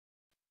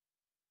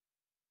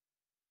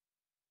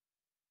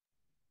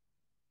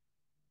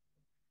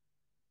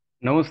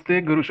नमस्ते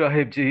गुरु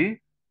साहेब जी।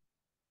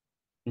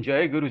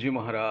 जय गुरुजी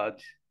महाराज।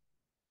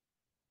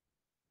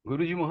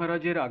 গুরুজি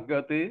মহারাজের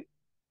আজ্ঞাতে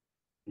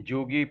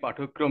যোগী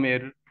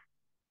পাঠক্রমের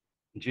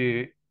যে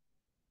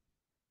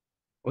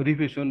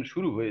অধিবেশন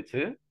শুরু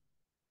হয়েছে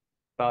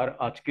তার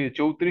আজকে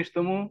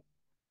 34তম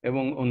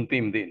এবং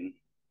অন্তিম দিন।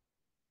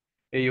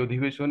 এই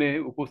অধিবেশনে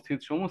উপস্থিত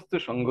সমস্ত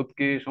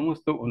সঙ্গতকে,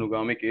 সমস্ত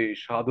অনুগামীকে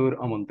সাদর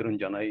আমন্ত্রণ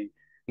জানাই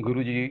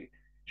গুরুজি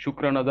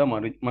শুক্রানাদা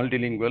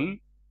মাল্টিলিঙ্গুয়াল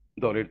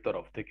দলের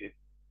তরফ থেকে।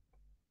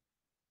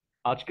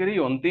 আজকের এই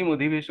অন্তিম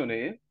অধিবেশনে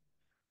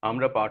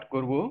আমরা পাঠ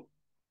করব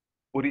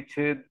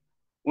পরিচ্ছেদ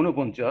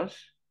 49,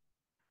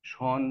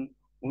 সন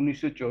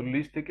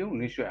 1940 থেকে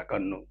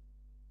 1951।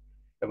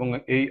 এবং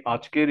এই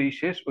আজকের এই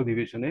শেষ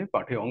অধিবেশনে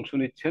পাঠে অংশ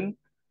নিচ্ছেন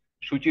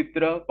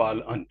সুচিত্রা পাল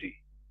আন্টি।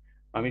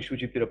 আমি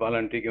সুচিত্রা পাল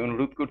আন্টিকে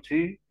অনুরোধ করছি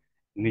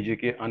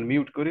নিজেকে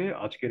আনমিউট করে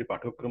আজকের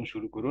পাঠক্রম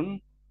শুরু করুন।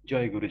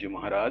 জয় গুরুজি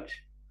মহারাজ।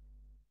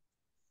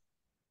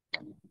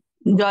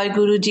 জয়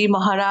গুরুজি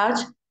মহারাজ।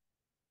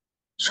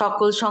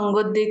 সকল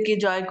সঙ্গতদেরকে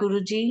জয়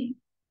গুরুজি।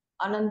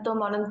 অনন্তম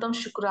অনন্তম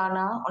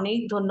শুক্রানা। অনেক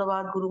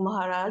ধন্যবাদ গুরু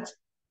মহারাজ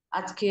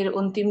আজকের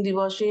অন্তিম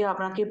দিবসে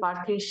আপনাকে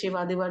পাঠের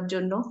সেবা দেওয়ার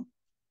জন্য।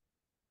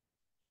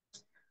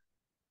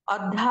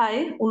 অধ্যায়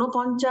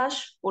 49,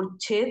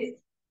 পরিচ্ছেদ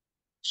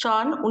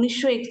সন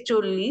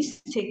 1941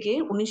 থেকে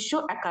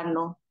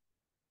 1951।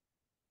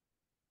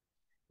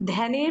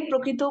 ধ্যানের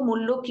প্রকৃত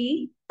মূল্য কি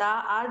তা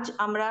আজ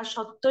আমরা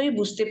সত্যই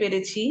বুঝতে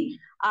পেরেছি।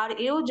 আর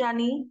এও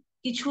জানি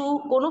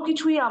কোনো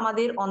কিছুই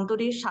আমাদের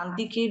অন্তরের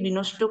শান্তিকে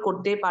বিনষ্ট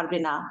করতে পারবে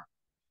না।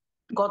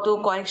 গত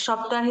কয়েক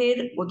সপ্তাহের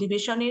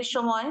অধিবেশনের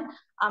সময়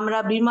আমরা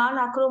বিমান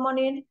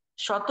আক্রমণের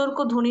সতর্ক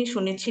ধ্বনি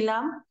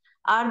শুনেছিলাম,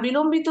 আর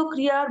বিলম্বিত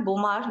ক্রিয়ার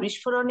বোমার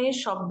বিস্ফোরণের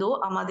শব্দ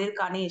আমাদের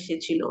কানে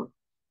এসেছিল।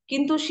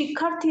 কিন্তু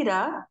শিক্ষার্থীরা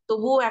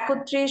তবুও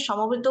একত্রে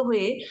সমবেত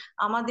হয়ে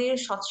আমাদের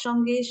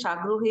সৎসঙ্গে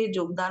সাগ্রহে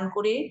যোগদান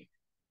করে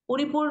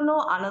পরিপূর্ণ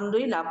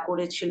আনন্দই লাভ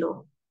করেছিল।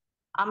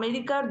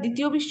 আমেরিকার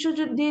দ্বিতীয়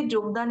বিশ্বযুদ্ধে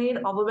যোগদানের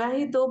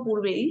অব্যবহিত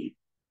পূর্বেই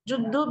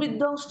যুদ্ধ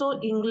বিধ্বস্ত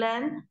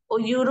ইংল্যান্ড ও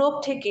ইউরোপ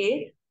থেকে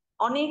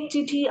অনেক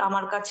চিঠি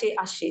আমার কাছে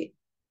আসে।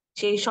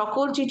 সেই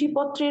সকল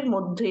চিঠিপত্রের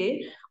মধ্যে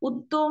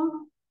উত্তম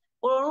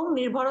পরম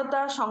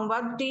নির্ভরতা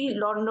সংবাদটি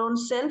লন্ডন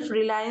সেলফ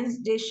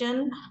রিলায়েন্সেশন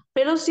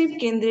ফেলোশিপ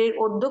কেন্দ্রের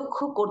অধ্যক্ষ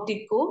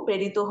কর্তৃক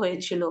প্রেরিত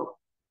হয়েছিল।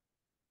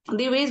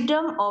 দি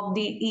উইজডম অব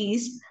দি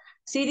ইস্ট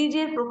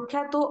সিরিজের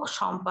প্রখ্যাত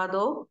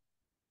সম্পাদক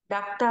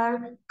ডাক্তার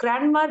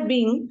ক্র্যানমার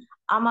বিং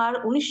আমার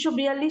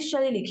 1942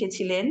 সালে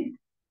লিখেছিলেন,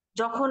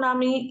 যখন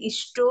আমি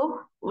ইস্ট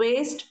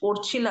ওয়েস্ট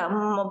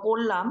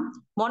পড়লাম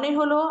মনে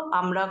হলো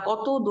আমরা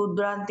কত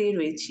দূরদূরান্তে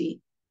রয়েছি,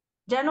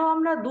 যেন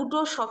আমরা দুটো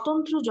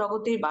স্বতন্ত্র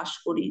জগতে বাস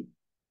করি।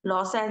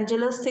 লস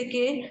অ্যাঞ্জেলেস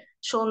থেকে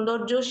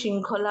সৌন্দর্য,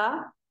 শৃঙ্খলা,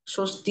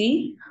 স্বস্তি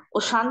ও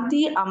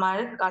শান্তি আমার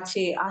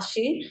কাছে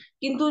আসে,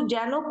 কিন্তু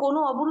যেন কোনো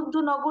অবরুদ্ধ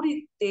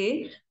নগরীতে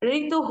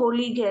প্রেরিত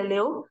হলি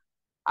গেলেও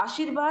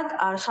আশীর্বাদ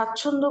আর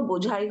স্বাচ্ছন্দ্য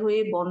বোঝাই হয়ে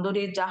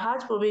বন্দরে জাহাজ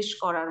প্রবেশ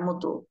করার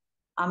মতো।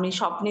 আমি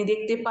স্বপ্নে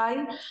দেখতে পাই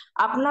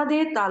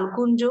আপনাদের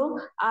তালকুঞ্জ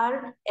আর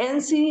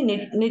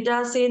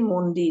এনসিনিটাসের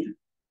মন্দির,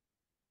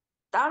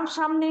 তার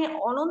সামনে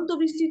অনন্ত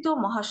বিস্তৃত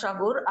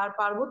মহাসাগর আর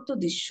পার্বত্য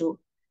দৃশ্য,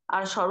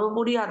 আর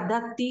সর্বোপরি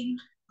আধ্যাত্মিক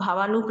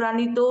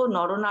ভাবানুপ্রাণিত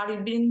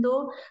নরনারীবৃন্দ,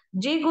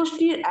 যে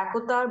গোষ্ঠীর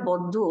একতার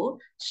বদ্ধ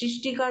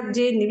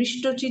সৃষ্টিকার্যে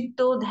নিবিষ্ট চিত্ত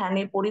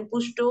ধ্যানে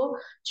পরিপুষ্ট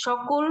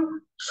সকল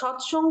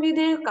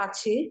সৎসঙ্গীদের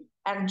কাছে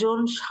একজন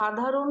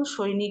সাধারণ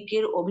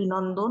সৈনিকের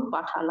অভিনন্দন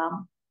পাঠালাম।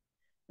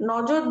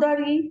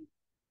 নজরদারি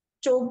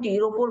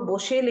চৌকির ওপর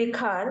বসে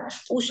লেখার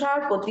উষার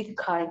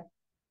প্রতীক্ষায়।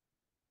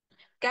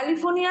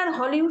 ক্যালিফোর্নিয়ার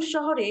হলিউড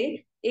শহরে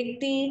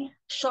একটি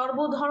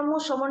সর্বধর্ম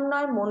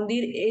সমন্বয়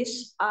মন্দির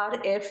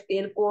SRF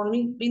এর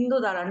কর্মীবৃন্দ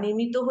দ্বারা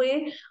নির্মিত হয়ে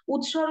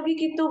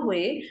উৎসর্গীকৃত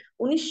হয়ে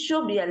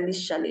 1942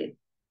 সালে।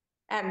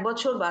 1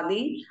 বছর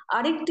বাদেই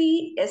আরেকটি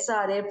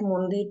SRF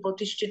মন্দির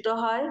প্রতিষ্ঠিত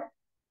হয়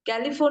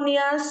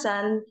ক্যালিফোর্নিয়ার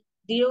সান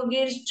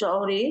ডিয়েগোর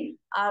শহরে,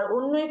 আর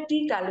অন্য একটি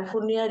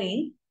ক্যালিফোর্নিয়ারই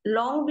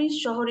লং বিচ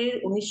শহরের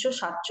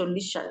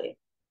 1947 সালে।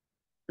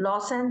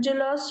 লস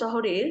অ্যাঞ্জেলস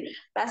শহরের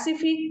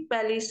প্যাসিফিক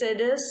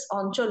প্যালিসেডস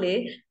অঞ্চলে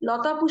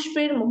লতা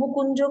পুষ্পের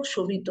মহকুঞ্জ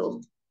শোভিত।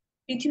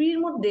 পৃথিবীর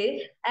মধ্যে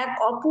এক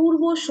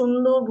অপূর্ব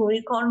সুন্দর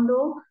ভূমিখণ্ড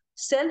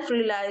সেলফ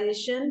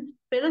রিলাইজেশন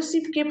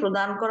ফেলোশিপকে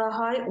প্রদান করা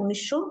হয়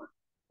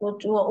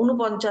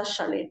 1949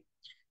 সালে।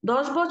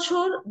 10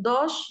 বছর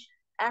 10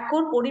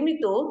 একর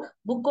পরিমিত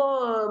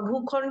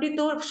ভূখণ্ডিত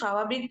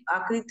স্বাভাবিক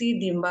আকৃতির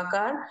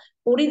ডিম্বাকার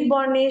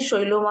পরিতবর্ণে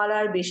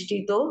শৈলমালার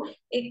বেষ্টিত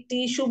একটি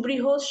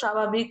সুবৃহৎ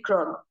স্বাভাবিক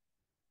হ্রদ।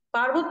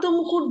 পার্বত্য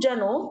মুকুট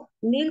যেন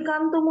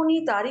নীলকান্তমণি,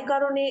 তারই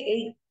কারণে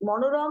এই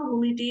মনোরম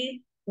ভূমিটির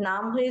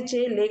নাম হয়েছে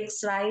লেক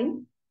শ্রাইন।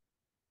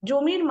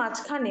 জমির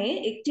মাঝখানে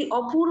একটি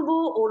অপূর্ব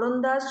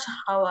ওলন্দাজ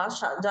হাওয়া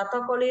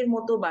জাতকলের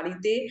মতো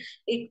বাড়িতে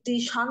একটি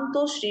শান্ত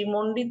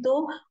শ্রীমণ্ডিত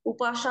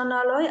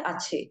উপাসনালয়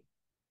আছে।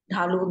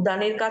 ঢালু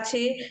উদ্যানের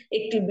কাছে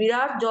একটি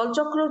বিরাট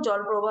জলচক্র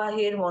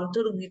জলপ্রবাহের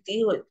মন্ত্রগীতি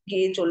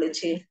গেয়ে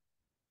চলেছে।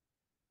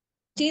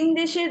 চীন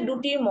দেশের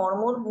দুটি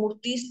মর্মর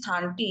মূর্তি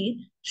স্থানটি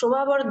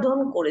শোভাবর্ধন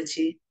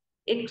করেছে।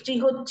 একটি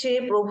হচ্ছে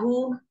প্রভু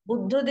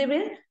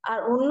বুদ্ধদেবের, আর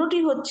অন্যটি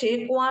হচ্ছে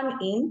কোয়ান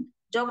ইন,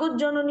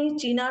 জগৎজননী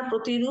চীনার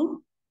প্রতিরূপ।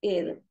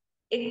 এর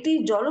একটি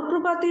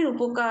জলপ্রপাতের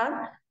উপকার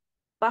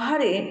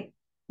পাহাড়ে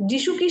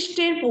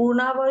যীশুখ্রিস্টের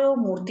পূর্ণাবয়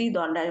মূর্তি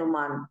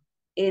দণ্ডায়মান।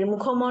 এর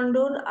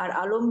মুখমণ্ডল আর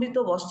আলম্বিত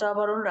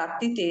বস্ত্রাবরণ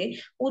রাত্রিতে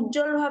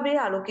উজ্জ্বলভাবে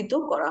আলোকিত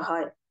করা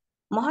হয়।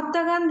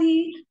 Mahatma Gandhi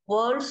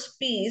world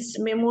piece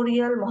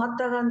Memorial,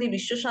 Mahatma Gandhi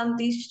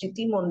বিশ্বশান্তি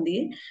স্মৃতি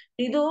মন্দির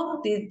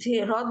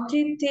হ্রদ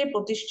তীর্থে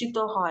প্রতিষ্ঠিত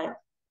হয়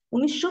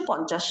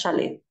 1950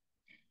 সালে।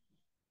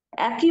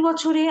 একই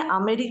বছরে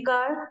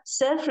আমেরিকার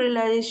সেলফ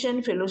রিয়েলাইজেশন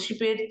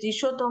ফেলোশিপের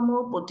 30তম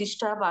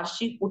প্রতিষ্ঠা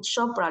বার্ষিক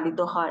উৎসব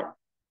পালিত হয়।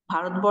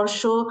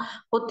 ভারতবর্ষ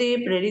হতে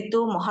প্রেরিত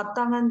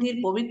মহাত্মা গান্ধীর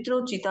পবিত্র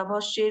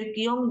চিতাভস্মের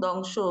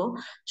কিয়দংশ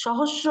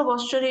সহস্র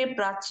বৎসরের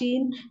প্রাচীন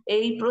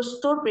এই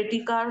প্রস্তর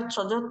পেটিকার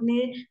সযত্নে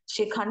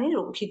সেখানে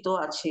রক্ষিত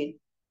আছে।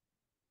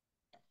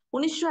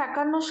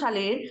 1951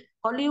 সালের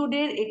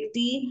হলিউডের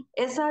একটি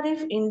এসআরএফ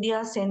ইন্ডিয়া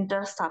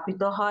সেন্টার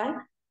স্থাপিত হয়।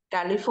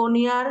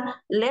 ক্যালিফোর্নিয়ার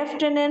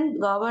lieutenant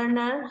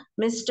governor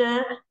mister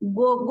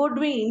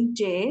Goodwin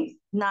J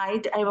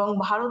night এবং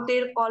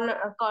ভারতের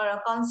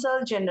কনসাল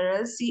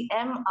জেনারেল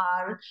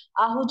CMR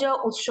আহুজা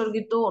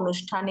উৎসর্গিত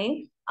অনুষ্ঠানে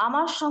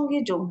আমার সঙ্গে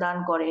যোগদান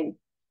করেন।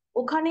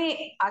 ওখানে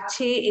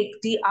আছে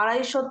একটি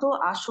 250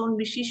 আসন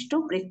বিশিষ্ট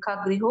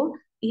প্রেক্ষাগৃহ,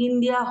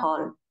 ইন্ডিয়া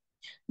হল।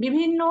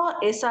 বিভিন্ন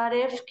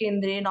এসআরএফ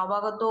কেন্দ্রে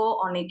নবাগত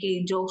অনেকেই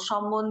যোগ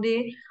সম্বন্ধে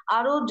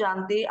আরো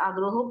জানতে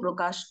আগ্রহ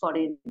প্রকাশ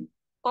করেন।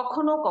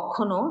 কখনো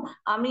কখনো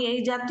আমি এই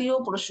জাতীয়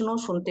প্রশ্ন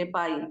শুনতে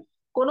পাই।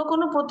 কোনো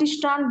কোনো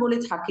প্রতিষ্ঠান বলে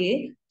থাকে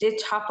যে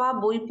ছাপা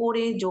বই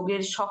পড়ে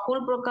যোগের সকল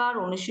প্রকার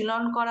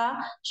অনুশীলন করা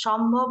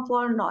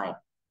সম্ভবপর নয়।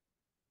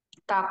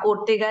 তা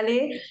করতে গেলে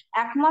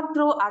একমাত্র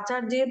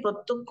আচার্যের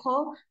প্রত্যক্ষ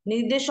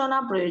নির্দেশনা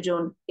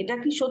প্রয়োজন। এটা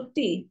কি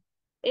সত্যি?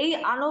 এই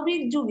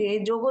আণবিক যুগে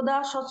যোগদা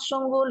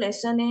সৎসঙ্গ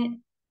লেসনের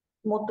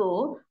মতো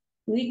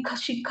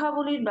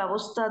শিক্ষাবলীর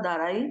ব্যবস্থা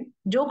দ্বারাই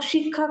যোগ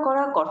শিক্ষা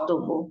করা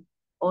কর্তব্য।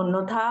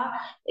 অন্যথা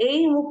এই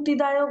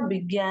মুক্তিদায়ক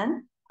বিজ্ঞান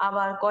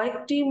আবার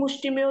কয়েকটি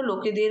মুষ্টিমেয়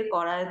লোকেদের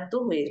করায়ত্ত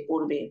হয়ে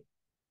পড়বে।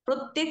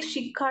 প্রত্যেক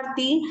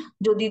শিক্ষার্থী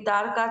যদি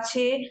তার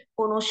কাছে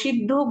কোনো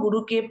সিদ্ধ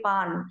গুরুকে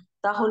পান,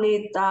 তাহলে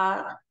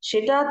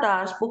সেটা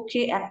তার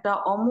পক্ষে একটা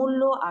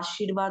অমূল্য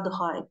আশীর্বাদ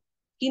হয়।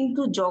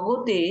 কিন্তু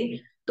জগতে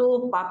তো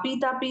পাপী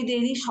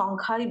তাপীদেরই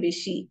সংখ্যাই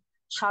বেশি,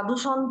 সাধু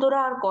সন্তরা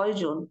আর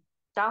কয়জন?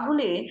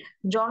 তাহলে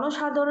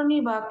জনসাধারণই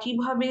বা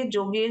কিভাবে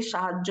যোগের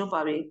সাহায্য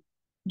পাবে,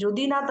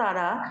 যদি না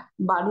তারা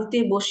বাড়িতে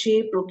বসে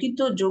প্রকৃত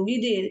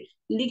যোগীদের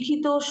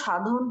লিখিত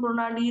সাধন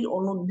প্রণালীর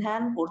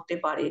অনুধ্যান করতে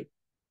পারে?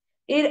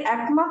 এর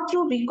একমাত্র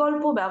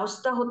বিকল্প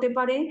ব্যবস্থা হতে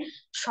পারে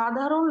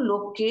সাধারণ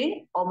লোককে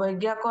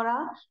অবজ্ঞা করা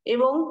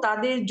এবং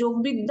তাদের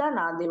যোগবিদ্যা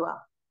না দেওয়া।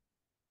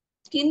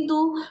 কিন্তু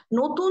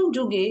নতুন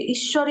যুগে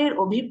ঈশ্বরের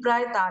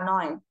অভিপ্রায় তা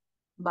নয়।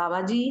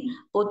 বাবাজি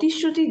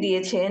প্রতিশ্রুতি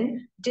দিয়েছেন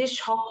যে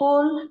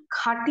সকল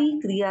খাঁটি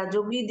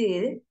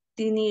ক্রিয়াযোগীদের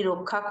তিনি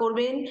রক্ষা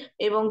করবেন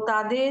এবং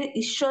তাদের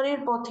ঈশ্বরের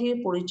পথে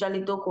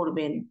পরিচালিত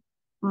করবেন।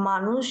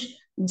 মানুষ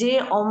যে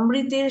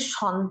অমৃতের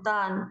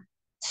সন্তান,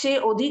 সে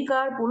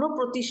অধিকার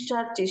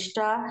পুনঃপ্রতিষ্ঠার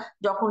চেষ্টা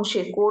যখন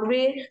সে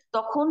করবে,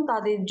 তখন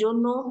তাদের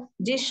জন্য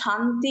যে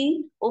শান্তি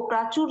ও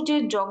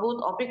প্রাচুর্যের জগৎ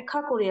অপেক্ষা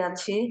করে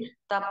আছে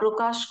তা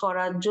প্রকাশ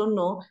করার জন্য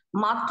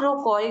মাত্র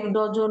কয়েক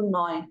ডজন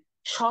নয়,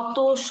 শত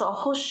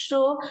সহস্র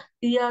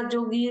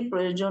ক্রিয়াযোগীর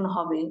প্রয়োজন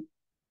হবে।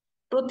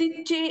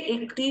 প্রতীচ্যে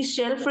একটি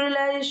সেলফ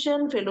রিয়েলাইজেশন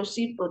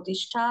ফেলোশিপ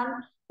প্রতিষ্ঠান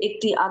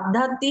একটি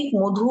আধ্যাত্মিক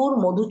মধুর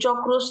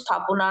মধুচক্র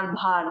স্থাপনার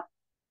ভার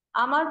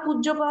আমার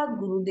পূজ্যপাদ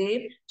গুরুদেব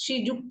শ্রী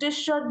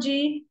যুক্তেশ্বরজি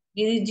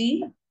গিরিজি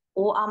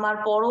ও আমার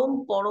পরম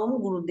পরম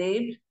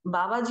গুরুদেব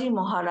বাবাজি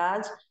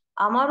মহারাজ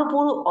আমার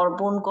উপর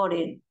অর্পণ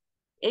করেন।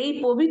 এই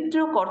পবিত্র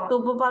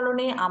কর্তব্য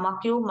পালনে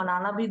আমাকেও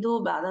নানাবিধ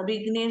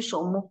বাধাবিঘ্নের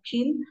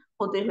সম্মুখীন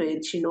হতে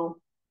হয়েছিল।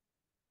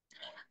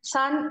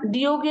 সান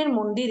ডিয়েগোর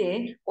মন্দিরে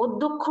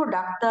অধ্যক্ষ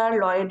ডাক্তার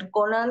লয়েড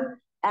কর্নেল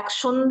এক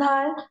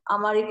সন্ধ্যায়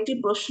আমার একটি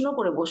প্রশ্ন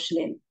করে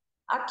বসলেন।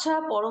 আচ্ছা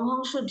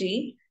পরমহংসজি,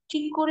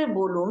 ঠিক করে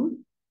বলুন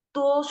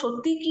তো,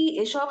 সত্যি কি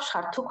এসব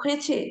সার্থক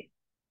হয়েছে?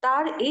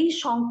 তার এই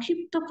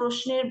সংক্ষিপ্ত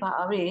প্রশ্নের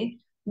ভাবে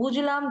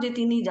বুঝলাম যে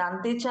তিনি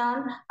জানতে চান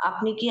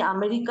আপনি কি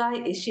আমেরিকায়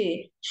এসে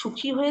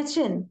সুখী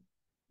হয়েছেন।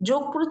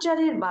 যোগ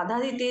প্রচারের বাধা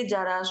দিতে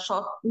যারা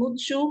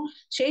সৎমুৎসুক,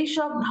 সেই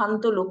সব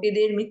ভ্রান্ত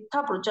লোকেদের মিথ্যা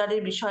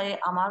প্রচারের বিষয়ে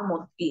আমার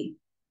মত কি?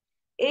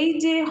 এই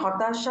যে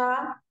হতাশা,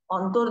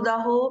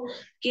 অন্তর্দাহ,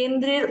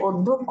 কেন্দ্রের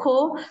অধ্যক্ষ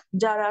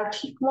যারা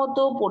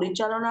ঠিকমতো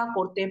পরিচালনা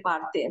করতে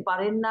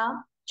পারেন না,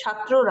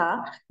 ছাত্ররা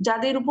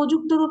যাদের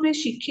উপযুক্ত রূপে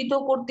শিক্ষিত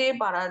করতে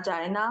পারা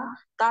যায় না,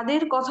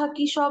 তাদের কথা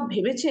কি সব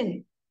ভেবেছেন?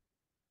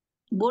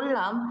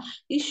 বললাম,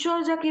 ঈশ্বর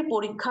যাকে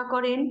পরীক্ষা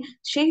করেন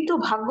সেই তো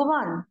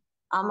ভাগ্যবান।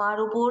 আমার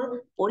উপর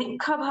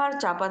পরীক্ষাভার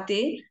চাপাতে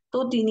তো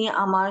তিনি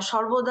আমার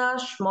সর্বদা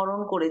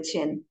স্মরণ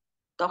করেছেন।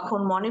 তখন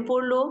মনে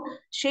পড়ল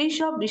সেই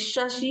সব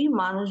বিশ্বাসী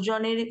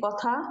মানুষজনের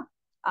কথা,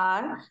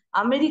 আর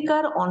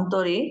আমেরিকার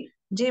অন্তরে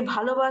যে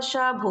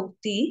ভালোবাসা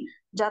ভক্তি,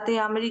 যাতে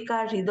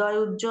আমেরিকার হৃদয়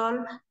উজ্জ্বল,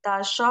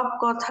 তার সব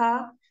কথা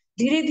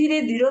ধীরে ধীরে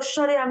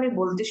দৃঢ়স্বরে আমি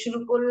বলতে শুরু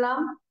করলাম।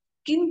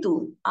 কিন্তু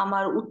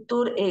আমার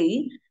উত্তর এই,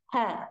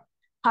 হ্যাঁ,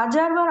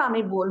 হাজারবার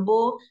আমি বলবো,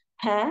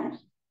 হ্যাঁ,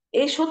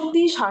 এ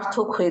সত্যি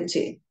সার্থক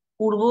হয়েছে।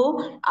 পূর্ব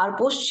আর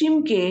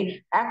পশ্চিমকে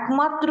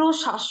একমাত্র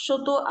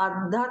শাশ্বত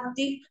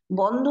আধ্যাত্মিক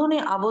বন্ধনে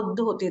আবদ্ধ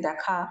হতে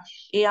দেখা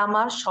এ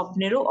আমার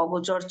স্বপ্নেরও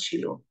অগোচর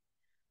ছিল।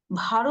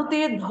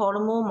 ভারতের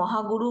ধর্ম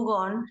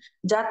মহাগুরুগণ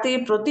যাতে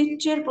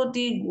প্রতীচ্যের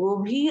প্রতি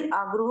গভীর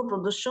আগ্রহ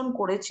প্রদর্শন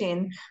করেছেন,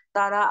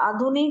 তারা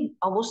আধুনিক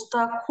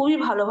অবস্থা খুবই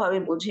ভালোভাবে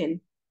বোঝেন।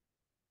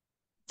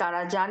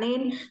 তারা জানেন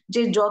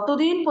যে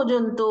যতদিন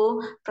পর্যন্ত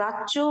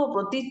প্রাচ্য ও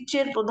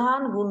প্রতীচ্যের প্রধান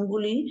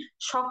গুণগুলি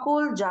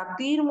সকল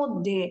জাতির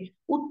মধ্যে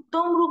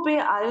উত্তম রূপে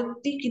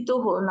আয়ত্তীকৃত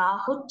না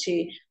হচ্ছে,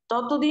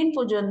 ততদিন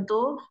পর্যন্ত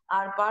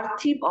আর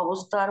পার্থিব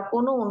অবস্থার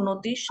কোনো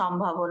উন্নতির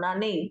সম্ভাবনা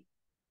নেই।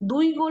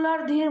 দুই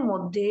গোলার্ধের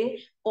মধ্যে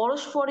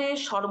পরস্পরের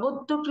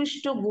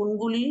সর্বোৎকৃষ্ট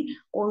গুণগুলি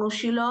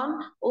অনুশীলন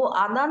ও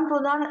আদান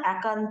প্রদান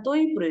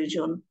একান্তই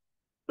প্রয়োজন।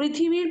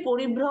 পৃথিবীর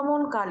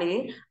পরিভ্রমণ কালে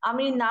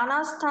আমি নানা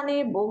স্থানে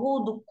বহু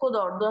দুঃখ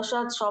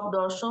দুর্দশা সব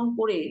দর্শন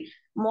করে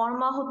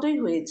মর্মাহতই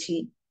হয়েছি।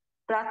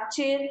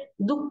 প্রাচ্যের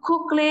দুঃখ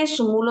ক্লেশ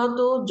মূলত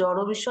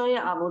জড় বিষয়ে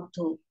আবদ্ধ,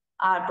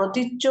 আর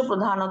প্রতীচ্য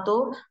প্রধানত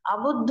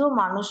আবদ্ধ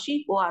মানসিক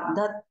ও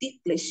আধ্যাত্মিক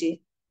ক্লেশে।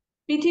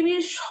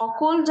 পৃথিবীর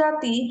সকল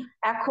জাতি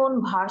এখন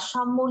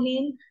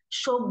ভারসাম্যহীন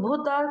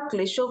সভ্যতার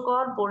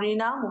ক্লেশকর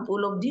পরিণাম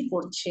উপলব্ধি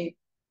করছে।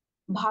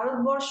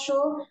 ভারতবর্ষ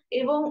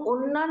এবং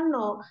অন্যান্য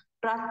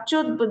প্রাচ্য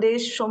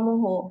দেশ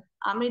সমূহ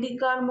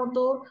আমেরিকার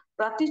মতো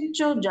প্রাচ্য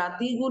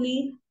জাতিগুলি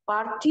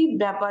পার্থিব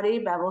ব্যাপারে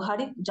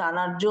ব্যবহারিক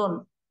জানার্জন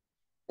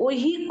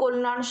ঐহিক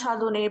কল্যাণ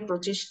সাধনের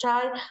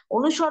প্রচেষ্টায়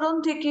অনুসরণ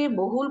থেকে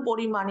বহুল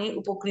পরিমাণে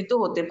উপকৃত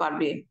হতে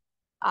পারবে।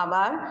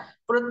 আবার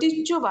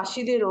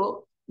প্রতীচ্যবাসীদেরও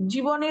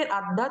জীবনের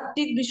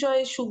আধ্যাত্মিক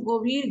বিষয়ে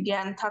সুগভীর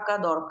জ্ঞান থাকা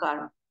দরকার।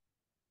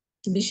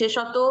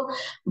 বিশেষত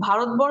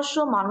ভারতবর্ষ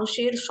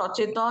মানুষের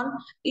সচেতন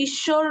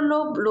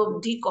ঈশ্বরলোভ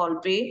লব্ধি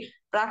কল্পে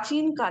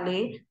প্রাচীনকালে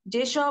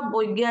যেসব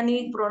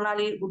বৈজ্ঞানিক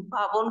প্রণালীর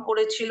উদ্ভাবন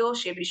করেছিল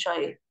সে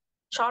বিষয়ে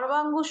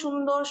সর্বাঙ্গ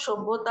সুন্দর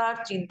সভ্যতার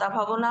চিন্তা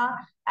ভাবনা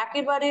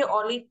একেবারে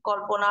অলীক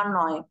কল্পনার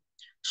নয়।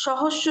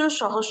 সহস্র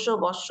সহস্র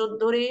বৎসর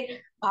ধরে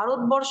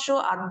ভারতবর্ষ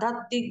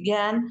আধ্যাত্মিক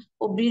জ্ঞান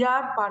ও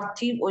বিরাট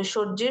পার্থিব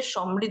ঐশ্বর্যের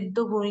সমৃদ্ধ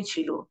ভূমি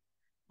ছিল।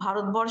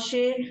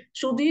 ভারতবর্ষের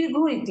সুদীর্ঘ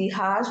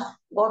ইতিহাস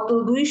গত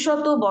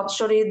 200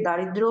 বৎসরের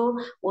দারিদ্র্য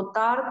ও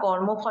তার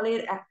কর্মফলের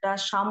একটা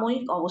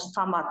সাময়িক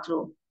অবস্থা মাত্র।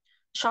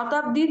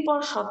 শতাব্দীর পর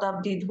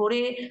শতাব্দী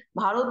ধরে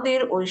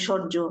ভারতের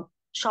ঐশ্বর্য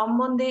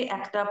সম্বন্ধে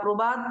একটা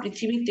প্রবাদ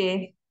পৃথিবীতে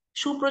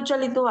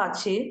সুপ্রচলিত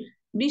আছে,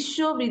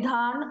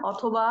 বিশ্ববিধান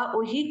অথবা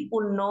ঐহিক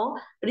পুণ্য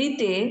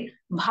রীতে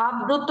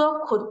ভাবব্রতক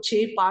হচ্ছে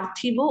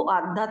পার্থিব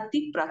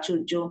আধ্যাত্মিক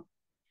প্রাচুর্য।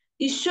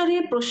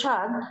 ঈশ্বরের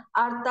প্রসাদ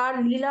আর তার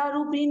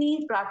লীলারূপিণী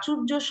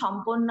প্রাচুর্য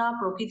সম্পন্না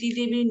প্রকৃতি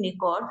দেবীর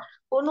নিকট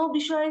কোনো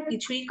বিষয়ে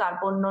কিছুই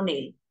কার্পণ্য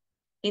নেই।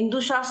 হিন্দু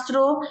শাস্ত্র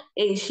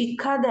এই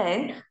শিক্ষা দেয়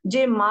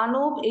যে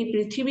মানব এই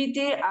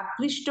পৃথিবীতে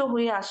আকৃষ্ট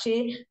হয়ে আসে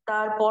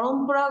তার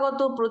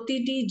পরম্পরাগত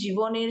প্রতিটি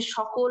জীবনের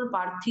সকল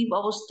পার্থিব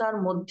অবস্থার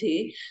মধ্যে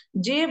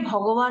যে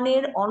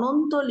ভগবানের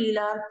অনন্ত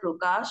লীলার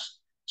প্রকাশ,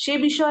 সে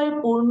বিষয়ে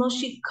পূর্ণ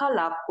শিক্ষা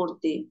লাভ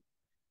করতে।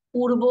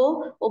 পূর্ব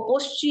ও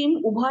পশ্চিম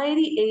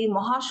উভয়েরই এই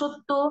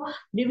মহাসত্য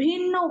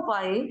বিভিন্ন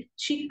উপায়ে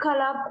শিক্ষা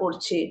লাভ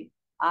করছে,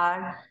 আর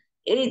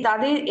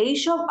তাদের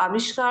এইসব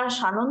আবিষ্কার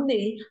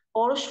সানন্দেই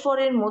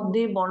পরস্পরের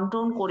মধ্যে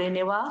বন্টন করে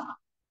নেওয়া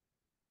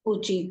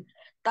উচিত।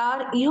 তার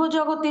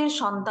ইহজগতের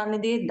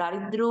সন্তানেদের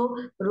দারিদ্র্য,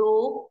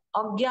 রোগ,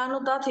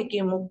 অজ্ঞানতা থেকে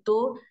মুক্ত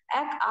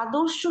এক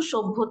আদর্শ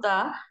সভ্যতা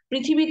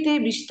পৃথিবীতে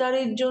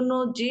বিস্তারের জন্য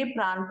যে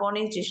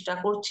প্রাণপণে চেষ্টা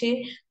করছে,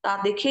 তা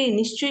দেখেই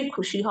নিশ্চয়ই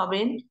খুশি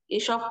হবেন।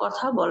 এসব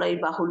কথা বলাই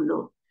বাহুল্য।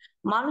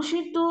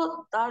 মানুষের তো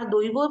তার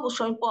দৈব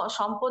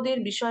সম্পদের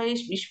বিষয়ে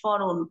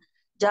বিস্মরণ,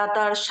 যা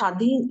তার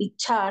স্বাধীন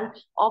ইচ্ছার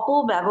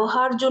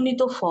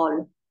অপব্যবহারজনিত ফল,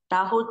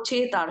 তা হচ্ছে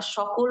তার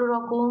সকল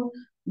রকম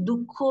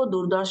দুঃখ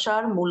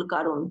দুর্দশার মূল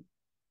কারণ।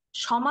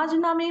 সমাজ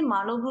নামে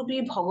মানবরূপী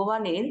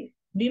ভগবানের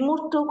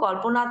বিমূর্ত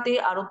কল্পনাতে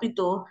আরোপিত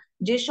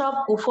যেসব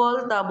কুফল,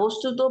 তা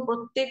বস্তুত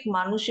প্রত্যেক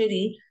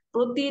মানুষেরই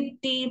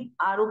প্রতিটি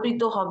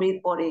আরোপিত হবে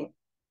পরে।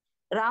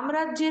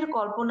 রামরাজ্যের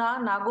কল্পনা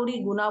নাগরিক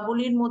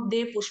গুণাবলীর মধ্যে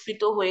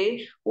পুষ্পিত হয়ে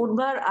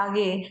উঠবার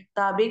আগে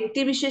তা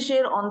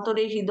ব্যক্তিবিশেষের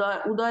অন্তরে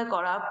উদয়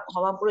করা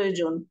হওয়া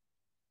প্রয়োজন।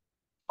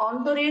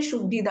 অন্তরের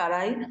শুদ্ধি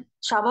দ্বারাই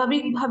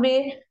স্বাভাবিকভাবে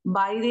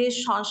বাইরের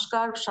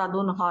সংস্কার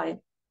সাধন হয়।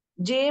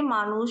 যে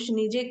মানুষ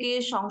নিজেকে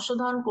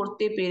সংশোধন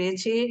করতে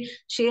পেরেছে,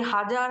 সে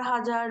হাজার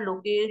হাজার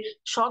লোকের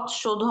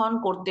সৎশোধন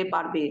করতে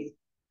পারবে।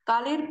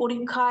 কালের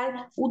পরীক্ষায়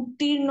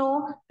উত্তীর্ণ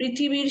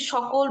পৃথিবীর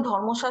সকল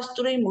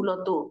ধর্মশাস্ত্রই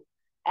মূলত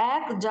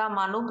এক, যা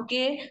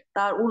মানবকে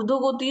তার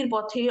ঊর্ধ্বগতির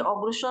পথে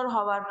অগ্রসর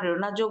হওয়ার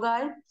প্রেরণা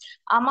যোগায়।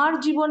 আমার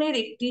জীবনের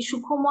একটি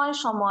সুখময়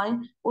সময়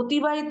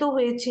অতিবাহিত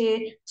হয়েছে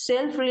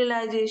সেলফ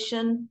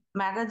রিয়েলাইজেশন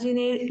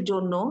ম্যাগাজিনের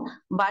জন্য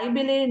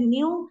বাইবেলের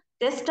নিউ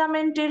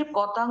টেস্টামেন্টের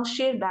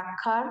কথাংশের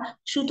ব্যাখ্যার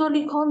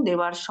সুতলিখন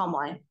দেওয়ার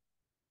সময়।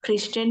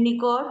 খ্রিস্টের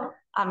নিকট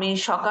আমি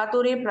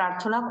সকাতরে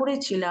প্রার্থনা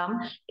করেছিলাম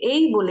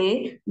এই বলে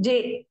যে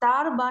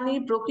তার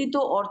বাণীর প্রকৃত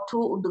অর্থ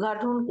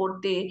উদ্ঘাটন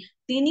করতে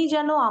তিনি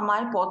যেন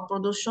আমায় পথ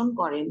প্রদর্শন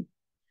করেন।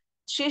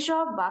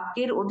 সেসব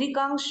বাক্যের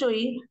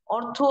অধিকাংশই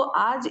অর্থ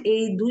আজ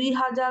এই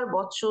 2000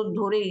 বছর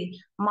ধরেই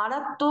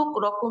মারাত্মক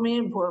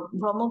রকমের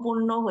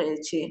ভ্রমপূর্ণ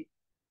হয়েছে।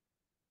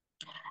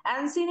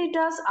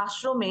 অ্যানসিনিটাস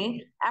আশ্রমে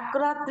এক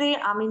রাত্রে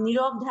আমি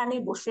নীরব ধ্যানে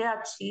বসে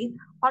আছি।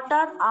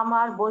 হঠাৎ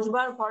আমার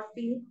বসবার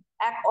ঘরটি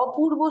এক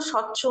অপূর্ব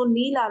স্বচ্ছ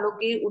নীল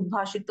আলোকে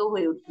উদ্ভাসিত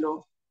হয়ে উঠল।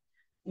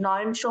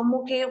 নয়ন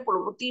সম্মুখে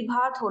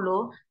প্রতিভাত হলো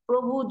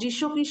প্রভু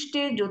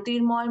যীশুখ্রিস্টের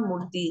জ্যোতির্ময়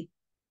মূর্তি।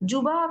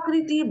 যুবা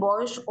আকৃতি,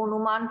 বয়স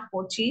অনুমান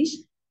 25,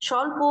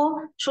 স্বল্প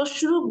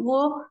শ্মশ্রুভ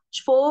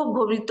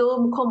স্ফোভবিত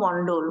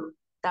মুখমণ্ডল,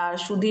 তার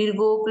সুদীর্ঘ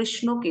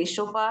কৃষ্ণ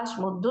কেশপাশ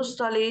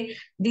মধ্যস্থলে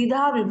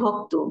দ্বিধা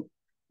বিভক্ত,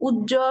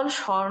 উজ্জ্বল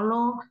স্বর্ণ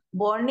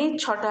বর্ণের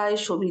ছটায়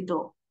শোভিত।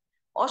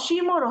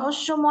 অসীম ও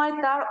রহস্যময়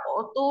তার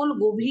অতল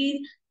গভীর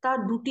তার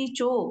দুটি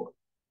চোখ।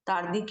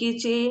 তার দিকে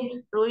চেয়ে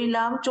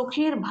রইলাম,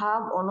 চোখের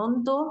ভাব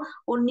অনন্ত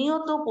ও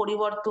নিয়ত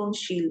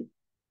পরিবর্তনশীল।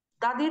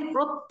 তাদের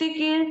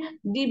প্রত্যেকের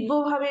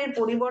দিব্যভাবের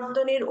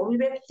পরিবর্তনের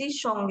অভিব্যক্তির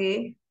সঙ্গে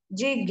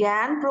যে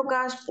জ্ঞান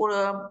প্রকাশ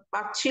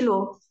পাচ্ছিল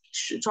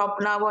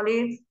স্বপ্নাবলে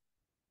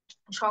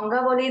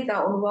সংজ্ঞা বলে তা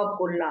অনুভব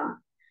করলাম।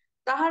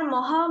 তাহার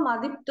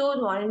মহামাদীপ্ত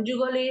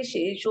নয়নযুগলে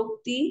সে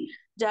শক্তি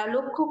যা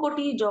লক্ষ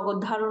কোটি জগৎ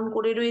ধারণ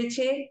করে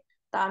রয়েছে,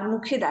 তার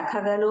মুখে দেখা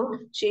গেল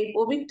সেই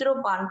পবিত্র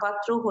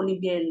পানপাত্র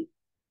হলিগেল।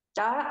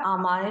 তার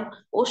আমায়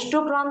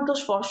ওষ্ঠপ্রান্ত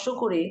স্পর্শ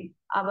করে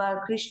আবার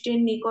খ্রিস্টের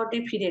নিকটে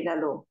ফিরে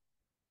গেল।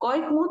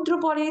 কয়েক মুহূর্ত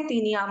পরে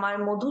তিনি আমার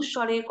মধুর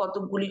স্বরে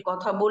কতকগুলি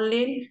কথা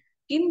বললেন,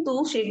 কিন্তু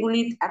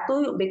সেগুলি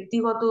এতই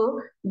ব্যক্তিগত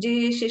যে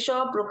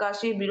সেসব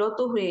প্রকাশে বিরত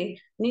হয়ে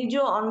নিজ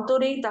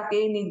অন্তরেই তাকে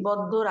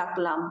নিবদ্ধ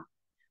রাখলাম।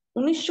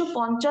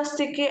 1950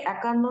 থেকে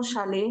 51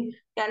 সালে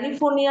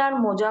ক্যালিফোর্নিয়ার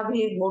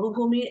মোজাভে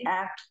মরুভূমির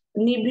এক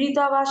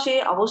নিভৃতাবাসে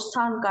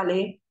অবস্থানকালে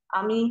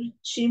আমি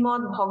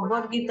শ্রীমদ্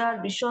ভগবদ গীতার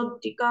বিশদ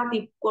টিকা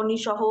টিপ্পনী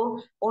সহ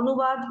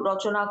অনুবাদ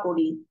রচনা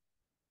করি।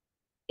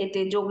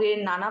 এতে যোগের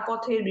নানা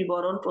পথের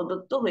বিবরণ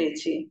প্রদত্ত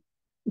হয়েছে।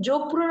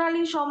 যোগ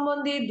প্রণালী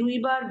সম্বন্ধে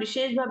দুইবার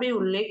বিশেষভাবে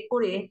উল্লেখ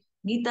করে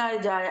গীতায়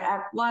যার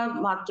একবার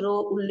মাত্র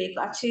উল্লেখ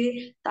আছে,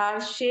 তার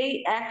সেই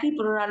একই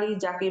প্রণালী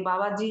যাকে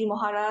বাবাজি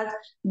মহারাজ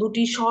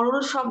দুটি সরল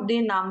শব্দে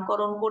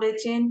নামকরণ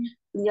করেছেন,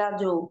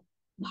 ক্রিয়াযোগ,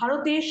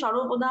 ভারতের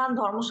সর্বপ্রধান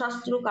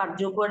ধর্মশাস্ত্র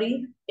কার্যকরী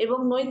এবং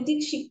নৈতিক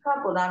শিক্ষা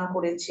প্রদান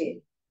করেছে।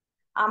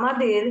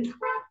 আমাদের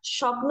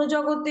স্বপ্ন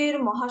জগতের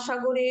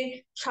মহাসাগরে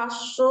শ্বাস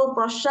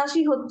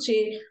প্রশ্বাসই হচ্ছে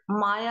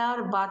মায়ার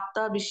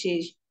বার্তা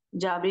বিশেষ,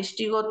 যা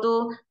ব্যষ্টিগত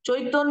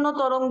চৈতন্য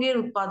তরঙ্গের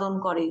উৎপাদন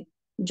করে,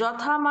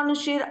 যথা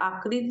মানুষের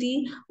আকৃতি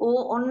ও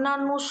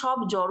অন্যান্য সব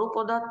জড়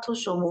পদার্থ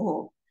সমূহ।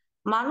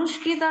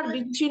 মানুষকে তার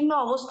বিচ্ছিন্ন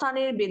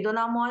অবস্থানের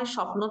বেদনাময়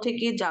স্বপ্ন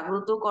থেকে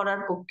জাগ্রত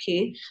করার পক্ষে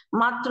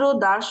মাত্র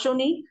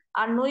দার্শনিক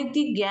আর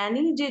নৈতিক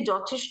জ্ঞানই যে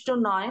যথেষ্ট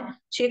নয়,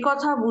 সে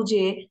কথা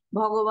বুঝে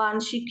ভগবান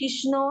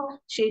শ্রীকৃষ্ণ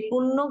সেই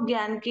পূর্ণ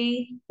জ্ঞানকেই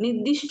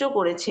নির্দিষ্ট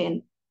করেছেন,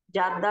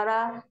 যার দ্বারা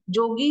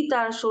যোগী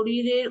তার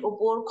শরীরের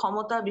ওপর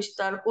ক্ষমতা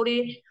বিস্তার করে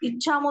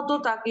ইচ্ছামতো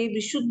তাকে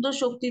বিশুদ্ধ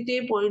শক্তিতে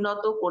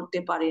পরিণত করতে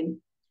পারেন।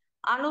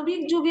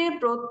 আণবিক যুগে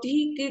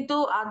প্রতিকৃত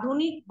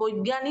আধুনিক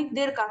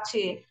বৈজ্ঞানিকদের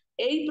কাছে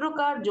এই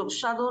প্রকার যোগ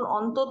সাধন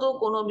অন্তত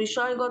কোনো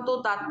বিষয়গত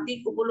তাত্ত্বিক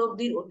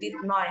উপলব্ধির অতীত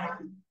নয়।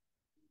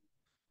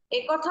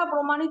 একথা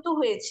প্রমাণিত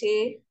হয়েছে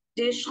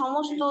যে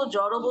সমস্ত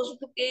জড়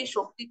বস্তুকে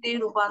শক্তিতে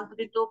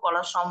রূপান্তরিত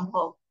করা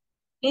সম্ভব।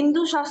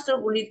 হিন্দু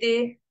শাস্ত্রগুলিতে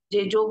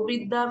যে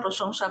যোগবিদ্যার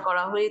প্রশংসা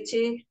করা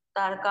হয়েছে,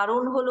 তার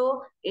কারণ হলো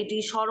এটি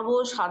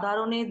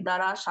সর্বসাধারণের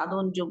দ্বারা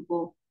সাধনযোগ্য।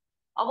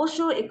 অবশ্য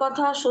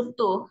একথা সত্য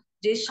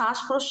যে শ্বাস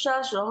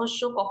প্রশ্বাস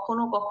রহস্য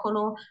কখনো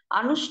কখনো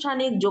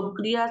আনুষ্ঠানিক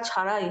যোগক্রিয়া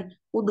ছাড়াই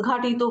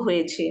উদ্ঘাটিত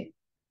হয়েছে,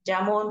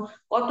 যেমন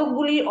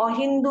কতকগুলি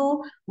অহিন্দু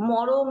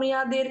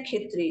মরমিয়াদের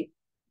ক্ষেত্রে,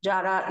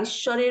 যারা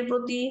ঈশ্বরের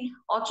প্রতি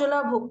অচলা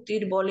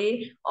ভক্তির বলে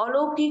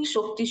অলৌকিক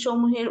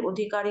শক্তিসমূহের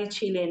অধিকারী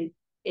ছিলেন।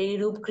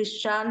 এইরূপ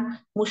খ্রিস্টান,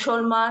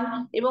 মুসলমান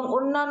এবং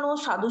অন্যান্য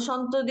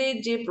সাধুসন্তদের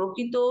যে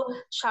প্রকৃত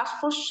শ্বাস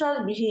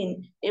প্রশ্বাসবিহীন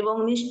এবং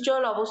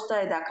নিশ্চল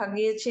অবস্থায় দেখা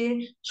গিয়েছে,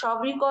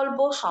 সবিকল্প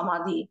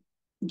সমাধি,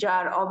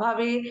 যার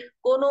অভাবে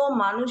কোনো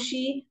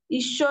মানুষই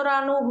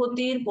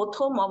ঈশ্বরানুভূতির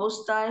প্রথম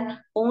অবস্থায়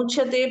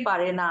পৌঁছতে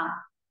পারে না।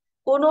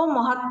 কোনো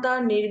মহাত্মার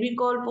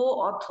নির্বিকল্প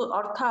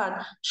অর্থাৎ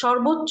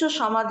সর্বোচ্চ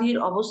সমাধির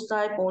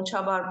অবস্থায়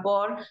পৌঁছাবার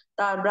পর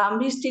তার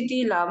ব্রাহ্মী স্থিতি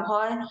লাভ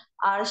হয়,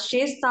 আর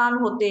সে স্থান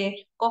হতে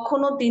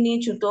কখনো তিনি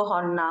চ্যুত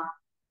হন না।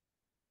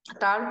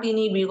 তার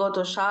তিনি বিগত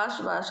শ্বাস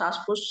বা শ্বাস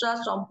প্রশ্বাস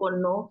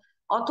সম্পন্ন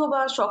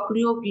অথবা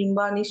সক্রিয়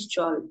কিংবা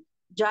নিশ্চল,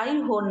 যাই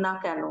হন না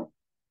কেন।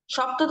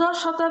 সপ্তদশ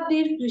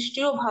শতাব্দীর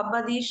খ্রিস্টীয়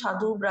ভাববাদী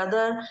সাধু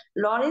ব্রাদার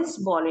লরেন্স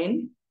বলেন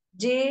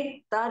যে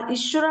তার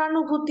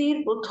ঈশ্বরানুভূতির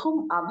প্রথম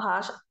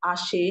আভাস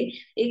আসে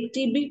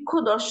একটি বৃক্ষ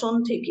দর্শন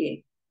থেকে।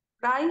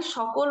 প্রায়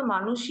সকল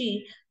মানুষই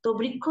তো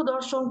বৃক্ষ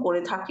দর্শন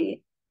করে থাকে,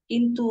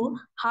 কিন্তু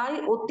হায়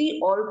অতি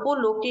অল্প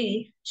লোকেই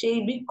সেই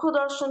বৃক্ষ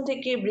দর্শন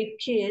থেকে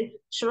বৃক্ষের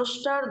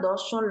স্রষ্টার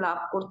দর্শন লাভ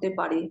করতে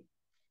পারে।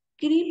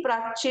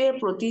 কৃপ্রাচ্যের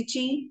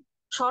প্রতীচী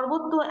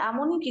সর্বত্র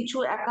এমনই কিছু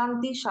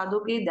একান্তিক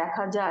সাধকে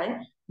দেখা যায়,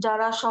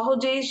 যারা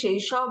সহজেই সেই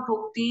সব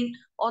ভক্তির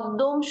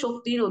অদ্যম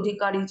শক্তির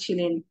অধিকারী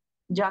ছিলেন,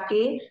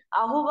 যাকে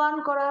আহ্বান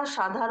করা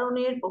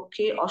সাধারণের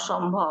পক্ষে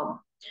অসম্ভব।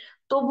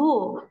 তবুও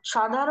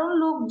সাধারণ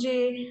লোক যে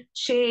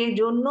সে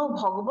জন্য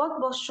ভগবত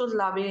বৎসর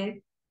লাভের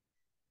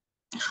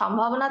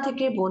সম্ভাবনা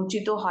থেকে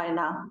বঞ্চিত হয়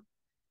না।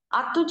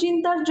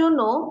 আত্মচিন্তার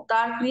জন্য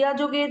তার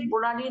ক্রিয়াযোগের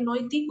প্রণালী,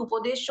 নৈতিক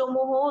উপদেশ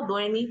সমূহ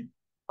দৈনিক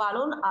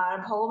পালন আর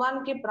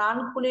ভগবানকে প্রাণ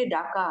খুলে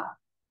ডাকা,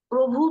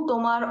 প্রভু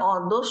তোমার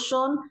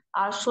অদর্শন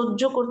আর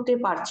সহ্য করতে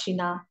পারছি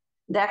না,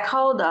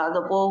 দেখাও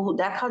দাও প্রভু,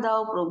 দেখা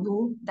দাও প্রভু,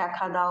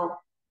 দেখা দাও,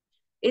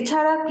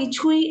 এছাড়া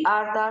কিছুই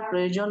আর তার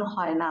প্রয়োজন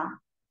হয় না।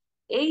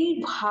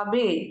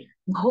 এইভাবে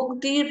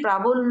ভক্তির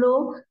প্রাবল্য,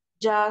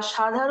 যা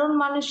সাধারণ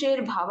মানুষের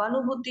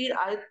ভাবানুভূতির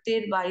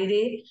আয়ত্তের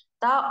বাইরে,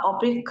 তা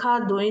অপেক্ষা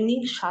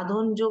দৈনিক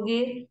সাধন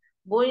যোগে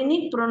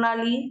বৈনিক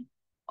প্রণালী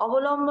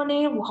অবলম্বনে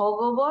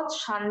ভগবত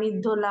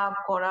সান্নিধ্য লাভ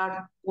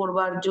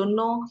করবার জন্য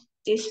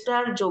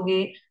চেষ্টার যোগে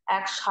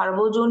এক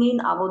সার্বজনীন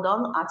আবেদন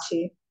আছে।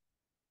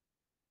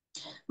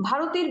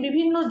 ভারতের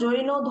বিভিন্ন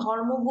জৈন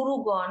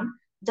ধর্মগুরুগণ,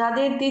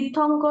 যাদের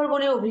তীর্থঙ্কর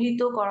বলে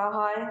অভিহিত করা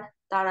হয়,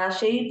 তারা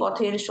সেই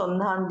পথের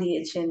সন্ধান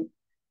দিয়েছেন,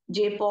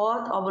 যে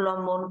পথ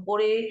অবলম্বন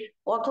করে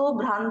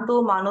পথভ্রান্ত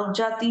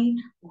মানবজাতি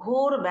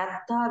ঘোর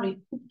ব্যথা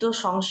বিক্ষুব্ধ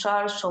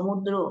সংসার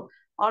সমুদ্র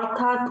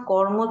অর্থাৎ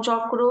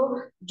কর্মচক্র,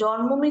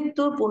 জন্ম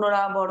মৃত্যুর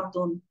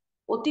পুনরাবর্তন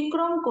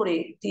অতিক্রম করে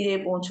তীরে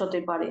পৌঁছতে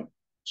পারে।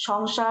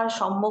 সংসার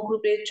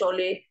সম্যকরূপে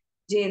চলে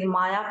যে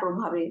মায়া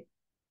প্রভাবে,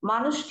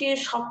 মানুষকে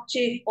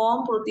সবচেয়ে কম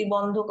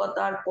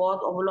প্রতিবন্ধকতার পথ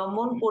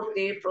অবলম্বন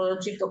করতে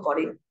প্ররোচিত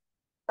করে।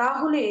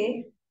 তাহলে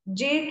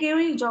যে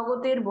কেউই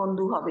জগতের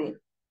বন্ধু হবে,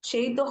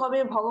 সেই তো হবে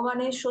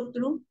ভগবানের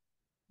শত্রু।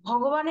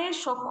 ভগবানের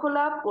সখ্য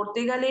লাভ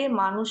করতে গেলে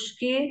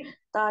মানুষকে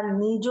তার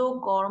নিজ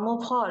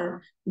কর্মফল,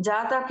 যা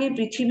তাকে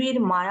পৃথিবীর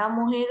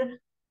মায়ামোহের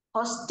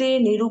হস্তে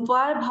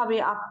নিরুপায় ভাবে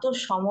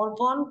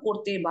আত্মসমর্পণ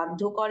করতে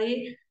বাধ্য করে,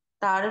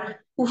 তার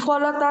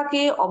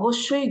কুফলতাকে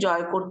অবশ্যই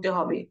জয় করতে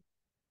হবে।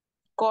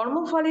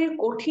 কর্মফলের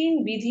কঠিন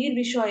বিধির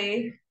বিষয়ে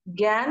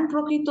জ্ঞান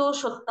প্রকৃত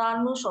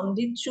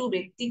সত্যানুসন্ধিৎসু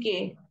ব্যক্তিকে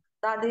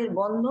তাদের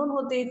বন্ধন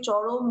হতে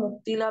চরম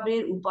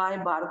মুক্তিলাভের উপায়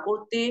বার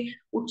করতে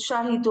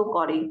উৎসাহিত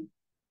করে।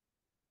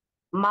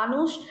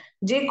 মানুষ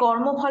যে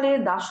কর্মফলের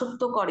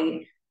দাসত্ব করে,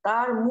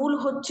 তার মূল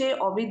হচ্ছে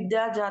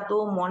অবিদ্যাজাত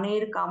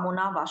মনের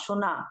কামনা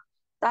বাসনা।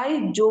 তাই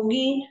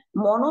যোগী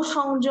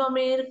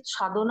মনসংযমের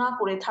সাধনা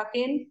করে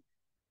থাকেন।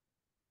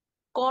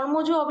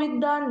 কর্মজ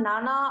অবিদ্যার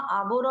নানা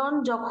আবরণ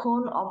যখন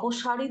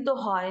অপসারিত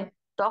হয়,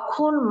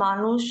 তখন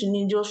মানুষ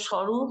নিজ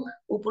স্বরূপ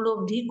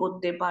উপলব্ধি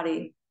করতে পারে।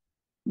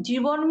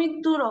 জীবন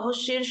মৃত্যু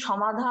রহস্যের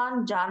সমাধান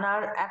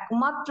জানার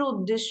একমাত্র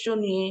উদ্দেশ্য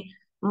নিয়ে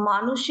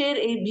মানুষের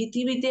এই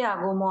পৃথিবীতে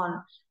আগমন,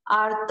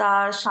 আর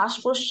তার শ্বাস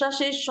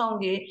প্রশ্বাসের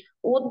সঙ্গে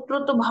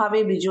ওতপ্রোতভাবে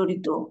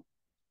বিজড়িত।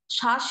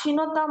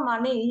 শ্বাসহীনতা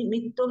মানেই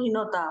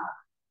মৃত্যুহীনতা।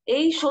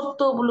 এই সত্য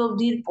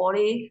উপলব্ধির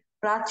পরে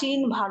প্রাচীন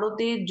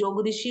ভারতের যোগ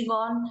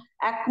ঋষিগণ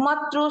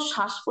একমাত্র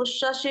শ্বাস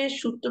প্রশ্বাসের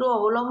সূত্র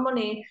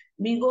অবলম্বনে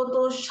বিগত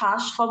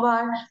শ্বাস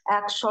হবার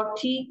এক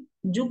সঠিক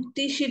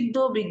যুক্তিসিদ্ধ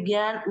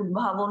বিজ্ঞান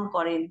উদ্ভাবন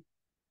করেন।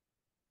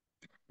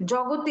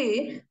 জগতে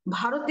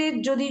ভারতের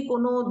যদি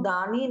কোনো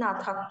দানই না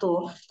থাকতো,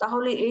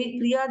 তাহলে এই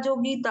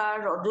ক্রিয়াযোগী তার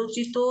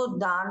রচিত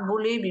দান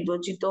বলে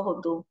বিবেচিত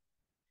হতো।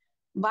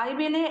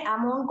 বাইবেলে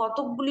এমন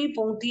কতকগুলি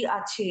পংক্তি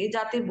আছে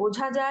যাতে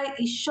বোঝা যায়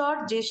ঈশ্বর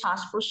যে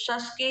শ্বাস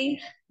প্রশ্বাসকেই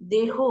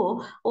দেহ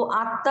ও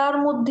আত্মার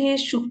মধ্যে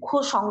সূক্ষ্ম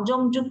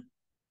সংযম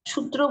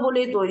সূত্র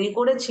বলে তৈরি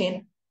করেছেন,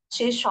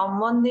 সে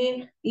সম্বন্ধে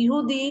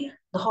ইহুদি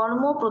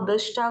ধর্ম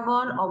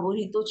প্রতিষ্ঠাগণ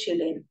অবহিত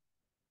ছিলেন।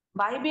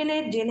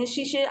 বাইবেলের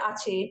জেনেসিসে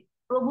আছে,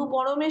 প্রভু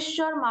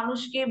পরমেশ্বর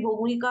মানুষকে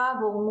ভূমিকা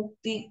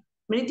মুক্তি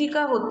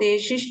মৃত্তিকা হতে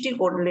সৃষ্টি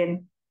করলেন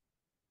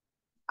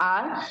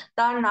আর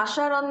তার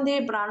নাসারন্ধে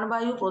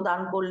প্রাণবায়ু প্রদান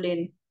করলেন,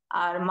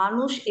 আর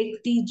মানুষ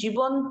একটি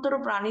জীবন্ত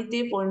প্রাণীতে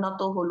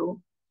পরিণত হলো।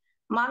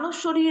 মানব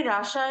শরীর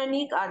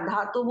রাসায়নিক আর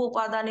ধাতব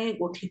উপাদানে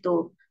গঠিত,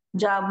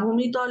 যা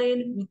ভূমিতলের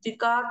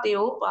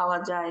মৃত্তিকাতেও পাওয়া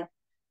যায়।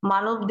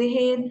 মানব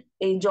দেহের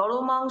এই জড়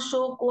মাংস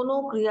কোনো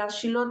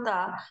ক্রিয়াশীলতা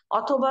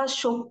অথবা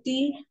শক্তি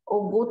ও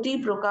গতি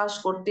প্রকাশ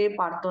করতে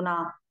পারত না,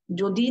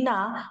 যদি না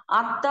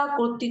আত্মা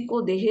কর্তৃক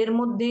দেহের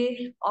মধ্যে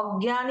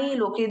অজ্ঞানী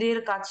লোকেদের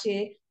কাছে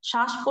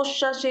শ্বাস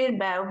প্রশ্বাসের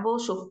ব্যয়ব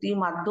শক্তির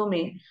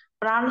মাধ্যমে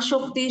প্রাণ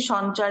শক্তি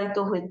সঞ্চারিত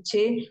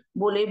হচ্ছে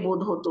বলে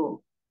বোধ হতো।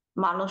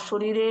 মানব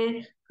শরীরের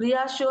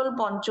ক্রিয়াশীল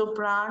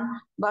পঞ্চপ্রাণ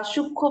বা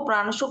সূক্ষ্ম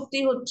প্রাণশক্তি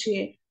হচ্ছে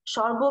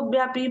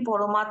সর্বব্যাপী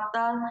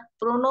পরমাত্মার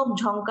প্রণব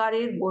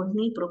ঝঙ্কারের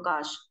বহ্নি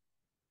প্রকাশ।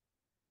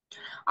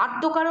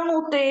 আত্মকারণ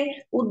হতে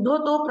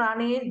উদ্ধত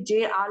প্রাণের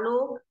যে আলো,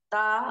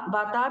 তা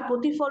বা তার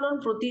প্রতিফলন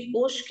প্রতি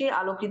কোষকে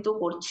আলোকিত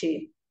করছে,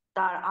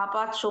 তার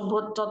আপাত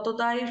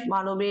সভ্যতাই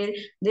মানবের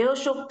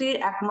দেহশক্তির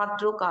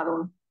একমাত্র কারণ।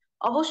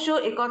 অবশ্য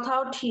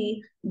একথাও ঠিক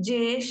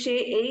যে সে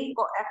এই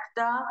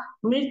একটা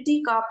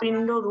মৃত্তিকা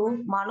পিণ্ড রূপ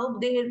মানব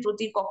দেহের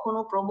প্রতি কখনো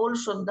প্রবল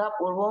শ্রদ্ধা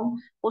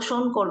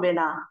পোষণ করবে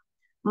না।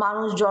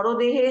 মানুষ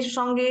জড়দেহের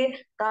সঙ্গে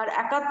তার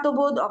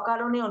একাত্মবোধ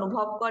অকারণে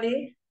অনুভব করে,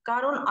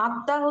 কারণ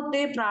আত্মা হতে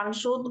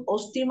প্রাণশোধ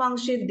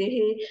অস্থিমাংসের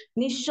দেহে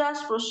নিঃশ্বাস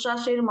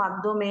প্রশ্বাসের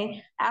মাধ্যমে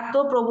এত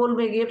প্রবল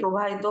বেগে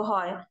প্রবাহিত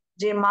হয়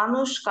যে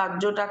মানুষ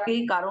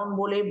কার্যটাকেই কারণ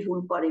বলে ভুল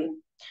করে,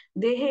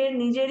 দেহের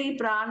নিজেরই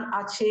প্রাণ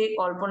আছে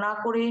কল্পনা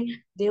করে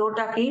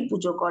দেহটাকেই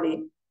পুজো করে।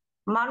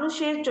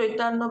 মানুষের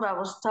চৈতন্য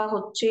ব্যবস্থা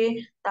হচ্ছে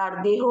তার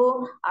দেহ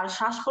আর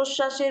শ্বাস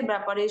প্রশ্বাসের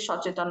ব্যাপারে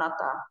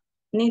সচেতনতা।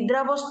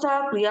 নিদ্রাবস্থা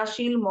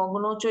ক্রিয়াশীল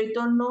মগ্ন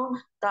চৈতন্য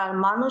তার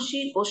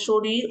মানসিক ও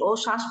শরীর ও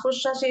শ্বাস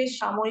প্রশ্বাসের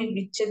সাময়িক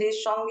বিচ্ছেদের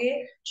সঙ্গে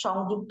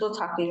সংযুক্ত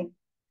থাকে।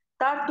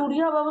 তার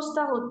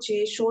তুরীয়াবস্থা হচ্ছে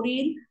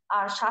শরীর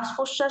আর শ্বাস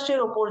প্রশ্বাসের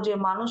ওপর যে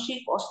মানসিক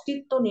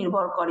অস্তিত্ব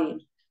নির্ভর করে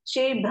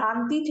সেই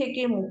ভ্রান্তি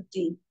থেকে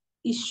মুক্তি।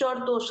 ঈশ্বর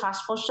তো শ্বাস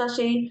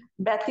প্রশ্বাসেই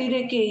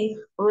ব্যতিরেকেই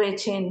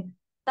রয়েছেন।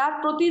 তার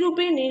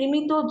প্রতিরূপে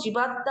নির্মিত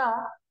জীবাত্মা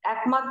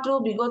একমাত্র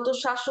বিগত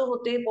শ্বাস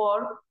হতে পর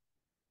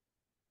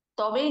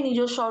তবেই নিজ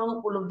স্বরূপ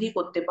উপলব্ধি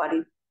করতে পারে।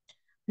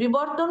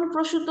 বিবর্তন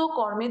প্রসূত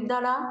কর্মের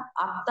দ্বারা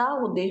আত্মা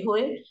ও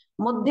দেহের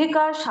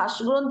মধ্যেকার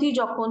শ্বাসগ্রন্থি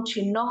যখন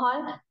ছিন্ন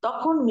হয়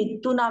তখন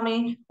মৃত্যু নামে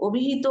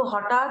অভিহিত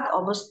হঠাৎ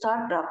অবস্থার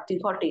প্রাপ্তি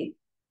ঘটে।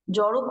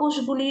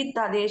 জড়কোষগুলি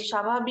তাদের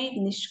স্বাভাবিক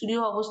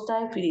নিষ্ক্রিয়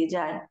অবস্থায় ফিরে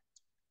যায়।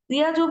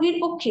 ক্রিয়াযোগীর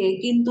পক্ষে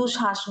কিন্তু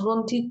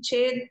শ্বাসগ্রন্থির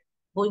ছেদ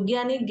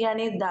বৈজ্ঞানিক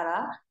জ্ঞানের দ্বারা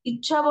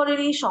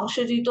ইচ্ছাবলেরই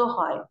সংশোধিত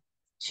হয়।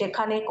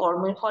 সেখানে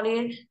কর্মের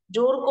ফলের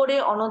জোর করে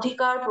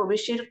অনধিকার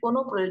প্রবেশের কোনো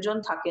প্রয়োজন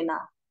থাকে না।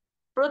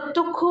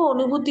 প্রত্যক্ষ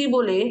অনুভূতি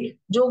বলে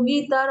যোগী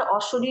তার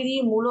অশরীরী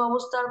মূল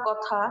অবস্থার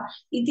কথা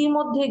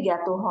ইতিমধ্যে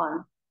জ্ঞাত হন।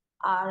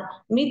 আর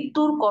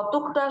মৃত্যুর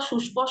কতকটা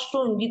সুস্পষ্ট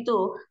ইঙ্গিত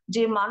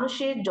যে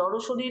মানুষের জড়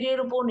শরীরের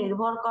উপর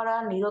নির্ভর করা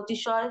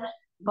নিরতিশয়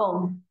ভ্রম,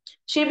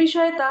 সে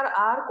বিষয়ে তার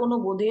আর কোনো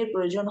বোধের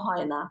প্রয়োজন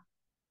হয় না।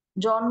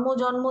 জন্ম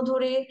জন্ম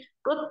ধরে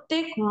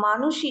প্রত্যেক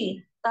মানুষই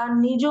তার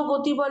নিজ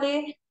গতি বলে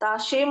তা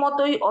সে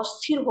মতোই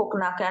অস্থির হোক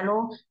না কেন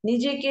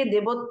নিজেকে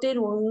দেবত্বের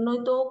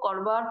উন্নত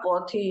করবার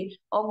পথে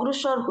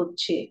অগ্রসর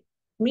হচ্ছে।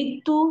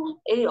 মৃত্যু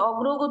এই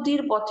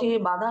অগ্রগতির পথে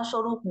বাধা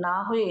স্বরূপ না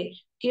হয়ে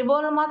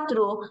কেবলমাত্র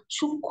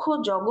সূক্ষ্ম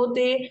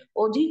জগতে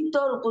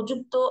অধিকতর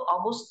উপযুক্ত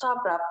অবস্থা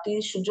প্রাপ্তির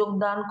সুযোগ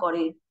দান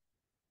করে,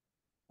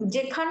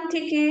 যেখান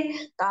থেকে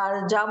তার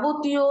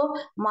যাবতীয়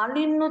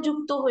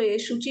মালিন্যযুক্ত হয়ে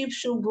শুচিব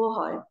শুভ্র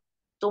হয়।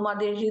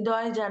 তোমাদের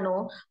হৃদয় যেন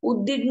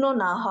উদ্বিগ্ন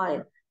না হয়।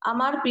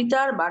 আমার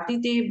পিতার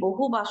বাটিতে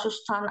বহু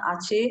বাসস্থান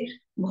আছে।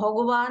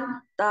 ভগবান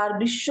তার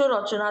বিশ্ব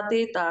রচনাতে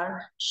তার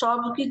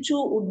সবকিছু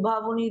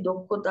উদ্ভাবনী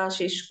দক্ষতা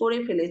শেষ করে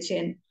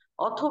ফেলেছেন,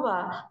 অথবা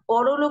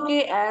পরলোকে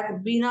এক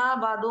বীণা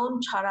বাদন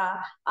ছাড়া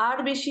আর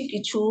বেশি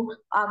কিছু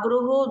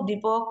আগ্রহ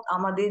দীপক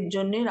আমাদের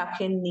জন্য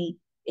রাখেননি।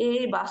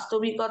 এই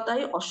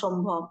বাস্তবিকতাই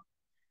অসম্ভব।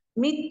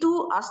 মৃত্যু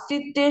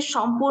অস্তিত্বের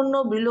সম্পূর্ণ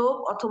বিলোপ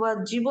অথবা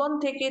জীবন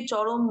থেকে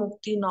চরম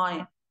মুক্তি নয়,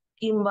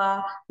 কিংবা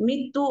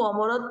মৃত্যু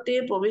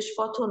অমরত্বের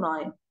প্রবেশপথ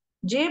নয়।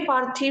 যে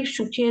পার্থিব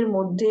সুখের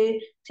মধ্যে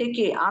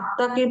থেকে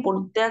আত্মাকে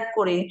পরিত্যাগ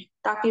করে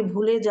তাকে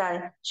ভুলে যায়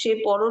সে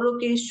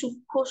পরলোকের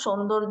সূক্ষ্ম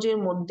সৌন্দর্যের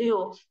মধ্যেও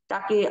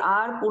তাকে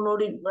আর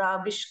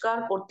পুনরাবিষ্কার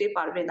করতে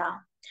পারবে না।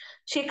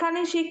 সেখানে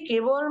সে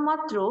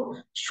কেবলমাত্র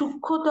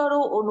সূক্ষ্মতর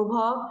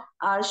অনুভব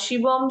আর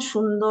শিবম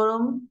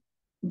সুন্দরম,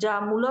 যা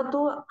মূলত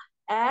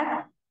এক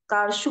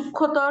তার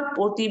সূক্ষ্মতর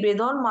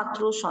প্রতিবেদন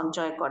মাত্র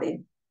সঞ্চয় করে।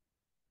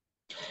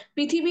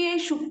 পৃথিবী এই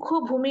সূক্ষ্ম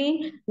ভূমি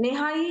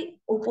নেহাই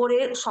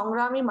উপরের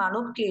সংগ্রামী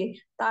মানবকে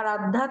তার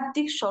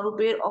আধ্যাত্মিক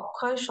স্বরূপের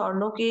অক্ষয়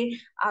স্বর্ণকে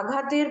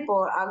আঘাতের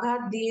পর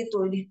আঘাত দিয়ে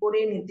তৈরি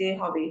করে নিতে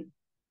হবে।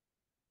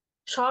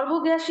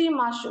 সর্বগ্রাসী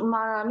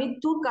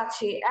মৃত্যুর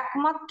কাছে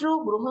একমাত্র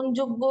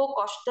গ্রহণযোগ্য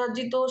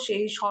কষ্টার্জিত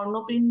সেই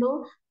স্বর্ণপিণ্ড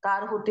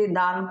তার হতে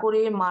দান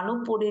করে মানব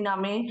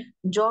পরিণামে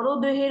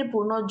জড়দেহের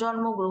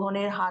পুনর্জন্ম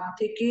গ্রহণের হাত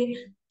থেকে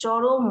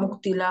চরম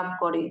মুক্তি লাভ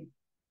করে।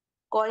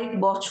 কয়েক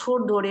বছর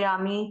ধরে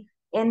আমি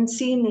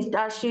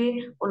এনসিনিটাসে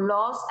ও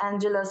লস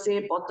অ্যাঞ্জেলেসে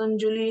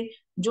পতঞ্জলির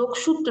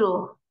যোগসূত্র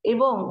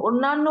এবং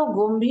অন্যান্য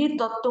গম্ভীর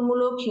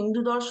তত্ত্বমূলক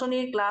হিন্দু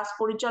দর্শনের ক্লাস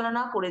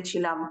পরিচালনা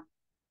করেছিলাম।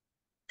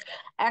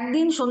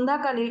 একদিন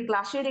সন্ধ্যাকালে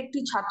ক্লাসের একটি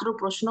ছাত্র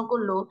প্রশ্ন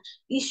করল,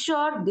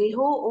 ঈশ্বর দেহ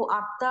ও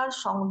আত্মার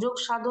সংযোগ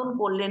সাধন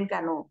করলেন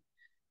কেন?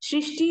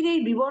 সৃষ্টির এই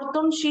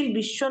বিবর্তনশীল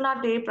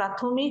বিশ্বনাটে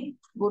প্রাথমিক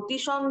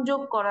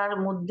গতিসংযোগ করার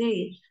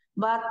মধ্যেই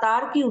বা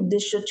তার কি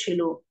উদ্দেশ্য ছিল?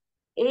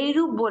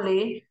 এইরূপ বলে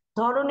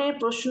ধরনের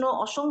প্রশ্ন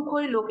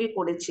অসংখ্যই লোকে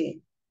করেছে।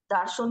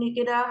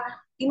 দার্শনিকেরা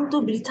কিন্তু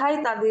বৃথায়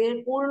তাদের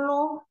পূর্ণ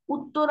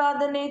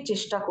উত্তরাদানের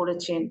চেষ্টা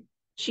করেছেন।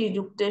 শ্রী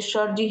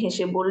যুক্তেশ্বরজি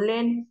হেসে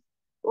বললেন,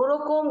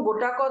 ওরকম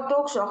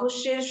গোটাকতক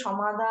রহস্যের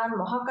সমাধান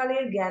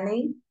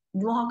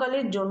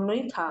মহাকালের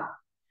জন্যই থাক।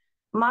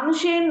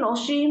 মানুষের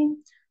নসীম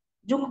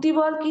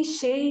যুক্তিবল কি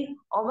সেই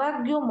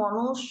অবাজ্য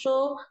মনুষ্য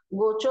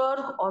গোচর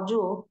অজ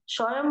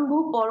স্বয়ম্ভু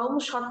পরম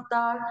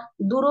সত্তার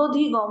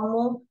দূরধিগম্য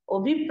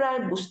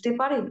অভিপ্রায় বুঝতে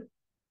পারে?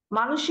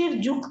 মানুষের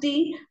যুক্তি,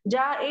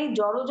 যা এই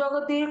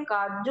জড়জগতের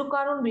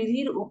কার্যকারণ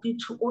বিধির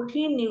কিছু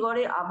কঠিন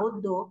নিগড়ে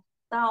আবদ্ধ,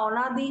 তা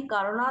অনাদি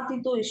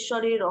কারণাতীত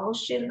ঈশ্বরের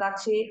রহস্যের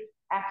কাছে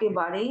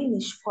একেবারেই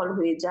নিষ্ফল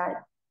হয়ে যায়।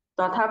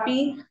 তথাপি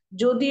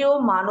যদিও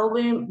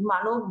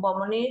মানব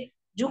বমনে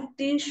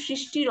যুক্তির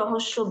সৃষ্টি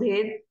রহস্য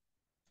ভেদ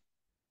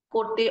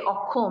করতে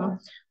অক্ষম,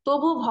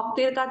 তবু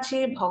ভক্তের কাছে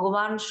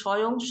ভগবান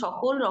স্বয়ং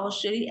সকল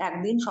রহস্যেরই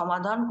একদিন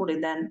সমাধান করে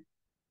দেন।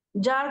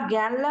 যার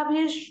জ্ঞান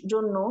লাভের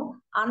জন্য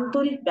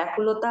আন্তরিক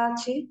ব্যাকুলতা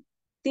আছে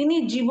তিনি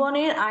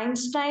জীবনের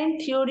আইনস্টাইন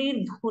থিওরির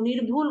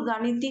নির্ভুল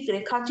গাণিতিক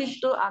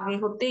রেখাচিত্র আগে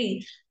হতেই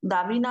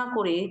দাবি না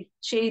করে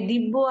সেই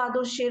দিব্য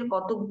আদর্শের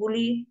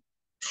কতকগুলি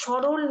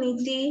সরল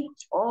নীতি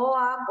অ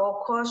আ ক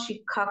খ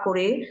শিক্ষা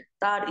করে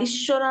তার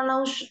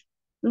ঈশ্বরানুসন্ধানে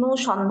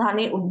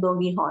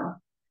উদ্যোগী হন।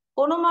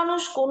 কোনো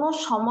মানুষ কোনো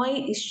সময়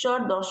ঈশ্বর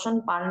দর্শন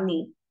পাননি।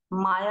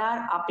 মায়ার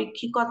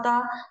আপেক্ষিকতা,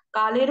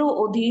 কালেরও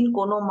অধীন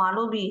কোনো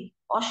মানবী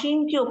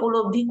অসীমকে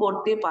উপলব্ধি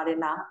করতে পারে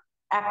না।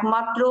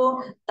 একমাত্র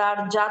তার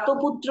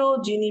জাতপুত্র,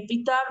 যিনি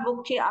পিতার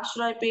বক্ষে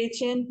আশ্রয়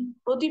পেয়েছেন,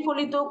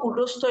 প্রতিফলিত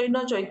কূটস্থৈন্য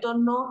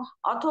চৈতন্য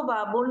অথবা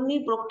বহ্নি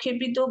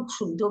প্রক্ষেপিত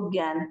শুদ্ধ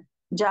জ্ঞান,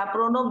 যা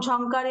প্রণব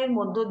ঝঙ্কারের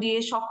মধ্য দিয়ে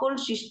সকল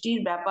সৃষ্টির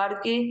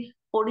ব্যাপারকে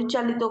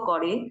পরিচালিত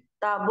করে,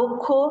 তা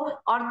বক্ষ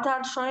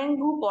অর্থাৎ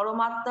স্বয়ংভূ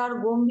পরমাত্মার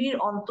গম্ভীর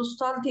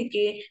অন্তঃস্থল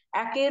থেকে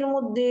একের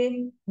মধ্যে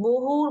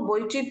বহুর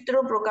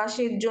বৈচিত্র্য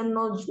প্রকাশের জন্য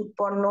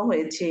উৎপন্ন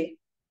হয়েছে।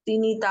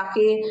 তিনি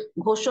তাকে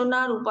ঘোষণা,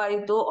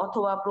 রূপায়িত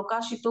অথবা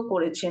প্রকাশিত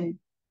করেছেন।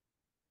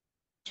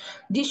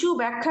 যিশু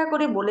ব্যাখ্যা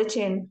করে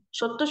বলেছেন,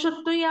 সত্য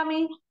সত্যই আমি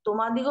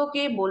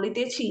তোমাদিগকে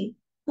বলিতেছি,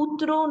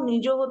 পুত্র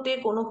নিজ হতে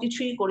কোনো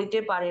কিছুই করিতে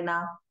পারে না,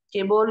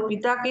 কেবল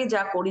পিতাকে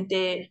যা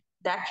করিতে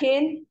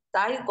দেখেন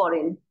তাই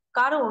করেন।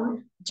 কারণ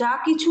যা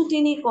কিছু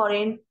তিনি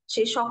করেন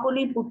সে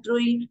সকলই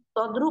পুত্রই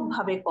তদ্রূপ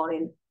ভাবে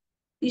করেন।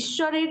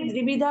 ঈশ্বরের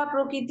ত্রিবিধা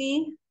প্রকৃতি,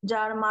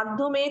 যার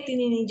মাধ্যমে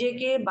তিনি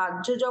নিজেকে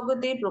বাহ্য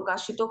জগতে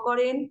প্রকাশিত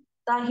করেন,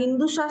 তা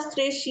হিন্দু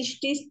শাস্ত্রের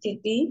সৃষ্টি,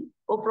 স্থিতি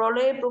ও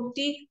প্রলয়ের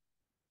প্রতীক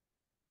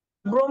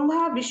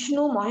ব্রহ্মা,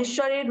 বিষ্ণু,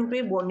 মহেশ্বরের রূপে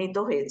বর্ণিত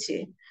হয়েছে।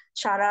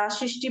 সারা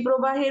সৃষ্টি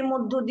প্রবাহের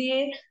মধ্য দিয়ে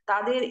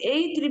তাদের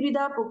এই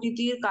ত্রিবিধা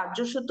প্রকৃতির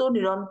কার্যসূত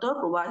নিরন্তর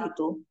প্রবাহিত।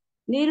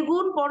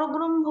 নির্গুণ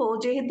পরব্রহ্ম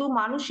যেহেতু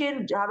মানুষের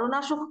ধারণা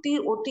শক্তির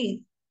অতীত,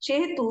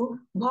 সেহেতু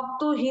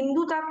ভক্ত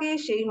হিন্দু তাকে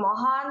সেই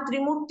মহান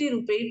ত্রিমূর্তি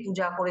রূপেই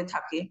পূজা করে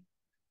থাকে।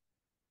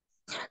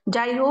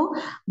 যাই হোক,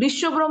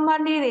 বিশ্ব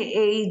ব্রহ্মাণ্ডের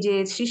এই যে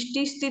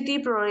সৃষ্টি, স্থিতি,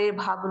 প্রলয়ের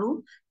ভাবরূপ,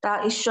 তা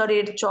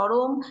ঈশ্বরের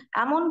চরম,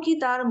 এমনকি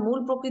তার মূল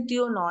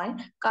প্রকৃতিও নয়,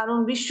 কারণ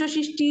বিশ্ব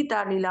সৃষ্টি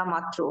তার লীলা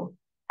মাত্র।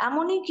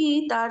 এমনই কি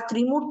তার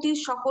ত্রিমূর্তির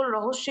সকল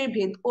রহস্যে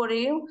ভেদ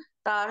করেও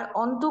তার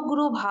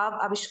অন্তঃগ্রহ ভাব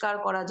আবিষ্কার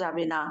করা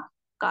যাবে না,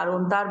 কারণ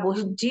তার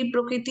বহির্জীব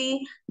প্রকৃতি,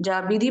 যা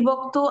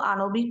বিধিবক্ত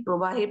আণবিক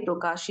প্রবাহে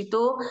প্রকাশিত,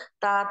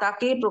 তা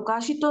তাকে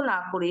প্রকাশিত না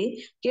করে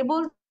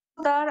কেবল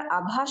তার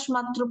আভাস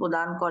মাত্র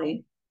প্রদান করে।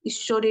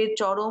 ঈশ্বরের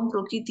চরম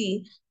প্রকৃতি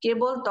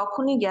কেবল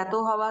তখনই জ্ঞাত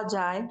হওয়া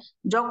যায়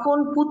যখন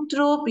পুত্র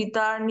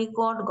পিতার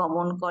নিকট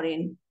গমন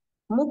করেন।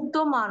 মুক্ত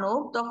মানব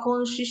তখন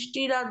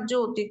সৃষ্টিরাজ্য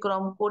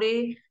অতিক্রম করে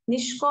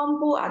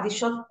নিষ্কম্প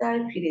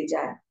আদিসত্তায় ফিরে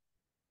যায়।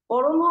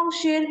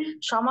 পরমহংসের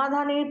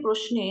সমাধানের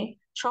প্রশ্নে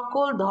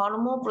সকল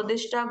ধর্ম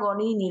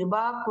প্রদেষ্টাগণই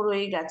নির্বাক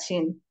রয়ে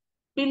গেছেন।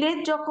 পিলেট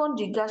যখন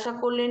জিজ্ঞাসা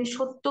করলেন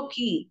সত্য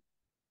কি,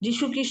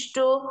 যীশুখ্রিস্ট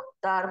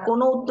তার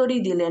কোনো উত্তরই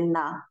দিলেন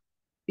না।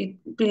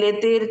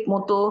 পিলেতের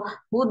মতো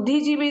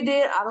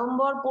বুদ্ধিজীবীদের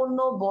আড়ম্বরপূর্ণ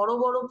বড়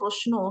বড়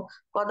প্রশ্ন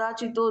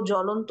কদাচিৎ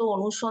জ্বলন্ত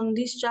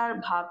অনুসন্ধিৎসার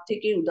ভাব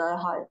থেকে উদয়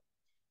হয়।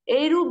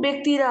 এইরূপ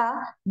ব্যক্তিরা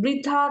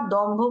বৃথা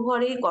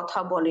দম্ভভরেই কথা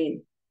বলেন,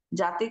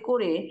 যাতে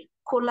করে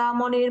খোলা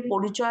মনের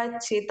পরিচয়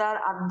সে তার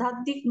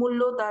আধ্যাত্মিক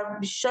মূল্য তার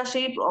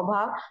বিশ্বাসেই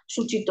প্রভাব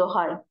সূচিত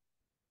হয়।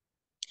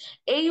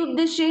 এই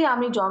উদ্দেশ্যেই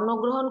আমি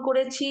জন্মগ্রহণ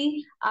করেছি,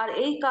 আর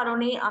এই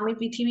কারণেই আমি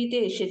পৃথিবীতে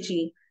এসেছি,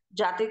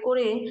 যাতে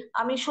করে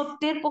আমি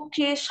সত্যের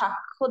পক্ষে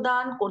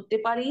সাক্ষ্যদান করতে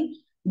পারি।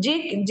 যে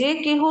যে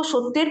কেহ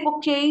সত্যের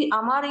পক্ষেই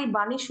আমার এই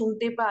বাণী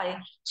শুনতে পায়,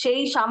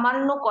 সেই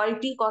সামান্য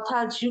কয়টি কথা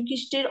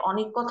শ্রীকৃষ্ণের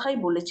অনেক কথাই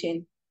বলেছেন।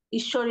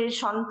 ঈশ্বরের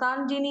সন্তান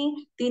যিনি,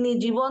 তিনি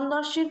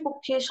জীবনদর্শের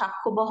পক্ষে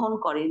সাক্ষ্য বহন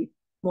করেন।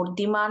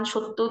 মূর্তিমান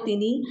সত্য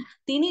তিনি।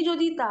 তিনি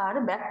যদি তার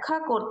ব্যাখ্যা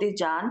করতে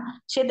চান,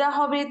 সেটা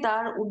হবে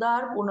তার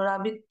উদার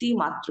পুনরাবৃত্তি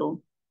মাত্র।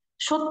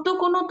 সত্য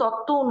কোনো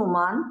তত্ত্ব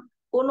অনুমান,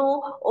 কোনো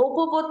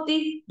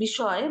ঔপপত্তিক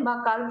বিষয় বা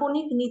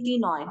কাল্পনিক নীতি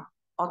নয়,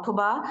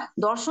 অথবা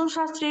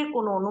দর্শনশাস্ত্রের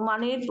কোনো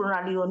অনুমানের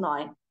প্রণালীও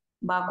নয়,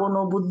 বা কোনো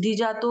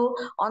বুদ্ধিজাত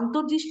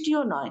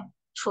অন্তর্দৃষ্টিও নয়।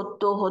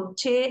 সত্য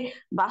হচ্ছে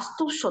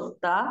বাস্তব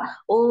সত্তা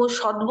ও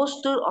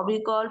সদ্বস্তুর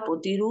অবিকল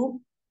প্রতিরূপ।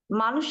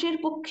 মানুষের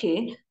পক্ষে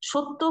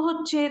সত্য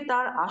হচ্ছে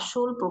তার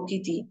আসল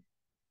প্রকৃতি,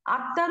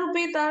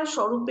 আত্মারূপে তার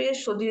স্বরূপের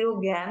সদৃঢ়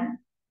জ্ঞান।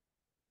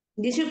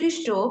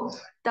 যীশুখ্রিস্ট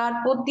তার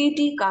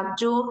প্রতিটি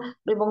কার্য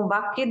এবং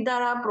বাক্যের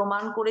দ্বারা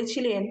প্রমাণ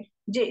করেছিলেন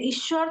যে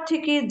ঈশ্বর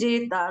থেকে যে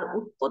তার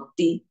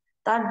উৎপত্তি,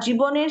 তার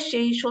জীবনের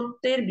সেই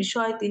সত্যের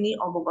বিষয়ে তিনি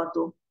অবগত।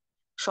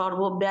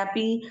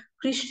 সর্বব্যাপী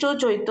খ্রিস্ট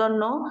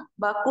চৈতন্য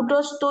বা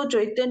কূটস্থ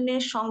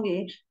চৈতন্যের সঙ্গে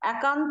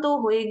একান্ত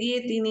হয়ে গিয়ে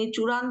তিনি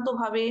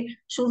চূড়ান্তভাবে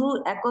শুধু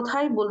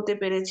একথাই বলতে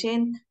পেরেছেন,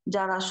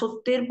 যারা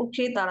সত্যের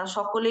পক্ষে তারা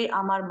সকলে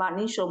আমার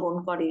বাণী শ্রবণ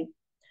করে।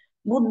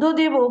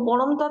 বুদ্ধদেবও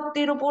পরম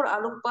তত্ত্বের উপর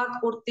আলোকপাত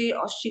করতে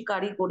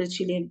অস্বীকারই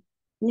করেছিলেন।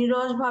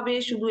 নীরসভাবে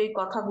শুধু এই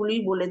কথাগুলি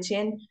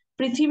বলেছেন,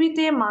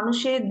 পৃথিবীতে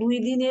মানুষের 2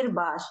 দিনের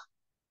বাস,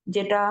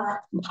 যেটা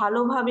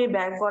ভালোভাবে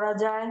ব্যয় করা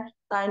যায়,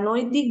 তাই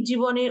নৈতিক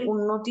জীবনের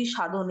উন্নতি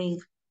সাধনেই।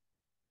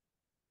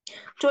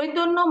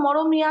 চৈতন্য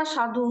মরমিয়া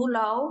সাধু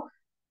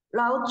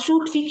লাও-ত্সু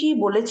ঠিকই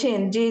বলেছেন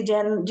যে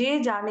যে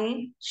জানে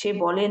সে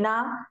বলে না,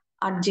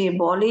 আর যে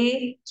বলে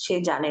সে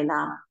জানে না।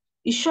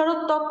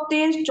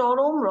 ঈশ্বরতত্ত্বের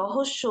চরম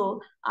রহস্য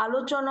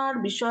আলোচনার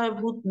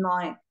বিষয়ভূত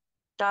নয়।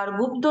 তার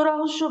গুপ্ত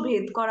রহস্য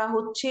ভেদ করা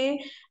হচ্ছে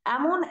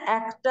এমন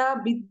একটা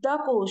বিদ্যা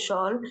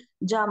কৌশল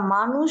যা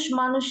মানুষ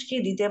মানুষকে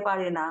দিতে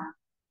পারে না।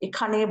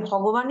 এখানে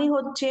ভগবানই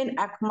হচ্ছেন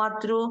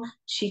একমাত্র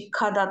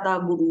শিক্ষাদাতা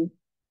গুরু।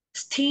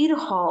 স্থির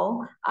হও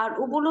আর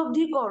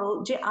উপলব্ধি করো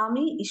যে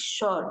আমি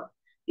ঈশ্বর।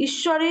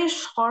 ঈশ্বরের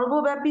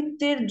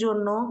সর্বব্যাপিত্বের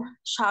জন্য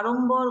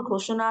সাড়ম্বর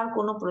ঘোষণার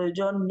কোনো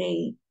প্রয়োজন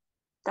নেই।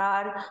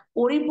 তার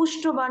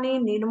পরিপুষ্ট বাণী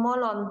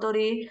নির্মল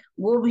অন্তরে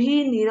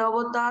গভীর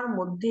নীরবতার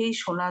মধ্যেই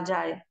শোনা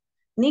যায়।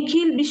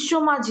 নিখিল বিশ্ব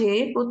মাঝে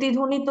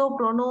প্রতিধ্বনিত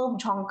প্রণব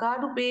ঝঙ্কার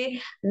রূপে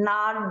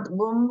নাদ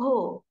ব্রহ্ম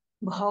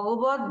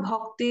ভগবত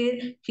ভক্তের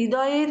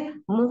হৃদয়ের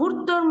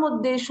মুহূর্তের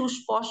মধ্যে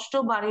সুস্পষ্ট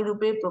বাণী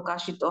রূপে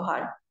প্রকাশিত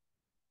হয়।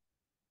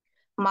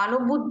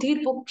 মানব বুদ্ধির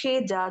পক্ষে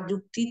যা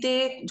যুক্তিতে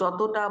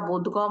যতটা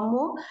বোধগম্য,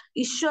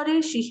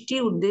 ঈশ্বরের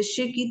সৃষ্টির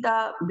উদ্দেশ্যে কি তা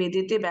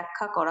বেদেতে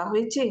ব্যাখ্যা করা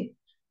হয়েছে?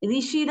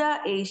 ঋষিরা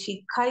এই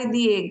শিক্ষাই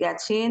দিয়ে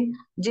গেছেন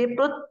যে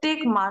প্রত্যেক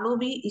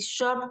মানবী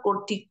ঈশ্বর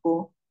কর্তৃক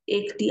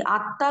একটি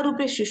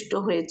আত্মারূপে সৃষ্ট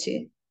হয়েছে,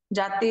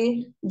 যাতে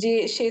যে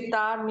সে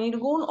তার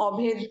নির্গুণ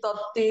অভেদ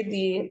তত্ত্বে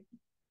দিয়ে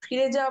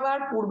ফিরে যাবার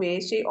পূর্বে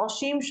সেই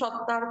অসীম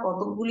সত্তার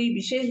কতকগুলি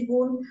বিশেষ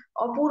গুণ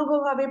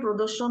অপূর্বভাবে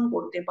প্রদর্শন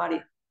করতে পারে।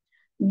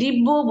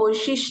 দিব্য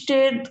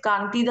বৈশিষ্ট্যের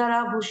কান্তি দ্বারা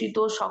ভূষিত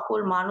সকল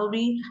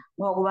মানবী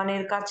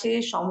ভগবানের কাছে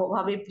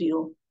সমভাবে প্রিয়।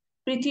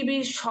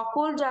 পৃথিবীর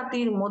সকল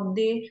জাতির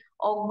মধ্যে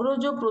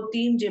অগ্রজ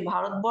প্রতিম যে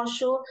ভারতবর্ষ,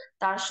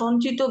 তার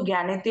সঞ্চিত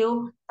জ্ঞানেতেও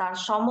তার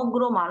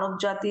সমগ্র মানব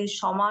জাতির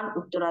সমান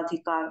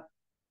উত্তরাধিকার।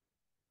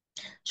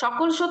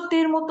 সকল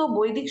সত্যের মতো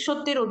বৈদিক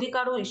সত্যের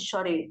অধিকারও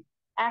ঈশ্বরের,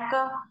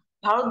 একা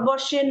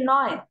ভারতবর্ষের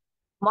নয়।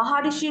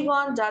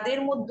 মহারিষিগণ যাদের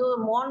মধ্যে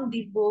মন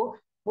দিব্য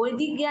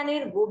বৈদিক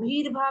জ্ঞানের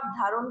গভীর ভাব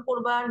ধারণ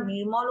করবার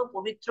নির্মল ও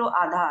পবিত্র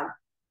আধার,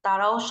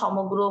 তারাও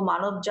সমগ্র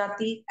মানব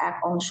জাতির এক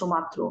অংশ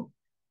মাত্র।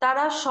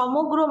 তারা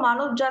সমগ্র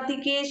মানব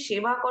জাতিকে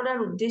সেবা করার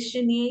উদ্দেশ্যে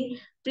নিয়ে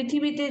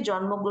পৃথিবীতে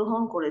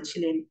জন্মগ্রহণ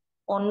করেছিলেন,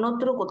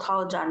 অন্যত্র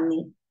কোথাও যাননি।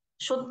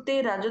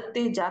 সত্যের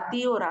রাজত্বে জাতি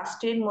ও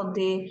রাষ্ট্রের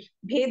মধ্যে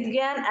ভেদ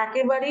জ্ঞান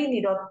একেবারেই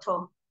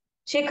নিরর্থক।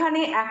 সেখানে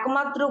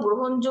একমাত্র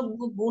গ্রহণযোগ্য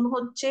গুণ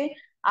হচ্ছে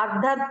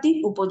আধ্যাত্মিক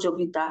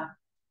উপযোগিতা।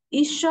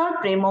 ঈশ্বর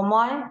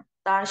প্রেমময়,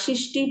 তার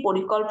সৃষ্টি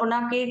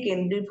পরিকল্পনাকে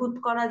কেন্দ্রীভূত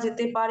করা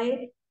যেতে পারে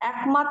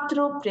একমাত্র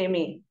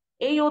প্রেমে।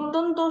 এই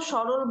অত্যন্ত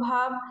সরল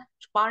ভাব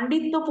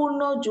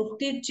পাণ্ডিত্যপূর্ণ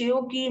যুক্তির চেয়েও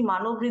কি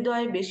মানব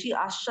হৃদয়ে বেশি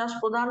আশ্বাস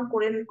প্রদান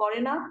করে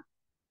না?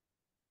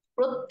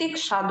 প্রত্যেক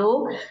সাধক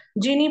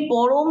যিনি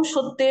পরম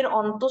সত্যের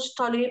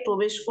অন্তঃস্থলে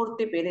প্রবেশ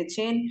করতে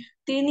পেরেছেন,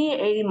 তিনি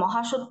এই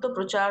মহাসত্য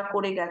প্রচার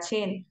করে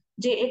গেছেন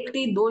যে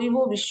একটি দৈব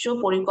বিশ্ব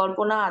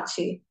পরিকল্পনা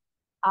আছে,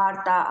 আর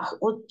তা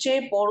হচ্ছে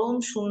পরম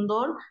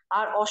সুন্দর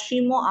আর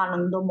অসীম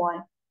আনন্দময়।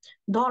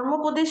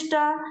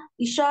 ধর্মোপদেষ্টা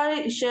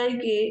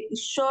ঈশাইকে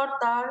ঈশ্বর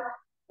তার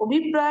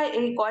অভিপ্রায়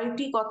এই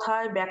কয়েকটি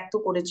কথায় ব্যক্ত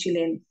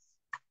করেছিলেন।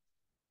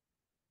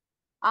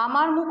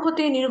 আমার মুখ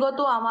হতে নির্গত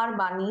আমার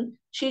বাণী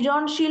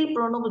সৃজনশীল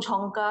প্রণব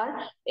ঝঙ্কার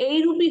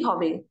এইরূপই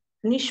হবে,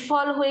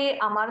 নিষ্ফল হয়ে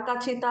আমার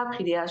কাছে তা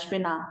ফিরে আসবে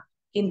না,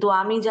 কিন্তু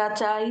আমি যা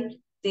চাই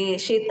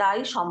সে তাই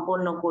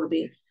সম্পন্ন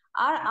করবে।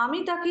 আর আমি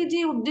তাকে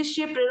যে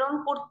উদ্দেশ্যে প্রেরণ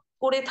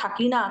করে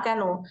থাকি না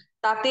কেন,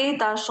 তাতে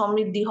তার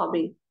সমৃদ্ধি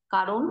হবে,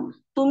 কারণ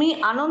তুমি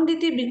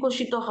আনন্দিতে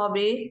বিকশিত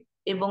হবে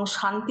এবং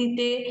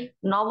শান্তিতে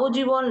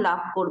নবজীবন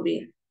লাভ করবে।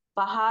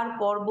 পাহাড়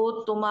পর্বত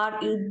তোমার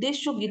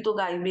উদ্দেশ্য গীত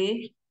গাইবে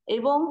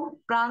এবং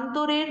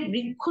প্রান্তরের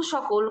বৃক্ষ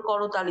সকল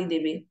করতালি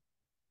দেবে,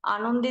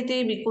 আনন্দেতে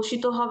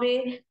বিকশিত হবে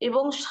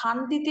এবং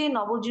শান্তিতে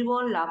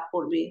নবজীবন লাভ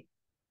করবে।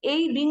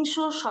 এই বিংশ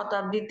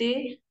শতাব্দীতে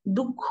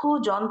দুঃখ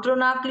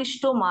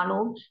যন্ত্রণাক্লিষ্ট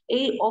মানব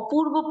এই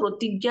অপূর্ব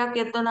প্রতিজ্ঞা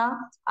চেতনা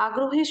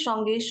আগ্রহের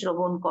সঙ্গে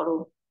শ্রবণ করো।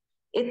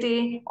 এতে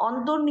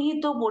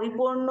অন্তর্নিহিত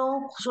পরিপূর্ণ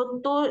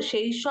সত্য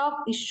সেই সব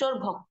ঈশ্বর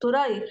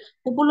ভক্তরাই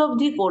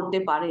উপলব্ধি করতে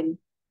পারেন,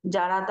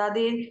 যারা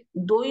তাদের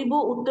দৈব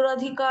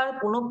উত্তরাধিকার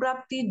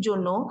পুনঃপ্রাপ্তির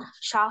জন্য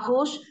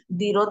সাহস,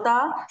 দৃঢ়তা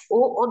ও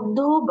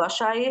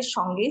অধ্যবসায়ের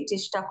সঙ্গে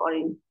চেষ্টা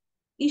করেন।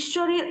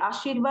 ঈশ্বরের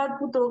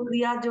আশীর্বাদভূত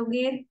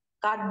ক্রিয়াযোগের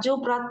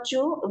কার্যপ্রাচ্য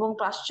এবং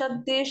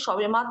পাশ্চাত্যে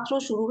সবেমাত্র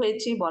শুরু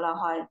হয়েছে বলা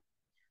হয়।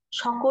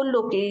 সকল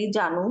লোকেই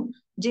জানুক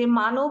যে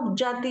মানব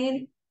জাতির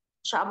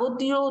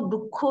যাবতীয়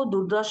দুঃখ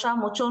দুর্দশা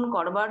মোচন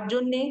করবার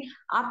জন্য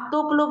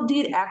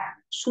আত্মোপলব্ধির এক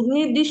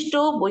সুনির্দিষ্ট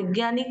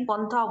বৈজ্ঞানিক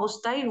পন্থা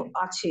অবস্থায়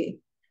আছে।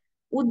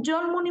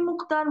 উজ্জ্বল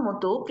মণিমুক্তার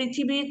মতো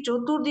পৃথিবীর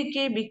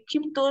চতুর্দিকে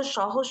বিক্ষিপ্ত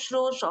সহস্র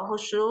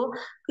সহস্র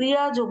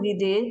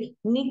ক্রিয়াযোগীদের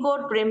নিকট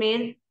প্রেমের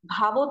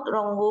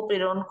ভাবতরঙ্গ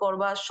প্রেরণ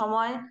করবার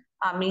সময়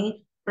আমি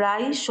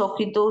প্রায়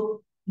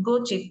সকৃতজ্ঞ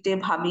চিত্তে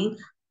ভাবি,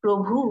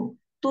 প্রভু,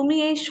 তুমি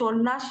এই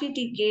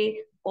সন্ন্যাসীটিকে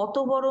কত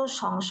বড়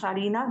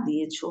সংসারী না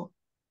দিয়েছ।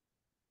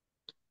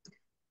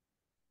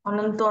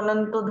 অনন্ত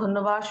অনন্ত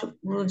ধন্যবাদ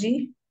গুরুজি।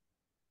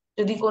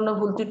 যদি কোনো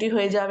ভুল ত্রুটি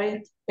হয়ে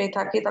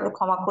থাকে তাহলে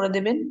ক্ষমা করে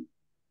দেবেন।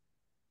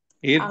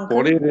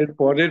 আঙ্কেল। এর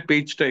পরের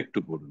পেজটা একটু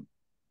পড়ুন,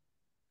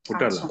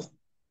 ওটা আচ্ছা।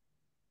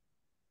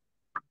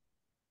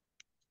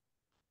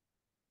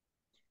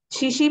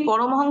 শ্রী শ্রী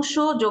পরমহংস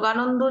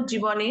যোগানন্দ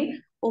জীবনে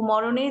ও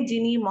মরণে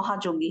যিনি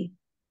মহাযোগী।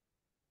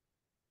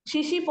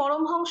 শ্রী শ্রী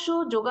পরমহংস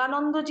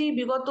যোগানন্দজি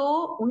বিগত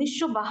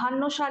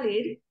 1952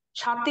 সালের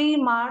 7ই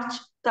মার্চ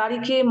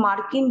তারিখে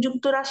মার্কিন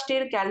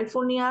যুক্তরাষ্ট্রের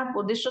ক্যালিফোর্নিয়ার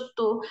প্রদেশস্থ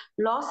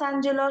লস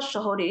অ্যাঞ্জেলস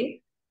শহরে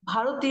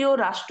ভারতীয়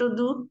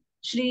রাষ্ট্রদূত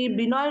শ্রী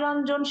বিনয়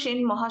রঞ্জন সেন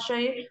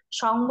মহাশয়ের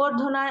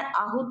সংবর্ধনায়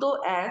আহুত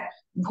এক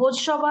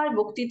ভোজসভায়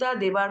বক্তৃতা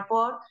দেবার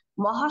পর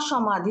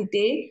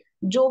মহাসমাধিতে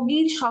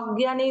যোগীর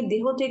সজ্ঞানে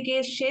দেহ থেকে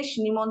শেষ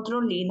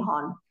নিমন্ত্রণ লীন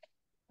হন।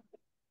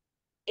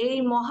 এই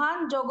মহান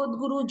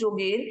জগৎগুরু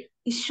যোগের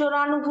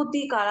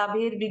ঈশ্বরানুভূতি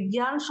লাভের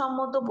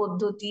বিজ্ঞানসম্মত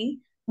পদ্ধতি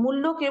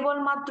মূল্য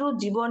কেবলমাত্র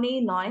জীবনেই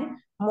নয়,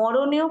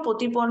 মরণেও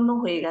প্রতিপন্ন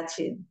হয়ে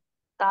গেছে।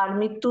 তার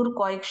মৃত্যুর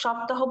কয়েক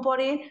সপ্তাহ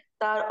পরে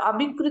তার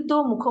অবিকৃত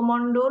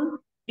মুখমণ্ডল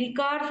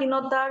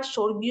বিকারহীনতার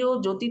স্বর্গীয়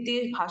জ্যোতিতে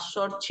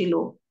ভাস্বর ছিল।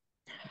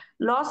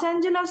 লস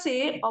অ্যাঞ্জেলসে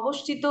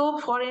অবস্থিত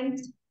ফরেন্স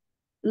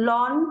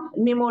লন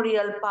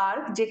মেমোরিয়াল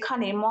পার্ক,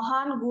 যেখানে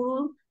মহান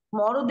গুরুর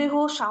মরদেহ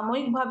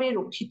সাময়িকভাবে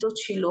রক্ষিত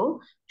ছিল,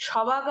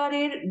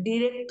 সভাগারের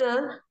ডিরেক্টর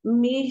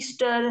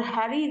মিস্টার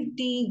হ্যারি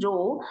টি রো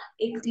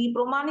একটি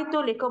প্রমাণিত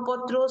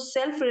লেখপত্র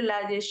সেলফ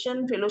রিয়েলাইজেশন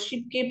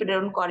ফেলোশিপকে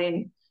প্রেরণ করেন।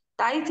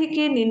 তাই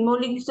থেকে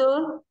নিম্নলিখিত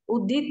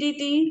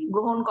উদ্ধৃতিটি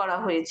গ্রহণ করা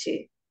হয়েছে।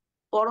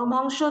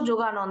 পরমহংস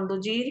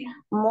যোগানন্দজির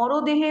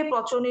মরদেহে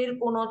পচনের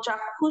কোনো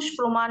চাক্ষুষ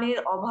প্রমাণের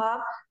অভাব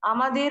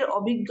আমাদের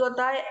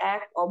অভিজ্ঞতায়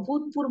এক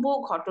অভূতপূর্ব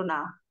ঘটনা।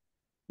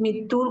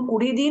 মৃত্যুর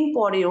 20 দিন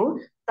পরেও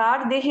তার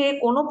দেহে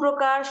কোনো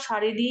প্রকার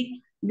শারীরিক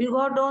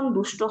বিঘটন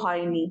দুষ্ট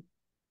হয়নি।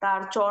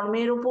 তার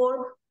চর্মের উপর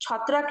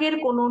ছত্রাকের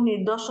কোনো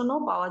নিদর্শনও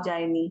পাওয়া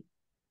যায়নি,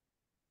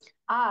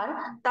 আর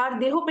তার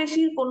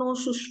দেহপেশির কোনো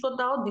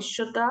শুষ্কতাও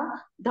দৃশ্যতা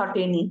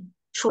ঘটেনি।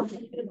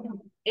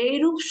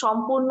 এইরূপ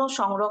সম্পূর্ণ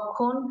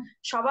সংরক্ষণ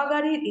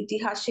সভাগারের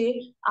ইতিহাসে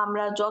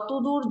আমরা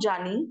যতদূর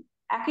জানি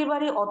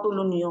একেবারে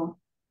অতুলনীয়।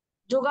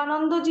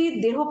 যোগানন্দজির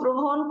দেহ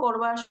প্রহরণ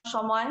করবার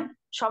সময়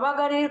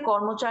সভাগারের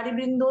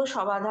কর্মচারীবৃন্দ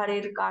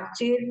সভাধারের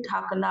কাচের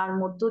ঢাকনার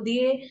মধ্য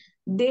দিয়ে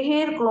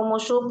দেহের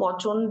ক্রমশ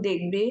পচন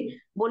দেখবে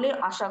বলে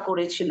আশা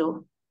করেছিল।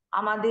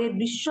 আমাদের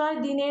বিস্ময়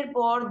দিনের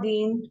পর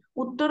দিন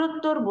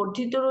উত্তরোত্তর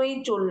বর্ধিতই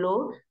চলল,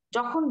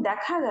 যখন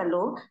দেখা গেল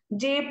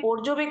যে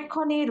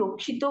পর্যবেক্ষণে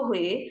রক্ষিত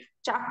হয়ে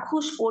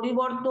চাক্ষুষ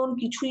পরিবর্তন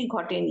কিছুই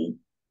ঘটেনি।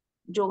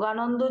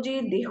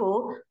 যোগানন্দজির দেহ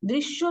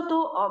দৃশ্যত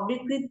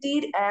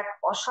অবিকৃতির এক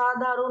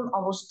অসাধারণ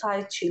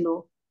অবস্থায় ছিল।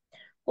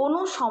 কোনো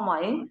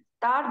সময়ে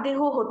তার দেহ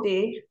হতে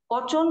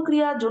পচন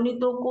ক্রিয়া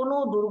জনিত কোনো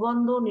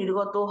দুর্গন্ধ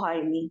নির্গত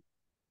হয়নি।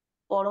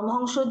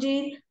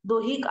 পরমহংসজির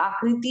দৈহিক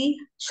আকৃতি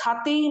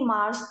 7ই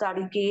মার্চ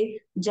তারিখে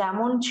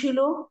যেমন ছিল,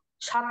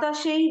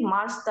 27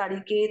 মার্চ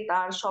তারিখে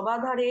তার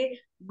সভাধারে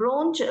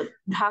ব্রোঞ্জ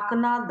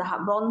ঢাকনা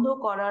বন্ধ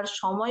করার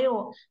সময়ও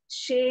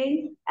সেই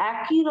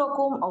একই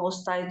রকম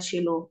অবস্থায়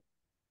ছিল।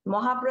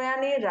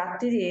 মহাপ্রয়াণের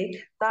রাত্রিরে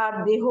তার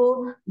দেহ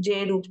যে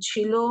রূপ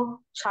ছিল,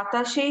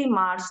 27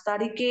 মার্চ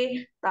তারিখে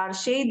তার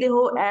সেই দেহ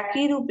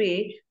একই রূপে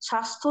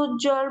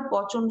স্বাস্থ্যোজ্জ্বল,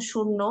 পচন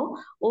শূন্য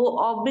ও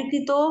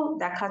অবিকৃত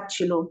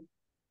দেখাচ্ছিল।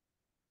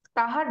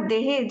 তাহার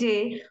দেহে যে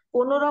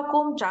কোনো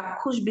রকম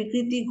চাক্ষুষ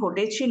বিকৃতি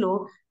ঘটেছিল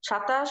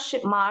 27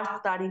 মার্চ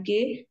তারিখে,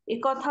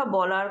 একথা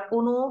বলার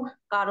কোনো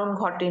কারণ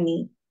ঘটেনি।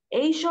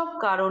 এইসব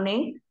কারণে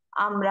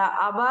আমরা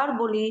আবার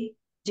বলি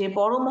যে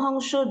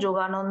পরমহংস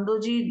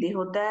যোগানন্দজির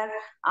দেহত্যাগ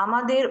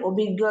আমাদের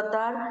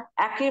অভিজ্ঞতার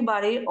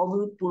একেবারে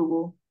অভূতপূর্ব।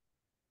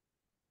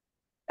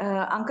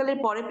 আঙ্কেলের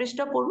পরের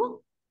পৃষ্ঠা পড়বো?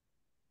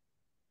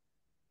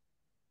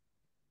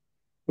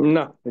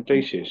 না,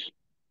 এটাই শেষ।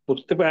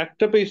 পড়তে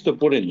একটা পেজ তো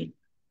পড়ে নি।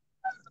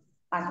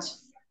 আচ্ছা।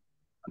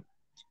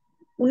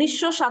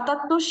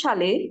 1977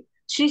 সালে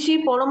শ্রী শ্রী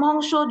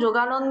পরমহংস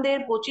যোগানন্দের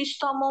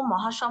 25তম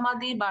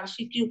মহাসমাধি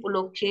বার্ষিকী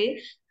উপলক্ষে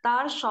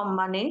তার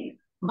সম্মানে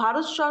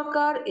ভারত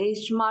সরকার এই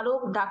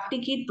স্মারক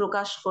ডাকটিকিট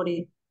প্রকাশ করে।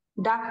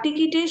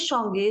 ডাকটিকিটের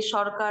সঙ্গে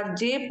সরকার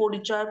যে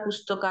পরিচয়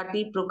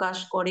পুস্তকাটি প্রকাশ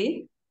করে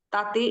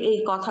তাতে এই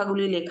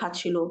কথাগুলি লেখা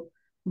ছিল: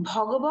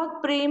 ভগবত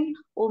প্রেম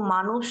ও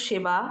মানব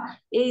সেবা,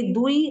 এই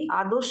দুই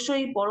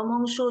আদর্শই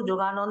পরমহংস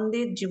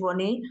যোগানন্দের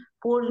জীবনে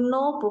পূর্ণ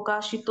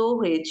প্রকাশিত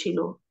হয়েছিল।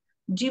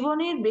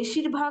 জীবনের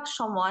বেশিরভাগ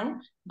সময়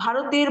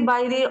ভারতের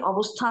বাইরে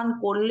অবস্থান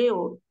করলেও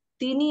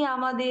তিনি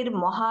আমাদের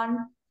মহান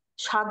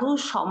সাধু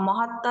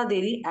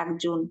মহাত্মাদেরই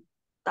একজন।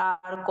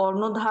 তার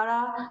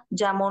কর্ণধারা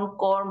যেমন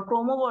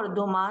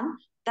ক্রমবর্ধমান,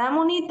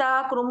 তেমনি তা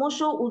ক্রমশ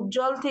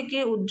উজ্জ্বল থেকে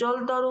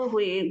উজ্জ্বলতর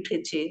হয়ে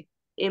উঠেছে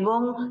এবং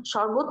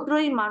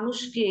সর্বত্রই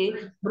মানুষকে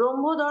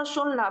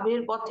ব্রহ্মদর্শন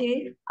লাভের পথে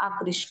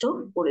আকৃষ্ট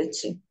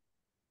করেছে।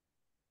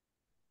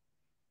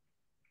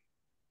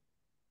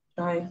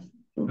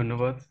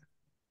 ধন্যবাদ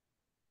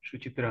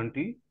সুচিত্রা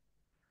আন্টি,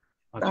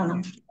 আজকে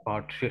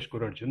পাঠ শেষ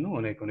করার জন্য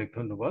অনেক অনেক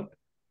ধন্যবাদ।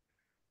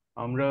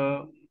 আমরা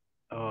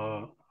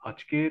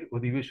আজকের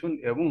অধিবেশন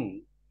এবং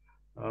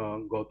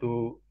গত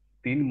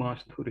 3 মাস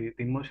ধরে,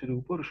 3 মাসের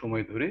উপর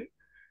সময় ধরে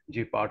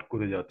যে পাঠ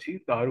করে যাচ্ছি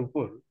তার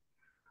উপর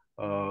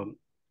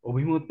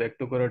অভিমত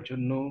ব্যক্ত করার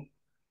জন্য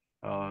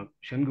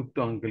সেনগুপ্ত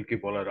আঙ্কেলকে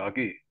বলার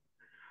আগে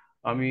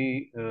আমি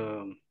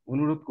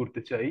অনুরোধ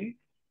করতে চাই,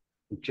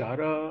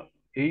 যারা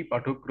এই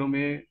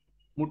পাঠক্রমে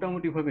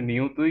মোটামুটি ভাবে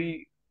নিয়তই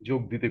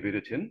যোগ দিতে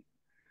পেরেছেন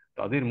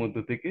তাদের মধ্য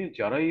থেকে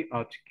যারাই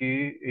আজকে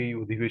এই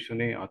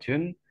অধিবেশনে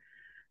আছেন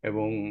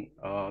এবং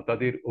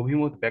তাদের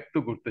অভিমত ব্যক্ত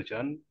করতে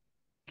চান,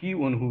 কি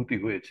অনুভূতি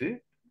হয়েছে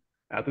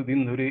এতদিন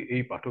ধরে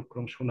এই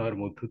পাঠ্যক্রম শোনার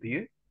মধ্য দিয়ে,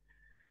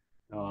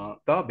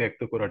 তা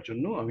ব্যক্ত করার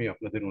জন্য আমি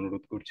আপনাদের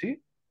অনুরোধ করছি।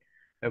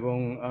 এবং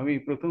আমি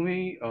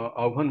প্রথমেই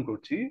আহ্বান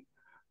করছি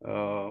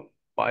আহ,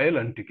 পায়েল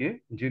আন্টিকে,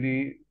 যিনি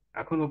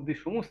এখন অবধি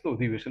সমস্ত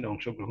অধিবেশনে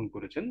অংশগ্রহণ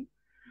করেছেন।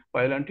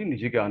 পায়েল আন্টি,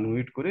 নিজেকে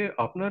আনমিউট করে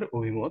আপনার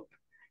অভিমত,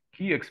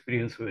 কি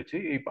এক্সপিরিয়েন্স হয়েছে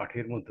এই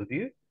পাঠের মধ্য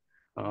দিয়ে,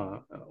 আহ,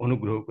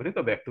 অনুগ্রহ করে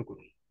তা ব্যক্ত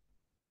করুন।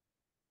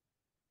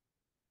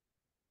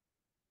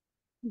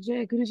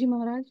 जय गुरु जी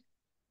महाराज।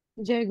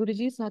 जय गुरु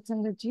जी सात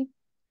संगत जी।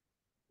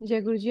 जय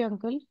गुरु जी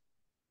अंकल।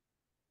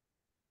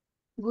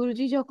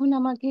 গুরুজি যখন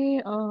আমাকে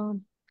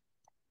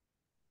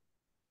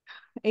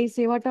এই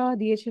সেবাটা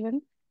দিয়েছিলেন,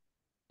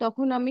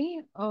 তখন আমি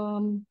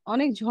আম,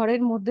 অনেক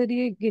ঝড়ের মধ্যে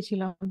দিয়ে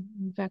গেছিলাম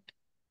ইনফ্যাক্ট,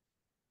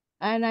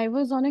 অ্যান্ড আই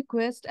ওয়াজ অনেক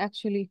কোয়েস্ট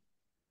অ্যাকচুয়ালি।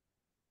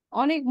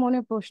 অনেক মনে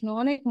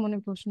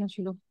প্রশ্ন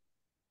ছিল।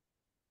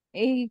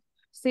 এই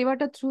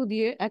সেবাটা থ্রু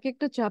দিয়ে এক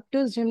একটা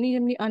চ্যাপ্টার যেমনি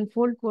যেমনি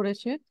আনফোল্ড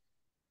করেছে,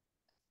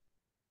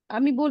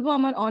 আমি বলবো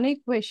আমার অনেক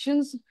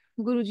কোয়েশ্চেন্স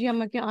গুরুজি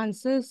আমাকে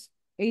আনসার্স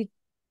এই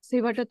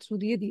সেবাটা থ্রু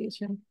দিয়ে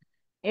দিয়েছেন।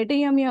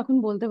 এটাই আমি এখন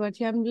বলতে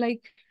পারছি। I am like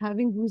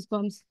having Goodge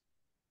bumps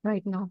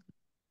right now.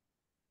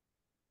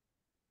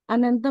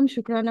 অনন্তম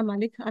শুক্রানা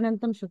মালিক,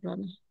 অনন্তম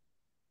শুক্রানা।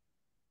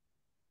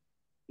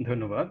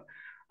 ধন্যবাদ।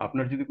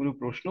 আপনার যদি কোনো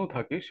প্রশ্ন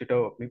থাকে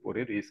সেটাও আপনি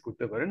পরে রেজ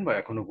করতে পারেন বা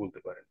এখনো বলতে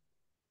পারেন।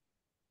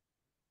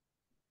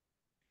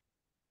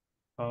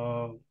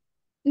 আহ,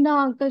 না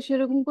আঙ্কেল,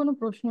 সেরকম কোনো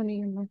প্রশ্ন নেই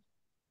আমার।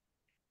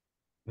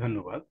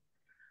 ধন্যবাদ।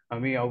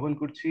 আমি আহ্বান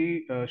করছি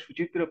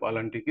সুচিত্রা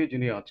পালান্টিকে,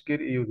 যিনি আজকের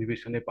এই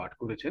অধিবেশনে পাঠ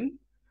করেছেন।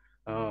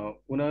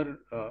 ওনার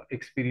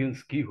এক্সপিরিয়েন্স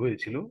কি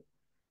হয়েছিল,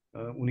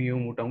 উনিও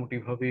মোটামুটি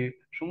ভাবে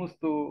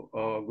সমস্ত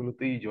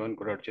গুলোতেই জয়েন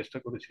করার চেষ্টা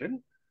করেছিলেন।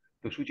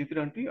 তো সুচিত্রা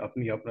আন্টি,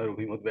 আপনি আপনার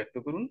অভিমত ব্যক্ত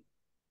করুন।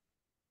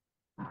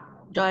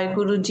 জয়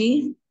গুরুজি।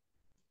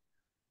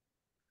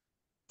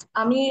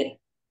 আমি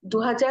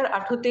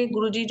 2018-তে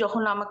গুরুজি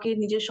যখন আমাকে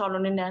নিজের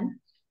শরণে নেন,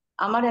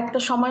 আমার একটা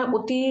সময়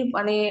অতি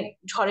মানে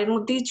ঝড়ের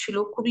মধ্যেই ছিল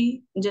খুবই।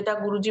 যেটা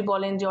গুরুজি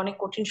বলেন যে অনেক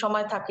কঠিন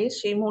সময় থাকে,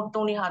 সেই মুহূর্তে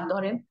উনি হাত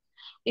ধরেন।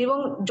 এবং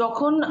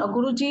যখন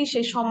গুরুজি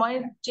সেই সময়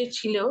যে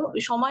ছিল,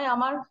 ওই সময়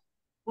আমার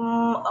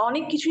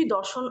অনেক কিছুই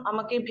দর্শন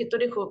আমাকে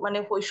ভেতরে মানে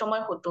ওই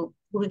সময় হতো,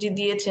 গুরুজি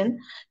দিয়েছেন।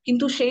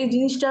 কিন্তু সেই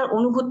জিনিসটার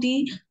অনুভূতি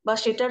বা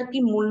সেটার কি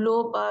মূল্য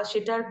বা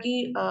সেটার কি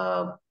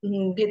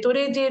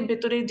ভেতরে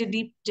যে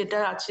ডিপ যেটা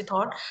আছে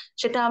থট,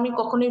 সেটা আমি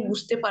কখনোই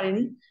বুঝতে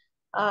পারিনি।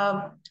 আহ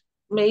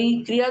এই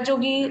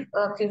ক্রিয়াযোগী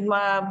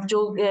কিংবা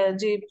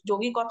যে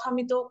যোগী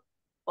কথামিত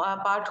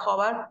পাঠ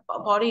হওয়ার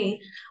পরেই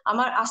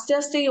আমার আস্তে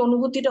আস্তে এই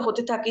অনুভূতিটা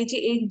হতে থাকে যে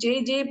এই যে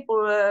যে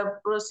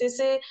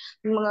প্রসেসে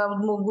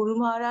গুরু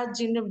মহারাজ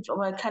যিনি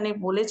এখানে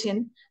বলেছেন,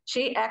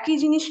 সেই একই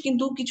জিনিস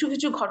কিন্তু কিছু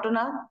কিছু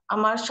ঘটনা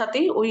আমার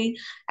সাথেই ওই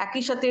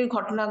একই সাথে ওই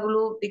ঘটনাগুলো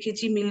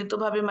দেখেছি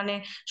মিলিতভাবে, মানে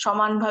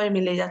সমানভাবে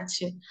মিলে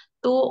যাচ্ছে।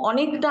 তো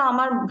অনেকটা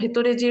আমার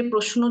ভেতরে যে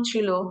প্রশ্ন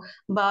ছিল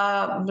বা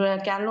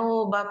কেন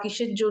বা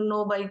কিসের জন্য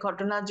বা এই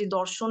ঘটনা যে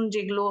দর্শন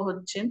যেগুলো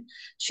হচ্ছেন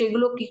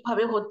সেগুলো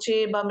কিভাবে হচ্ছে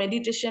বা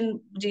মেডিটেশন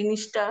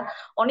জিনিসটা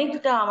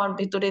অনেকটা আমার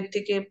ভেতরের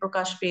থেকে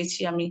প্রকাশ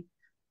পেয়েছি আমি।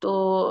 তো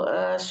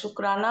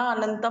শুক্রানা,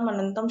 অনন্তম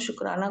অনন্তম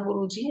শুক্রানা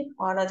গুরুজি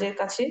মহারাজের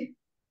কাছে।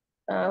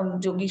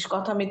 যোগীশ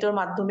কথামৃতর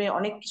মাধ্যমে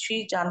অনেক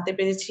কিছুই জানতে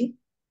পেরেছি।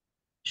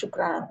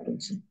 শুক্রানা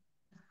গুরুজি।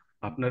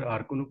 আপনার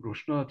আর কোনো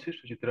প্রশ্ন আছে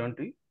সুচিত্রা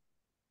আন্টি?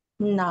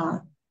 না,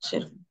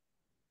 সেরকম।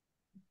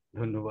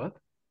 ধন্যবাদ।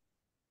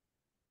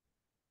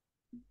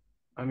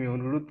 আমি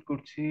অনুরোধ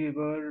করছি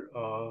এবার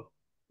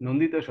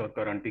নন্দিতা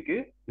সরকার আন্টিকে,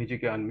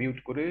 নিজেকে আনমিউট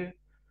করে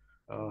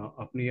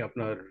আপনি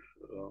আপনার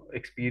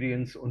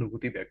এক্সপিরিয়েন্স,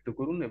 অনুভূতি ব্যক্ত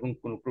করুন এবং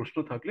কোনো প্রশ্ন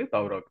থাকলে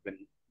তাও রাখবেন।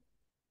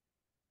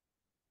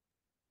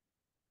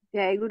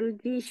 জয়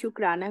গুরুজি,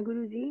 শুক্রানা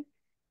গুরুজি,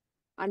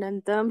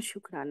 অনন্তম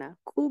শুক্রানা।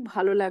 খুব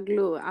ভালো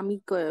লাগলো।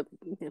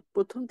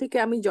 প্রথম থেকে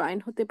আমি জয়েন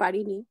হতে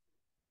পারিনি,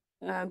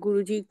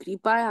 গুরুজির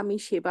কৃপায় আমি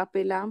সেবা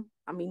পেলাম।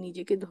 আমি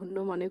নিজেকে ধন্য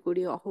মনে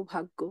করি,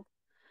 অহোভাগ্য।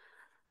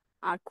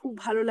 আর খুব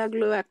ভালো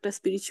লাগলো, একটা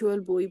স্পিরিচুয়াল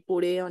বই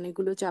পড়ে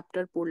অনেকগুলো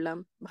চ্যাপ্টার পড়লাম,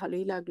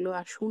 ভালোই লাগলো।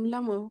 আর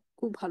শুনলামও,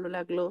 খুব ভালো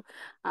লাগলো।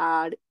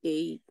 আর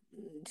এই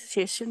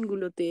সেশন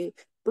গুলোতে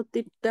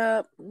প্রত্যেকটা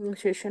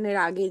সেশনের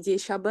আগে যে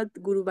শাবাদ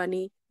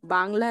গুরুবাণী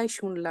বাংলায়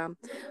শুনলাম,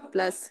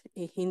 প্লাস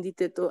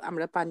হিন্দিতে তো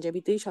আমরা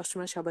পাঞ্জাবিতেই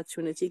সবসময় শাবাদ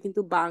শুনেছি,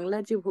 কিন্তু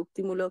বাংলার যে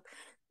ভক্তিমূলক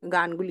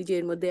গানগুলি যে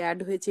এর মধ্যে অ্যাড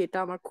হয়েছে, এটা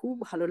আমার খুব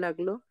ভালো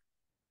লাগলো।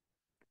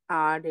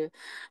 আর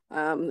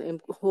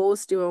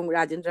হোস্ট এবং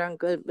রাজেন্দ্র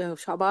আঙ্কেল,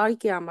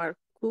 সবাইকে আমার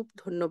খুব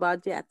ধন্যবাদ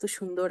যে এত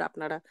সুন্দর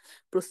আপনারা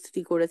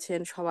প্রস্তুতি করেছেন,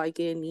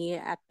 সবাইকে নিয়ে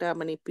একটা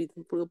মানে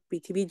পুরো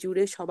পৃথিবী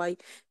জুড়ে সবাই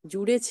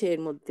জুড়েছে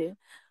এর মধ্যে।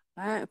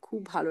 হ্যাঁ, খুব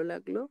ভালো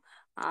লাগলো।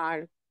 আর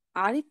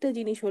আরেকটা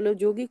জিনিস হলো,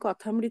 যোগী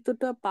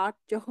কথামৃতটা পাঠ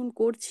যখন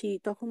করছি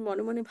তখন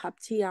মনে মনে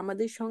ভাবছি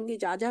আমাদের সঙ্গে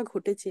যা যা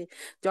ঘটেছে,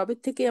 যবে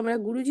থেকে আমরা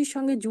গুরুজির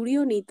সঙ্গে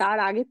জুড়িও নি তার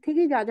আগের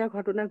থেকেই যা যা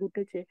ঘটনা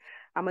ঘটেছে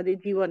আমাদের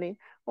জীবনে,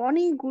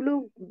 অনেকগুলো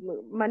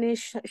মানে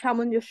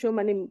সামঞ্জস্য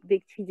মানে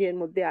দেখছি যে এর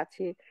মধ্যে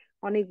আছে,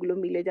 অনেকগুলো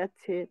মিলে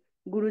যাচ্ছে।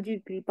 গুরুজির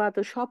কৃপা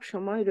তো সব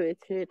সময়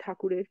রয়েছে,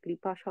 ঠাকুরের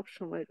কৃপা সব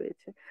সময়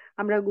রয়েছে।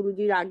 আমরা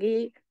গুরুজির আগে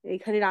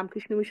এখানে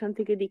রামকৃষ্ণ মিশন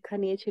থেকে দীক্ষা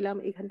নিয়েছিলাম,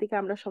 এখান থেকে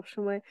আমরা সব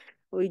সময়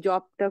ওই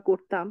জবটা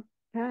করতাম।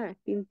 হ্যাঁ,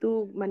 কিন্তু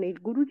মানে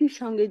গুরুজির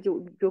সঙ্গে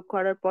যোগ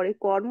করার পরে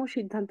কর্ম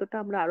সিদ্ধান্তটা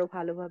আমরা আরো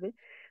ভালোভাবে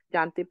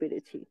জানতে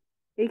পেরেছি।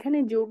 এখানে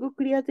যোগ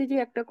ক্রিয়াতে যে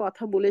একটা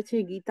কথা বলেছে,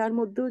 গীতার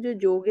মধ্যেও যে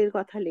যোগের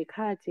কথা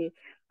লেখা আছে,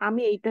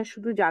 আমি এইটা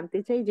শুধু জানতে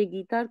চাই যে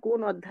গীতার কোন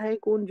অধ্যায়ে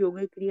কোন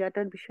যোগের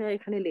ক্রিয়াটার বিষয়ে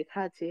এখানে লেখা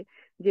আছে,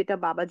 যেটা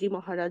বাবাজি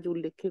মহারাজ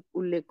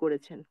উল্লেখ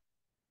করেছেন,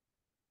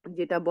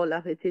 যেটা বলা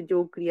হয়েছে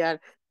যোগ ক্রিয়ার,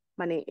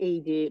 মানে এই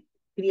যে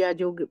ক্রিয়া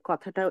যোগ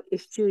কথাটা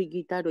এসছে ওই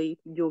গীতার ওই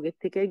যোগের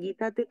থেকে।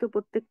 গীতাতে তো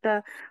প্রত্যেকটা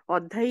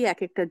অধ্যায়ই এক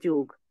একটা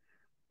যোগ।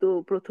 তো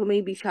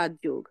প্রথমেই বিষাদ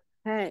যোগ,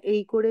 হ্যাঁ,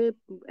 এই করে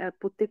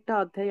প্রত্যেকটা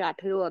অধ্যায়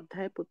 18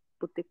 অধ্যায়,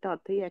 প্রত্যেকটা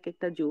অধ্যায় এক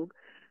একটা যোগ।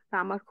 তা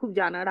আমার খুব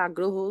জানার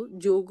আগ্রহ,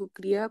 যোগ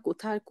ক্রিয়া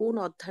কোথায় কোন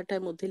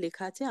অধ্যায়টার মধ্যে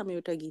লেখা আছে, আমি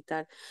ওটা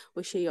গীতার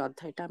ওই সেই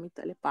অধ্যায়টা আমি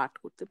তাহলে পাঠ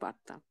করতে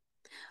পারতাম।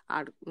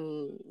 আর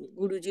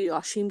গুরুজির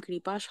অসীম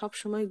কৃপা সব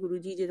সময়,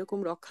 গুরুজি যেরকম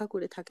রক্ষা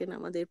করে থাকেন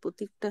আমাদের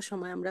প্রত্যেকটা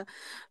সময়, আমরা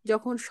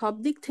যখন সব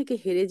দিক থেকে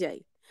হেরে যাই,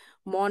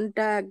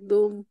 মনটা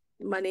একদম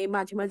মানে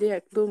মাঝে মাঝে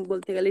একদম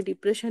বলতে গেলে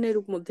ডিপ্রেশনের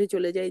মধ্যে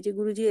চলে যায়, যে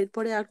গুরুজি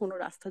এরপরে আর কোনো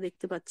রাস্তা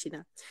দেখতে পাচ্ছি না,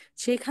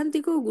 সেখান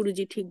থেকেও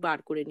গুরুজি ঠিক বার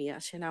করে নিয়ে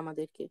আসেন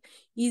আমাদেরকে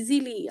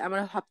ইজিলি।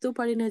 আমরা ভাবতেও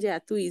পারি না যে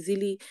এত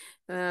ইজিলি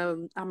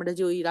আমরা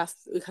যে ওই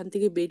রাস্তা ওইখান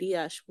থেকে বেরিয়ে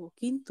আসবো।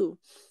 কিন্তু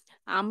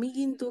আমি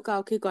কিন্তু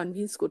কাউকে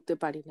কনভিন্স করতে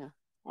পারি না,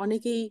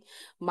 অনেকেই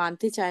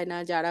মানতে চায় না,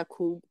 যারা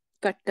খুব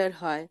কাট্টার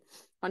হয়,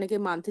 অনেকে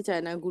মানতে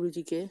চায় না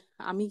গুরুজিকে।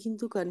 আমি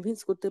কিন্তু কনভিন্স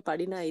করতে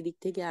পারি না, এই দিক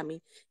থেকে আমি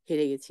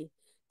হেরে গেছি।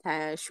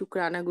 হ্যাঁ,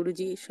 শুক্রানা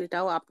গুরুজি,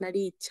 সেটাও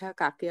আপনারই ইচ্ছা,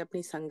 কাকে আপনি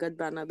সঙ্গত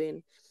বানাবেন,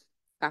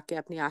 কাকে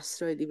আপনি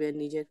আশ্রয় দিবেন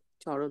নিজের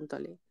চরণ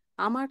তলে।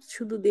 আমার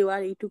শুধু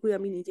দেওয়ার এইটুকুই,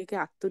 আমি নিজেকে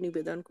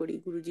আত্মনিবেদন করি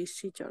গুরুজির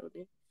শ্রী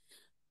চরণে।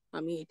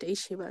 আমি এটাই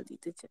সেবা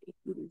দিতে চাই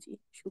গুরুজি।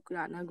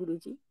 শুক্রানা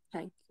গুরুজি,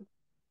 থ্যাংক ইউ।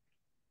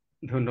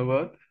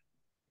 ধন্যবাদ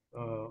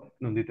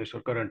নন্দিতা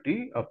সরকার আন্টি।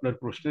 আপনার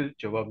প্রশ্নের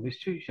জবাব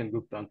নিশ্চয়ই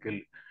সেনগুপ্ত আঙ্কেল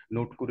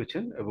নোট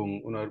করেছেন এবং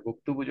ওনার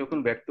বক্তব্য যখন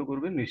ব্যক্ত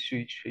করবেন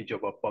নিশ্চয়ই সেই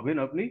জবাব পাবেন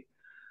আপনি।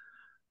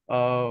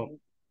 আহ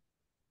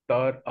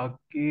তার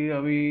আগে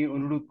আমি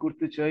অনুরোধ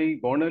করতে চাই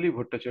বর্ণালী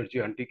ভট্টাচার্য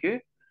আন্টিকে।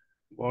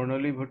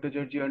 বর্ণালী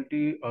ভট্টাচার্য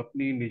আন্টি,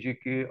 আপনি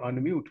নিজেকে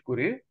আনমিউট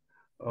করে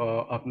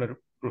আপনার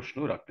প্রশ্ন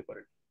রাখতে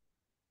পারেন।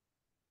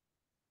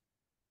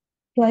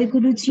 জয়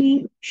গুরুজি,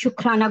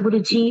 শুক্রানা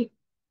গুরুজি,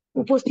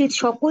 উপস্থিত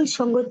সকল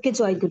সঙ্গতকে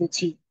জয়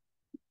গুরুজি।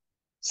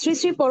 শ্রী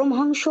শ্রী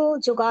পরমহংস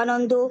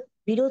যোগানন্দ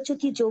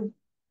বিরচিত যোগ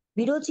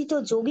বিরচিত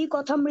যোগী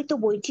কথামৃত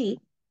বইটি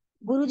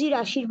গুরুজির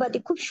আশীর্বাদে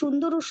খুব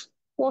সুন্দর ও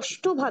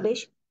স্পষ্টভাবে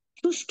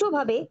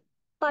সুষ্ঠুভাবে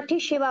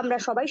পাঠের সেবা আমরা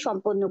সবাই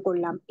সম্পন্ন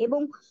করলাম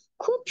এবং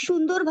খুব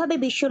সুন্দরভাবে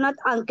বিশ্বনাথ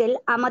আঙ্কেল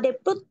আমাদের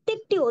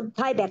প্রত্যেকটি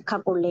অধ্যায় ব্যাখ্যা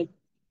করলেন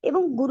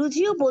এবং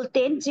গুরুজিও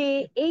বলতেন যে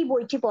এই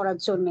বইটি পড়ার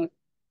জন্যে।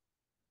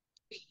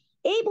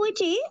 এই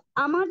বইটি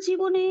আমার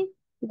জীবনে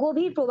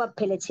গভীর প্রভাব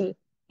ফেলেছে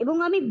এবং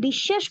আমি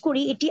বিশ্বাস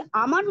করি এটি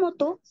আমার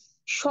মতো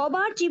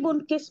সবার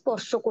জীবনকে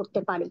স্পর্শ করতে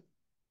পারে।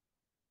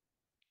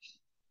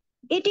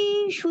 এটি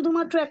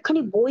শুধুমাত্র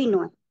একখানি বই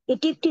নয়,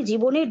 এটি একটি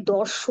জীবনের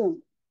দর্শন।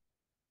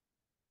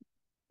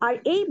 আর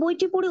এই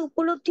বইটি পড়ে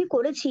উপলব্ধি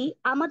করেছি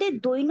আমাদের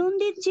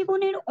দৈনন্দিন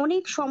জীবনের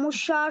অনেক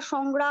সমস্যা,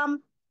 সংগ্রাম,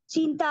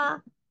 চিন্তা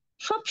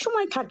সব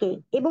সময় থাকে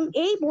এবং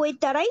এই বইয়ের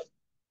দ্বারাই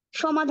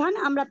সমাধান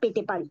আমরা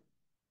পেতে পারি।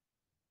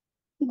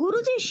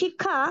 গুরুজির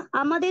শিক্ষা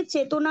আমাদের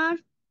চেতনার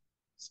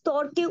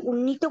স্তরকে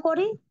উন্নীত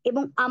করে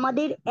এবং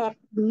আমাদের এক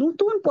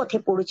নতুন পথে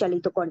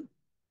পরিচালিত করে।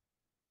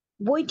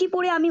 বইটি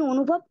পড়ে আমি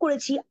অনুভব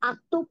করেছি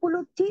আত্ম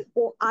উপলব্ধি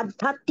ও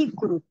আধ্যাত্মিক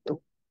গুরুত্ব।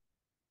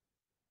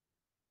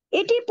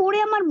 এটি পড়ে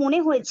আমার মনে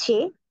হয়েছে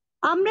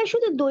আমরা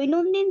শুধু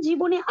দৈনন্দিন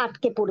জীবনে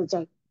আটকে পড়ে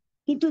যাই,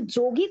 কিন্তু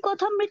যোগী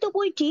কথামৃত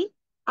বইটি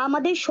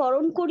আমাদের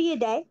স্মরণ করিয়ে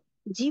দেয়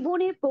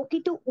জীবনের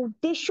প্রকৃত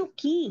উদ্দেশ্য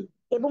কি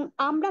এবং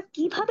আমরা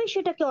কিভাবে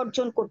সেটাকে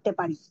অর্জন করতে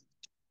পারি।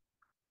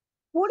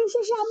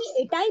 পরিশেষে আমি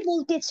এটাই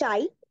বলতে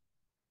চাই,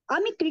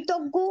 আমি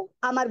কৃতজ্ঞ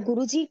আমার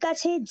গুরুজির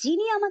কাছে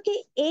যিনি আমাকে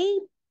এই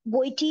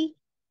বইটি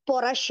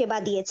পড়ার সেবা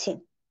দিয়েছেন।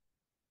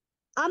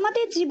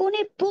 আমাদের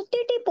জীবনের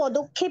প্রতিটি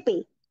পদক্ষেপে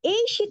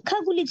এই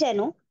শিক্ষাগুলি যেন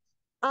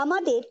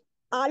আমাদের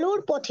আলোর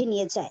পথে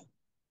নিয়ে যায়,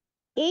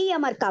 এই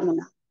আমার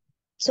কামনা।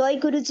 জয়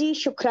গুরুজি,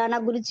 শুক্রানা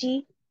গুরুজি,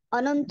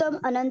 অনন্তম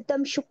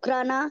অনন্তম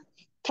শুক্রানা।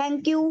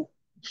 থ্যাংক ইউ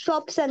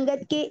সব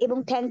সঙ্গতকে এবং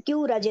থ্যাংক ইউ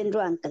রাজেন্দ্র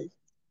আঙ্কেল।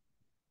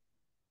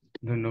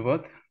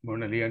 ধন্যবাদ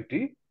বর্ণালী আন্টি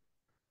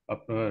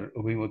আপনার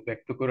অভিমত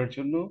ব্যক্ত করার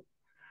জন্য।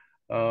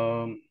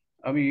 আহ,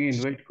 আমি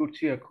ইনভাইট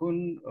করছি এখন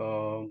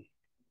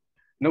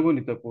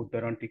নবনীতা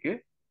পোদ্দার আন্টিকে।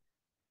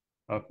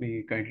 আপনি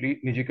কাইন্ডলি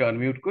নিজেকে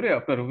আনমিউট করে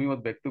আপনার অভিমত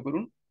ব্যক্ত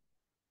করুন।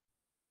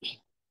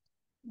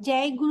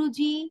 জয়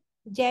গুরুজি,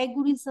 জয়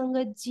গুরু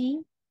সঙ্গত জি।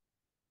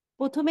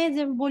 প্রথমে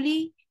যে বলি,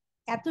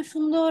 এত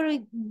সুন্দর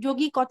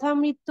যোগী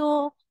কথামৃত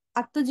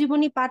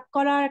আত্মজীবনী পাঠ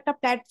করার একটা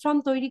প্ল্যাটফর্ম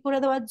তৈরি করে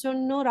দেওয়ার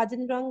জন্য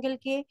রাজেন্দ্র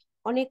আঙ্কেলকে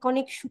অনেক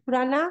অনেক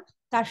শুকরানা।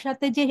 তার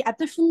সাথে যে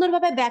এত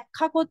সুন্দরভাবে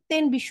ব্যাখ্যা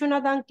করতেন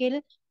বিশ্বনাথ আঙ্কেল,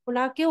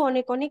 ওনাকেও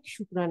অনেক অনেক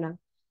শুকরানা।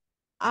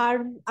 আর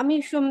আমি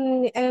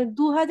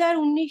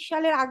 2019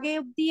 সালের আগে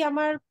অব্দি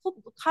আমার খুব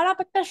খারাপ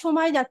একটা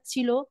সময়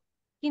যাচ্ছিল,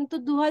 কিন্তু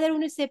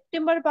 2019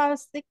 সেপ্টেম্বর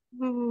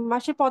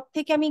মাসের পর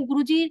থেকে আমি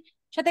গুরুজির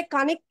সাথে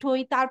কানেক্ট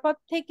হই, তারপর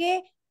থেকে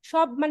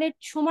সব মানে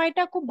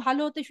সময়টা খুব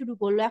ভালো হতে শুরু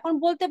করলো। এখন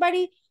বলতে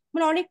পারি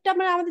মানে অনেকটা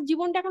মানে আমাদের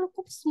জীবনটা এখন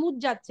খুব স্মুথ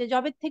যাচ্ছে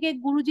যবে থেকে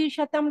গুরুজির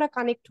সাথে আমরা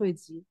কানেক্ট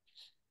হয়েছি।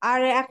 আর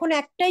এখন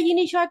একটাই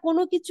জিনিস হয়,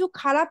 কোনো কিছু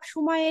খারাপ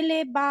সময় এলে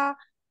বা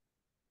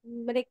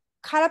মানে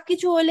খারাপ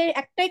কিছু হলে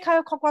একটাই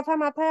কথা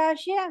মাথায়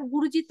আসে,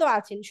 গুরুজি তো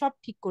আছেন, সব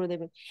ঠিক করে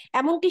দেবেন।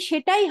 এমনকি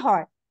সেটাই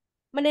হয়,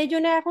 মানে এই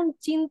জন্য এখন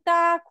চিন্তা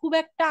খুব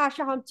একটা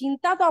আসা হয়,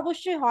 চিন্তা তো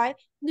অবশ্যই হয়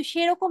কিন্তু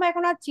সেরকম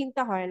এখন আর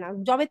চিন্তা হয় না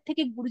যবে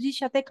থেকে গুরুজির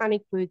সাথে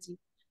কানেক্ট হয়েছি।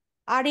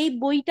 আর এই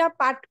বইটা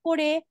পাঠ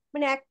করে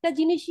মানে একটা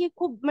জিনিসই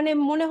খুব মানে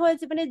মনে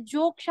হয়েছে, মানে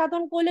যোগ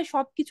সাধন করলে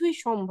সবকিছুই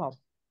সম্ভব।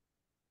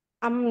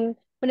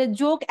 মানে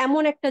যোগ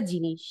এমন একটা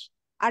জিনিস।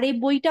 আর এই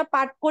বইটা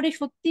পাঠ করে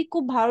সত্যি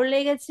খুব ভালো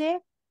লেগেছে,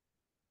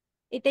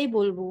 এটাই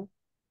বলবো।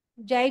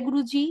 জয়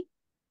গুরুজি,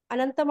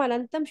 অনন্তম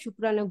অনন্তম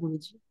শুক্রানা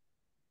গুরুজি।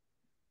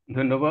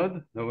 ধন্যবাদ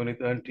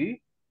নবনীতা আন্টি,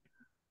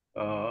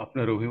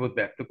 আপনার অভিমত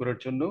ব্যক্ত করার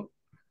জন্য।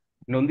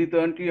 নন্দিতা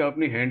আন্টি,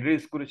 আপনি হ্যান্ড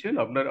রেজ করেছেন,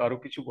 আপনার আরো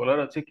কিছু বলার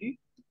আছে কি?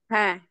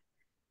 হ্যাঁ,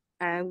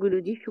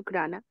 গুরুজি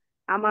শুক্রানা।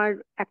 আমার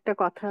একটা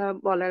কথা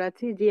বলার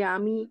আছে যে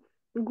আমি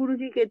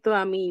গুরুজিকে তো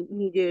আমি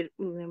নিজের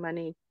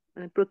মানে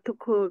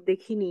প্রত্যক্ষ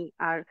দেখিনি,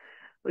 আর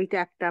ওইটা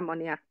একটা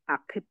মনে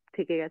আক্ষেপ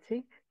থেকে গেছে।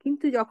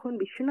 কিন্তু যখন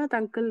বিশ্বনাথ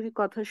আঙ্কেলের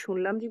কথা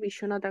শুনলাম যে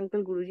বিশ্বনাথ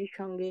আঙ্কেল গুরুজির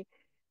সঙ্গে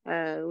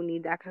উনি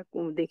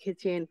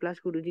দেখেছেন, প্লাস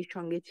গুরুজির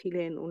সঙ্গে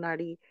ছিলেন,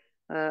 উনারই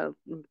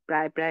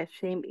প্রায় প্রায়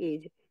সেম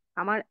এজ।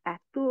 আমার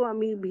এত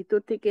আমি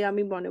ভিতর থেকে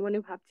আমি মনে মনে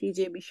ভাবছি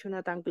যে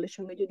বিশ্বনাথ আঙ্কেলের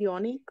সঙ্গে যদি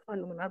অনেক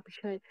ওনার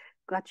বিষয়ে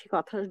কাছে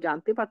কথা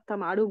জানতে পারতাম,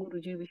 আরো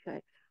গুরুজির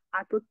বিষয়ে।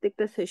 আর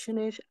প্রত্যেকটা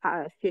সেশনের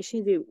শেষে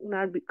যে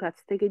উনার কাছ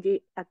থেকে যে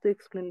এত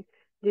এক্সপ্লেন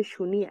যে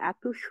শুনি,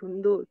 এত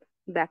সুন্দর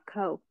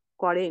ব্যাখ্যাও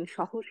করেন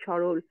সহজ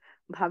সরল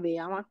ভাবে,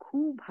 আমার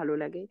খুব ভালো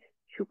লাগে।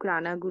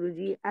 শুক্রানা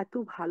গুরুজি, এত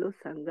ভালো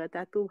সঙ্গত,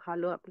 এত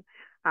ভালো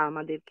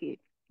আমাদেরকে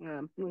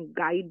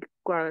গাইড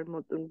করার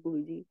মতন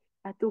গুরুজি,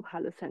 এত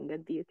ভালো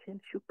সঙ্গত দিয়েছেন।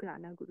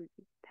 শুক্রানা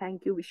গুরুজি, থ্যাংক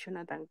ইউ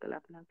বিশ্বনাথ আঙ্কেল,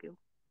 আপনাকেও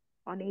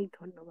অনেক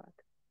ধন্যবাদ।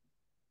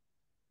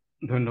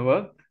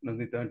 ধন্যবাদ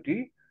নন্দিতা আন্টি।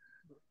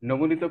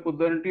 নবনীতা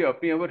পোদ্দার আন্টি,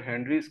 আপনি আবার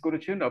হ্যান্ড রেজ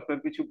করেছেন, আপনার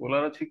কিছু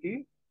বলার আছে কি?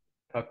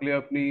 থাকলে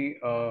আপনি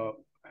আহ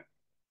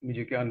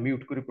নিজেকে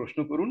আনমিউট করে প্রশ্ন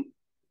করুন।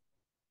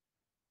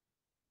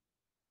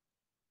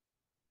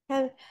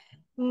 হ্যাঁ,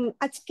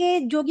 আজকে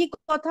যোগী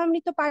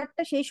কথামৃত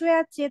পাঠটা শেষ হয়ে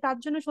যাচ্ছে, তার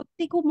জন্য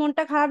সত্যি খুব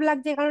মনটা খারাপ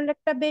লাগছে, কারণ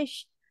একটা বেশ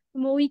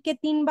উইকে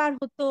 3বার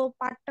হতো,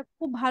 পাঠটা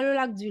খুব ভালো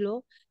লাগছিল।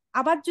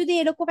 আবার যদি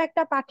এরকম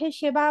একটা পাঠের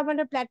সেবা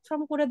মানে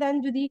প্ল্যাটফর্ম করে দেন,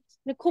 যদি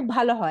মানে খুব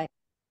ভালো হয়।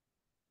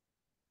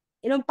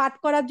 এরকম পাঠ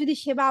করার যদি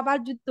সেবা আবার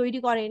যদি তৈরি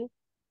করেন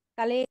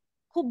তাহলে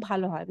খুব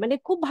ভালো হয়, মানে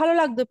খুব ভালো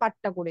লাগতো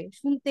পাঠটা করে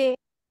শুনতে,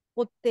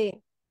 পড়তে।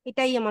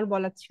 এটাই আমার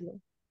বলার ছিল।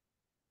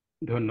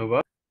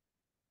 ধন্যবাদ।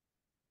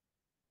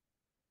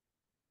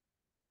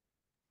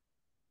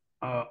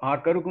 আর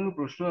কারো কোনো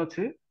প্রশ্ন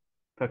আছে?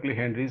 থাকলে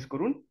হ্যান্ড রেজ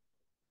করুন।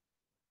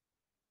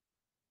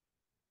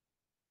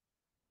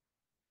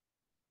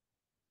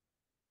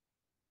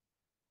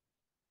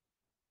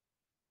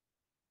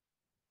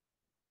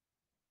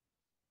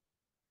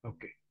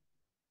 ওকে,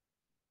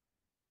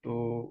 তো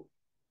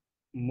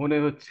মনে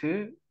হচ্ছে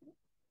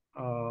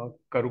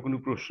কারো কোনো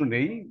প্রশ্ন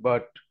নেই,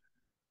 বাট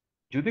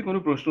যদি কোনো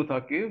প্রশ্ন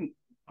থাকে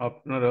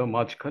আপনারা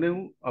মাঝখানেও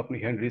আপনি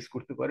হ্যান্ড রেজ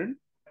করতে পারেন,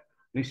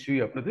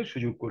 নিশ্চয়ই আপনাদের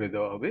সুযোগ করে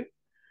দেওয়া হবে।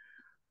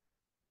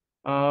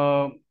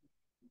 আহ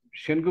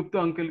সেনগুপ্ত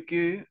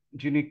আঙ্কেলকে,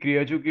 যিনি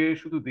ক্রিয়াযোগে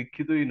শুধু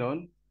দীক্ষিতই নন,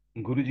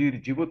 গুরুজির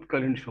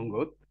জীবৎকালীন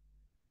সঙ্গত,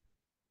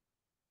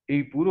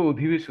 এই পুরো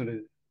অধিবেশনে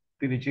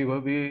তিনি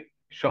যেভাবে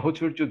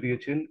সাহচর্য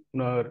দিয়েছেন,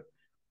 ওনার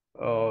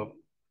আহ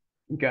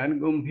জ্ঞান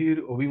গম্ভীর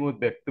অভিমত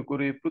ব্যক্ত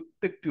করে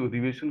প্রত্যেকটি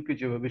অধিবেশনকে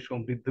যেভাবে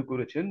সমৃদ্ধ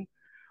করেছেন,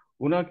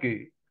 ওনাকে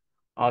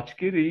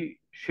আজকের এই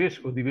শেষ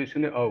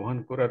অধিবেশনে আহ্বান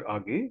করার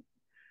আগে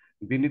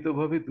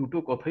বিনীতভাবে দুটো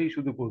কথাই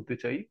শুধু বলতে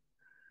চাই।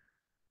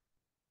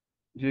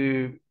 যে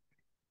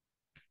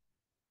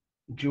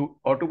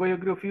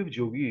অটোবায়োগ্রাফি অফ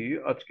যোগী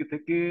আজকে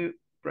থেকে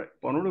প্রায়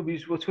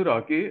 15-20 বছর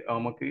আগে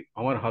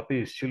আমার হাতে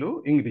এসেছিল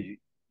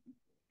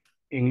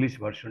ইংলিশ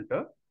ভার্সনটা।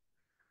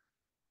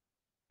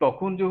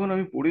 তখন যখন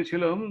আমি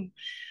পড়েছিলাম,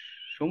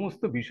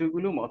 সমস্ত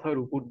বিষয়গুলো মাথার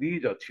উপর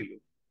দিয়ে যাচ্ছিল,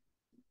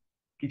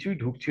 কিছুই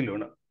ঢুকছিল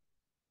না।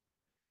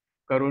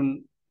 কারণ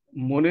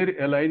মনের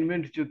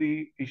অ্যালাইনমেন্ট যদি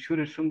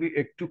ঈশ্বরের সঙ্গে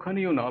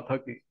একটুখানিও না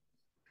থাকে,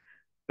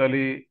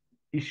 তাহলে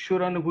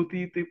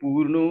ঈশ্বরানুভূতিতে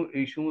পূর্ণ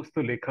এই সমস্ত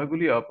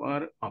লেখাগুলি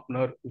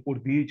আপনার উপর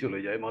দিয়েই চলে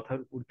যায়, মাথার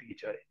উপর দিয়ে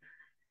যায়।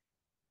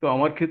 তো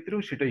আমার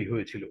ক্ষেত্রেও সেটাই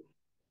হয়েছিল।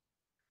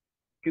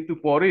 কিন্তু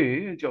পরে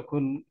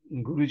যখন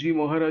গুরুজি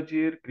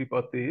মহারাজের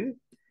কৃপাতে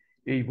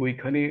এই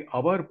বইখানি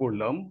আবার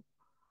পড়লাম,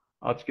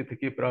 আজকে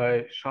থেকে প্রায়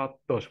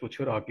 7-10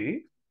 বছর আগে,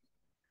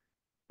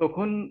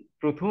 তখন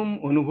প্রথম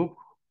অনুভব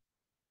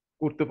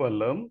করতে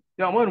পারলাম,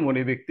 যে আমার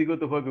মনে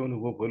ব্যক্তিগতভাবে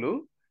অনুভব হলো,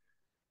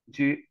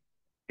 যে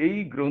এই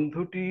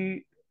গ্রন্থটি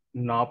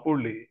না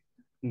পড়লে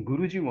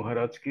গুরুজি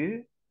মহারাজকে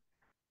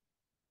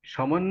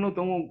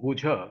সামান্যতম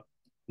বোঝা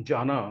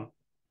জানা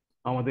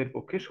আমাদের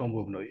পক্ষে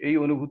সম্ভব নয়, এই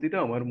অনুভূতিটা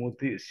আমার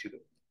মধ্যে এসেছিল।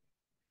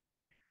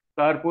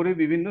 তারপরে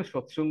বিভিন্ন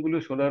সৎসঙ্গগুলো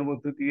শোনার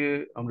মধ্য দিয়ে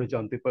আমরা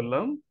জানতে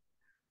পারলাম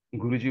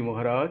গুরুজি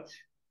মহারাজ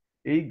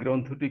এই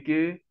গ্রন্থটিকে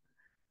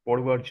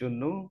পড়বার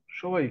জন্য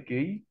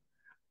সবাইকেই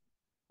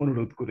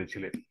অনুরোধ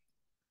করেছিলেন।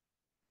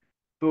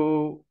 তো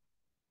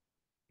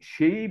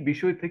সেই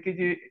বিষয় থেকে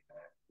যে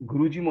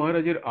গুরুজি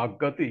মহারাজের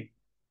আজ্ঞাতেই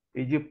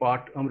এই যে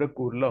পাঠ আমরা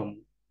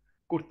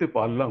করতে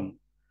পারলাম,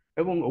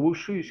 এবং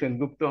অবশ্যই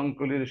সেনগুপ্ত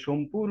আঙ্কলের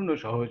সম্পূর্ণ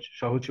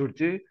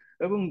সাহচর্যে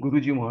এবং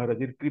গুরুজি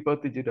মহারাজের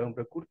কৃপাতে যেটা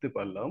আমরা করতে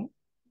পারলাম,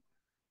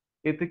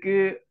 এ থেকে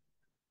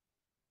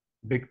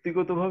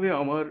ব্যক্তিগতভাবে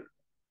আমার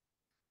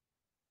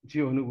যে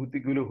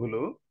অনুভূতিগুলো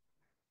হলো,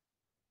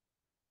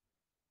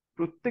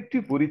 প্রত্যেকটি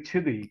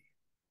পরিচ্ছেদেই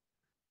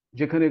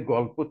যেখানে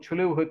গল্প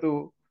ছলেও হয়তো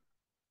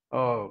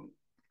আহ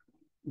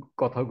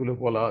কথাগুলো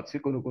বলা আছে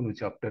কোনো কোনো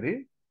চ্যাপ্টারে,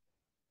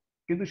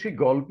 কিন্তু সেই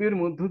গল্পের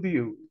মধ্য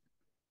দিয়েও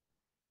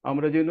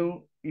আমরা যেন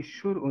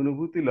ঈশ্বর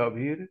অনুভূতি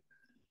লাভের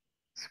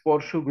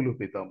স্পর্শগুলো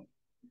পেতাম,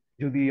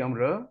 যদি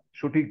আমরা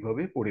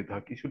সঠিকভাবে পড়ে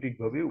থাকি,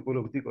 সঠিকভাবে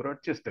উপলব্ধি করার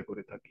চেষ্টা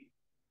করে থাকি।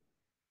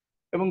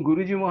 এবং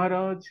গুরুজি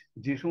মহারাজ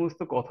যে সমস্ত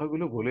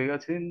কথাগুলো বলে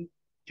গেছেন,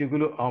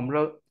 যেগুলো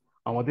আমরা,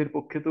 আমাদের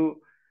পক্ষে তো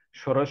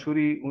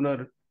সরাসরি ওনার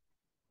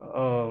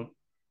আহ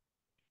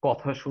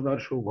কথা শোনার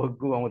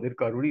সৌভাগ্য আমাদের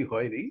কারোরই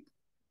হয়নি,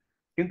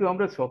 কিন্তু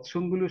আমরা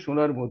সৎসঙ্গগুলো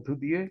শোনার মধ্য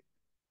দিয়ে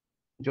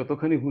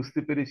যতখানি বুঝতে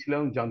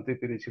পেরেছিলাম, জানতে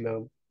পেরেছিলাম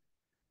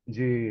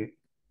যে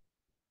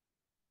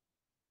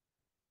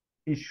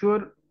ঈশ্বর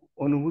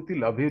অনুভূতি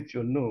লাভের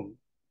জন্য,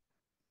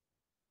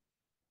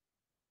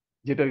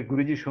 যেটা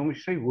গুরুজি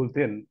সমস্যাই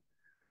বলতেন,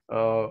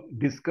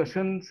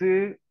 ডিসকাশন সে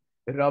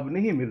রাব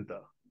নেই মিলতা,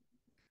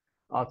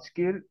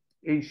 আজকের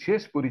এই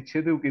শেষ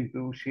পরিচ্ছেদেও কিন্তু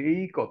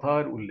সেই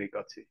কথার উল্লেখ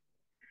আছে।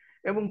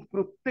 এবং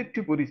প্রত্যেকটি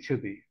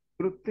পরিচ্ছেদে,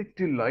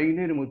 প্রত্যেকটি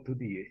লাইনের মধ্য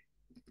দিয়ে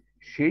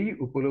সেই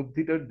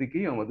উপলব্ধিটার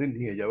দিকেই আমাদের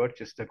নিয়ে যাওয়ার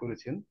চেষ্টা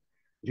করেছেন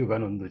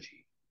যোগানন্দজি।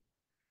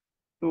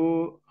 তো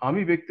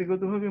আমি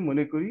ব্যক্তিগতভাবে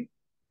মনে করি,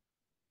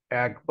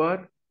 একবার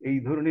এই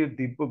ধরনের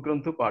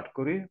দিব্যগ্রন্থ পাঠ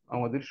করে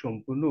আমাদের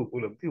সম্পূর্ণ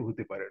উপলব্ধি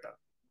হতে পারে না,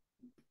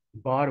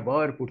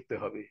 বারবার পড়তে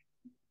হবে,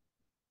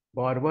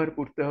 বারবার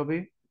পড়তে হবে।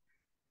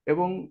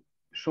 এবং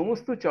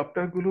সমস্ত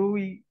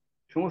চ্যাপ্টারগুলোই,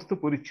 সমস্ত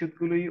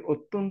পরিচ্ছেদগুলোই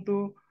অত্যন্ত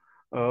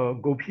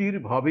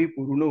গভীরভাবে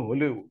পূর্ণ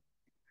হলেও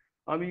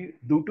আমি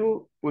দুটো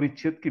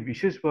পরিচ্ছেদকে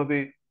বিশেষভাবে,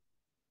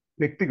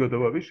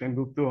 ব্যক্তিগতভাবে,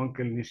 সেনগুপ্ত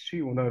আঙ্কেল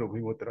নিশ্চয়ই ওনার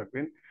অভিমত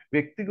রাখবেন,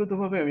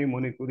 ব্যক্তিগতভাবে আমি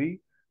মনে করি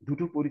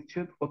দুটো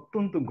পরিচ্ছেদ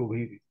অত্যন্ত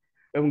গভীর,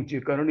 এবং যে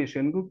কারণে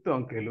সেনগুপ্ত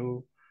আঙ্কেলও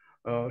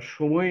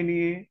সময়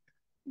নিয়ে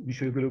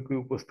বিষয়গুলোকে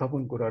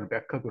উপস্থাপন করার,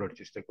 ব্যাখ্যা করার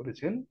চেষ্টা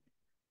করেছেন।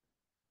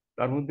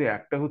 তার মধ্যে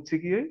একটা হচ্ছে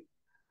গিয়ে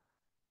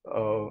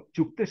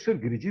যুক্তেশ্বর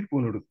গিরিজির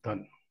পুনরুত্থান,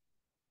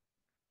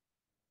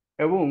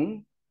 এবং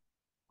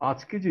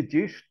আজকে যে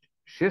যে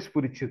শেষ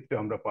পরিচ্ছেদটা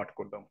আমরা পাঠ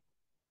করলাম,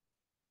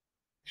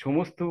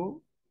 সমস্ত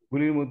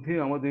গুলির মধ্যে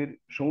আমাদের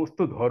সমস্ত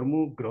ধর্ম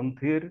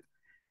গ্রন্থের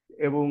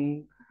এবং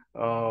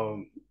আহ,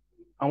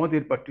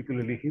 আমাদের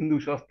পার্টিকুলারলি হিন্দু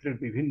শাস্ত্রের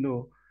বিভিন্ন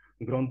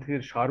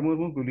গ্রন্থের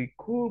সারমর্মগুলি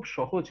খুব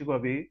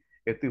সহজভাবে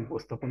এতে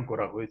উপস্থাপন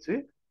করা হয়েছে,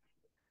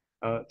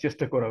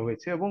 চেষ্টা করা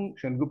হয়েছে, এবং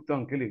সেনগুপ্ত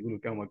আঙ্কেল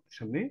এগুলোকে আমাদের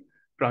সামনে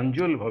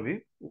প্রাঞ্জলভাবে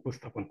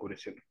উপস্থাপন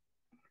করেছেন।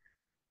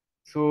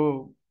 সো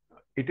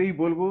এটাই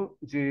বলবো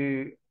যে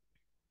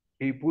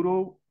এই পুরো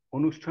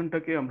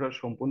অনুষ্ঠানটাকে আমরা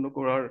সম্পন্ন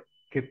করার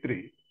ক্ষেত্রে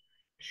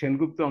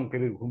সেনগুপ্ত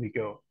আঙ্কেলের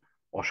ভূমিকা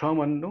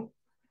অসামান্য,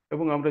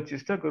 এবং আমরা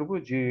চেষ্টা করব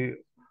যে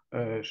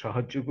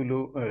সাহায্যগুলো,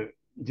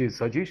 যে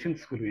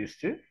সাজেশনস গুলো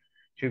এসছে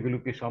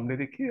সেগুলোকে সামনে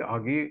রেখে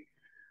আগে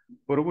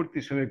পরবর্তী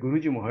সময়ে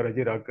গুরুজি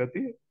মহারাজের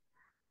আজ্ঞাতে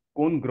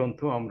কোন গ্রন্থ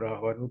আমরা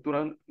আবার নতুন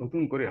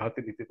নতুন করে হাতে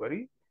নিতে পারি,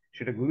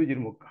 সেটা গুরুজির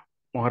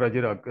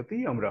মহারাজের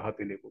আজ্ঞাতেই আমরা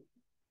হাতে নেব।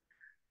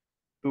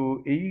 তো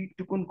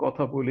এইটুকুন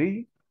কথা বলেই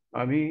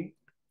আমি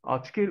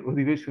আজকের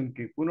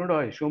অধিবেশনকে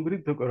পুনরায়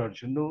সমৃদ্ধ করার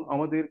জন্য,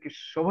 আমাদেরকে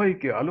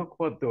সবাইকে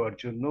আলোকপাত দেওয়ার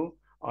জন্য,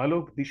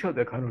 আলোক দিশা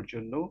দেখানোর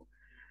জন্য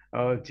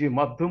যে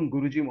মাধ্যম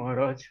গুরুজি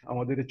মহারাজ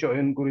আমাদের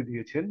চয়ন করে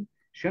দিয়েছেন,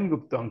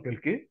 সেনগুপ্ত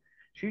আঙ্কেলকে,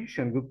 সেই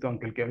সেনগুপ্ত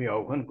আঙ্কেলকে আমি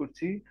আহ্বান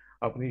করছি,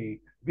 আপনি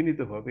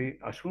বিনীতভাবে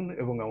আসুন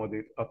এবং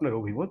আমাদের আপনার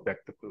অভিমত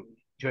ব্যক্ত করুন।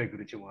 জয়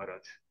গুরুজি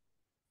মহারাজ।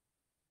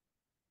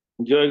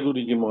 জয়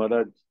গুরুজি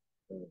মহারাজ।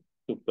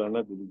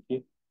 শুক্রানা গুরুজি।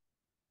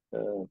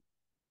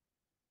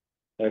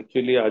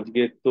 অ্যাকচুয়ালি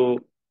আজকে তো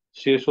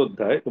শেষ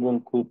অধ্যায়, এবং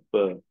খুব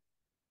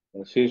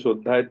শেষ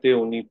অধ্যায়তে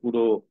উনি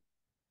পুরো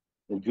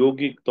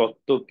যৌগিক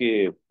তত্ত্বকে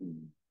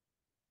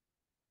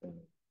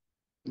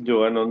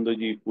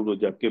যোগানন্দজি পুরো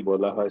যাকে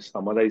বলা হয়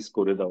সামারাইজ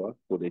করে দেওয়া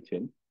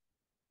করেছেন।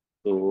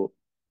 তো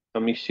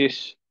আমি শেষ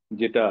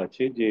যেটা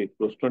আছে, যে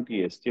প্রশ্নটি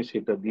এসছে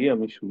সেটা দিয়ে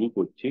আমি শুরু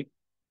করছি।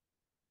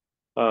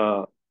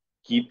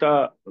 গীতা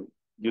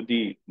যদি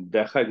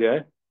দেখা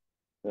যায়,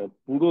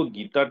 পুরো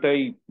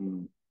গীতাটাই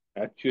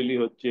অ্যাকচুয়ালি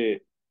হচ্ছে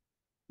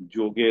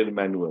যোগের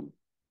ম্যানুয়াল।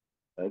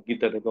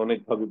 গীতাটাকে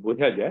অনেকভাবে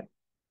বোঝা যায়।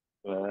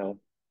 আহ,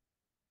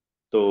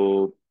 তো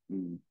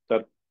উম,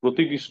 তার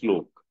প্রতিটি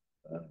শ্লোক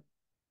আহ,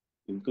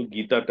 কিন্তু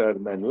গীতাটার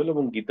ম্যানুয়াল,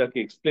 এবং গীতাকে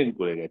এক্সপ্লেন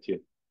করে গেছে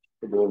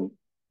এবং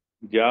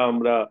যা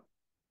আমরা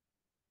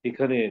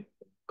এখানে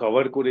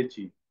কভার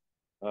করেছি,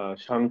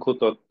 সাংখ্য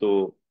তত্ত্ব,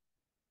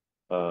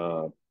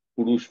 আহ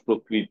পুরুষ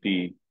প্রকৃতি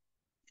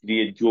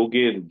দিয়ে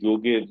যোগের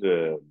যোগের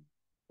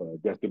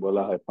যাকে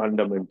বলা হয়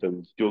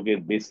ফান্ডামেন্টালস, যোগের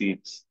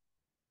বেসিক্স,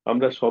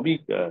 আমরা সবই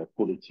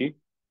করেছি।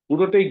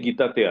 পুরোটাই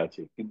গীতাতে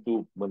আছে, কিন্তু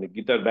মানে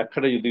গীতার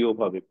ব্যাখ্যাটা যদি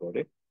ওভাবে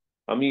করে,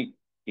 আমি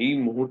এই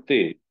মুহূর্তে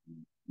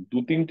দু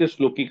তিনটে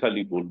শ্লোকই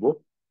খালি বলবো,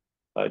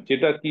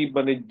 যেটা কি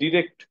মানে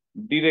ডিরেক্ট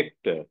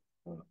ডিরেক্ট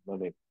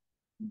মানে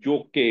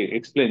যোগকে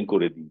এক্সপ্লেন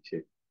করে দিয়েছে।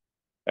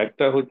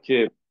 একটা হচ্ছে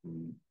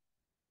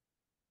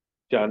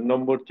 4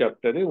 নম্বর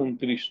চ্যাপ্টারে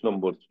 29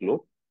 নম্বর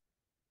শ্লোক।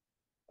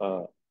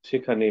 আহ,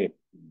 সেখানে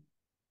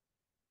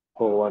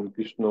ভগবান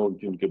কৃষ্ণ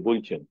অর্জুনকে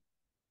বলছেন,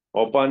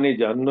 অপানে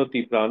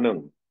জান্নতি প্রাণং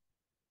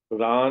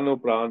প্রাণ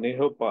প্রাণেহ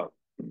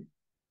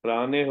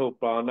প্রাণেহ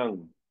প্রাণং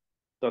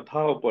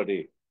তথা পরে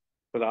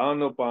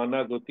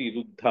প্রাণপানাগতি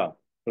রুদ্ধা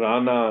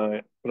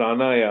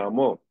প্রাণায়াম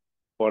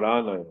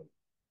পরায়ণ।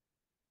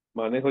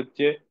 মানে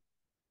হচ্ছে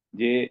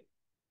যে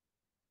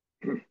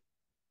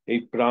এই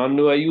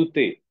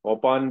প্রাণবায়ুতে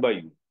অপান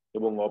বায়ু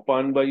এবং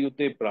অপান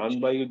বায়ুতে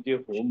প্রাণবায়ুর যে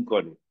হোম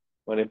করে,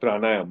 মানে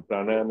প্রাণায়াম,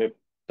 প্রাণায়ামে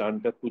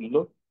প্রাণটা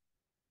তুললো,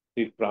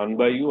 সেই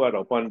প্রাণবায়ু আর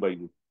অপান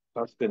বায়ু,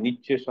 শ্বাসটা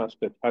নিচ্ছে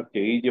শ্বাসটা ছাড়ছে,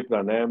 এই যে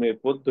প্রাণায়ামের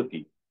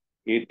পদ্ধতি,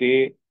 এতে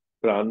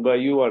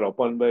প্রাণবায়ু আর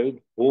অপান বায়ুর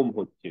হোম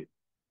হচ্ছে।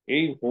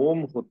 এই হোম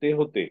হতে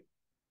হতে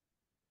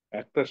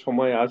একটা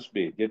সময়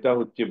আসবে যেটা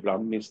হচ্ছে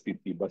ব্রাহ্মী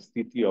স্থিতি বা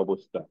স্থিতি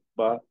অবস্থা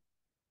বা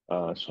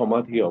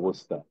সমাধি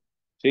অবস্থা।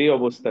 সেই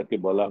অবস্থাকে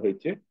বলা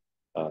হয়েছে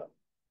আহ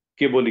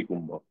কেবলী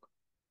কুম্ভক।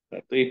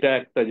 তো এটা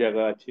একটা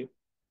জায়গা আছে।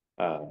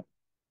 আহ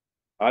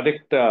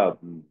আরেকটা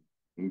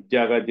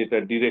জায়গা যেটা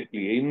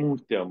ডিরেক্টলি এই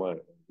মুহূর্তে আমার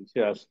কাছে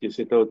আসছে,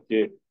 সেটা হচ্ছে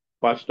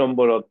 5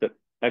 নম্বর অধ্যায়।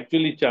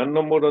 অ্যাকচুয়ালি 4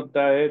 নম্বর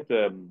অধ্যায়ের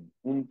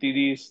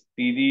 29,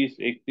 30,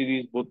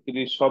 31,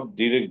 32 সব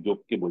ডিরেক্ট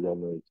যোগকে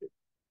বোঝানো হয়েছে।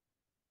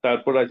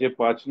 তারপর আছে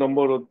 5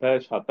 নম্বর অধ্যায়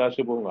 27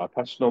 এবং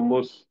 28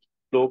 নম্বর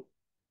শ্লোক,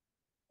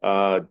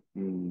 আহ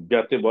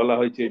যাতে বলা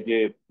হয়েছে যে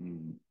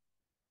উম,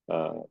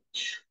 আহ,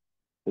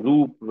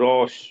 রূপ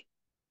রস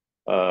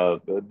আহ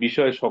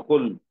বিষয়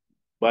সকল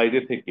বাইরে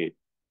থেকে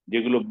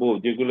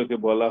যেগুলোকে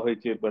বলা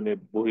হয়েছে মানে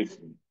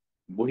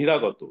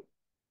বহিরাগত,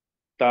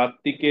 তার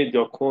থেকে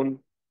যখন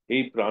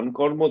এই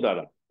প্রাণকর্ম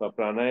দ্বারা বা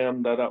প্রাণায়াম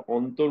দ্বারা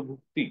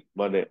অন্তর্ভুক্তি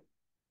মানে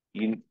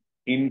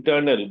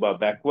ইন্টারনাল বা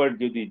ব্যাকওয়ার্ড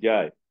যদি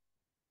যায়,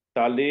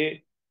 তাহলে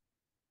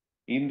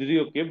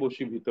ইন্দ্রিয়কে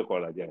বশীভূত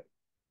করা যায়,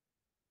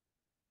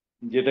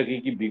 যেটাকে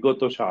কি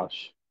বিগত শ্বাস।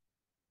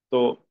 তো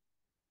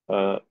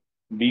আহ,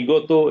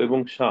 বিগত এবং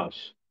শ্বাস,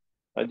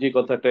 আর যে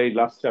কথাটা এই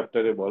লাস্ট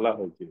চ্যাপ্টারে বলা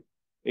হয়েছে,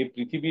 এই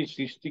পৃথিবীর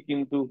সৃষ্টি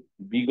কিন্তু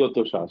বিগত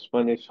শ্বাস,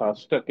 মানে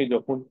শ্বাসটাকে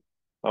যখন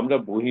আমরা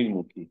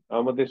বহির্মুখী,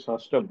 আমাদের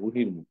শ্বাসটা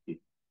বহির্মুখী,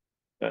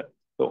 হ্যাঁ,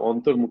 তো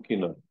অন্তর্মুখী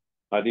নয়।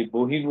 আর এই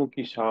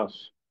বহির্মুখী শ্বাস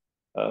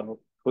আহ,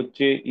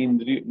 হচ্ছে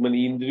ইন্দ্রিয় মানে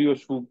ইন্দ্রিয়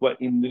সুখ বা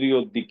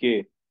ইন্দ্রিয়র দিকে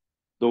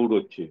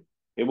দৌড়চ্ছে।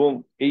 এবং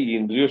এই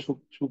ইন্দ্রিয়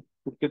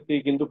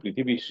সুখেতেই কিন্তু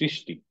পৃথিবীর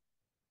সৃষ্টি।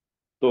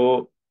 তো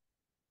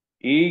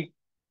এই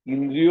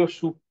ইন্দ্রিয়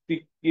সুখ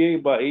থেকে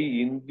বা এই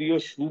ইন্দ্রিয়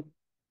সুখ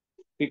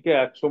থেকে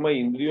একসময়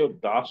ইন্দ্রিয়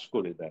দাস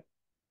করে দেয়।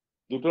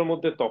 দুটোর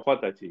মধ্যে তফাৎ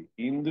আছে।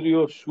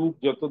 ইন্দ্রিয় সুখ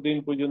যতদিন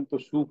পর্যন্ত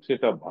সুখ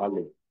সেটা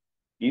ভালো,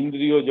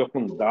 ইন্দ্রিয়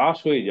যখন দাস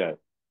হয়ে যায়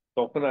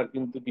তখন আর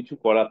কিন্তু কিছু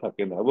করা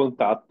থাকে না। এবং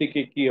তার থেকে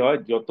কি হয়,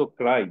 যত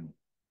ক্রাইম,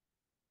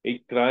 এই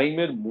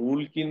ক্রাইমের মূল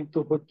কিন্তু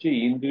হচ্ছে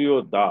ইন্দ্রিয়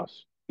দাস।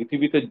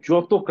 পৃথিবীতে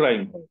যত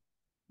ক্রাইম হয়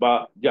বা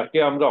যাকে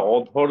আমরা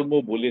অধর্ম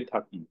বলে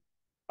থাকি,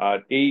 আর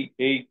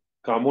এই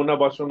কামনা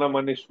বাসনা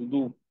মানে শুধু,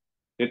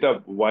 এটা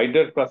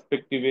ওয়াইডার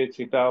পার্সপেক্টিভে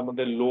সেটা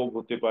আমাদের লোভ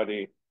হতে পারে,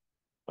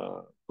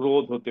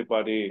 ক্রোধ হতে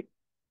পারে,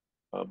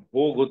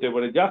 ভোগ হতে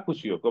পারে, যা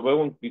খুশি হোক,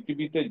 এবং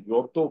পৃথিবীতে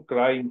যত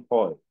ক্রাইম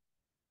হয়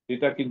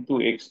সেটা কিন্তু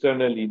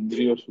এক্সটার্নাল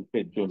ইন্দ্রিয়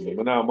সুখের জন্য,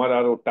 মানে আমার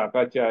আরো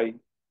টাকা চাই,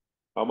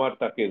 আমার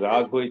তাকে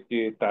রাগ হয়েছে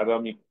তার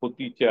আমি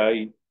ক্ষতি চাই,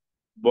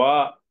 বা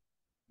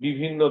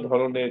বিভিন্ন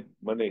ধরনের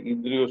মানে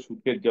ইন্দ্রিয়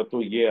সুখের যত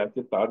ইয়ে আছে,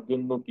 তার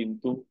জন্য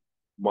কিন্তু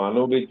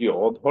মানবের যে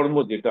অধর্ম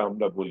যেটা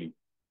আমরা বলি,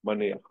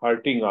 মানে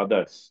hurting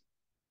others,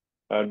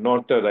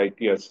 not a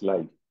righteous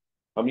life.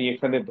 আমি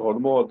এখানে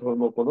ধর্ম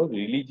অধর্ম কোনো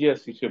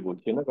রিলিজিয়াস হিসেবে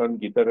বলছি না, কারণ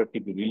গীতাটা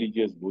ঠিক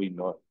রিলিজিয়াস বই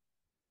নয়।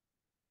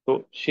 তো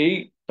সেই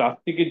তার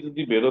থেকে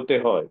যদি বেরোতে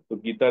হয়, তো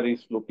গীতার এই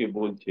শ্লোকে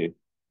বলছে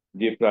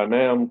যে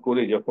প্রাণায়াম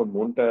করে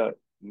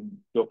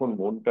যখন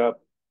মনটা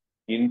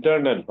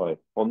ইন্টারনাল হয়,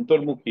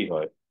 অন্তর্মুখী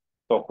হয়,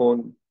 তখন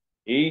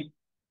এই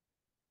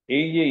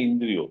এই যে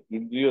ইন্দ্রিয়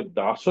ইন্দ্রিয়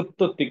দাসত্ব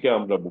থেকে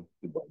আমরা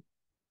মুক্তি পাই।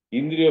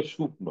 ইন্দ্রিয়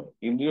সুখ নয়,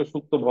 ইন্দ্রিয়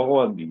সুখ তো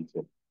ভগবান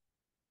দিয়েছেন,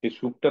 সেই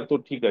সুখটা তো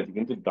ঠিক আছে,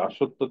 কিন্তু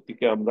দাসত্ব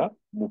থেকে আমরা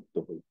মুক্ত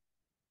হই।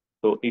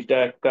 তো এটা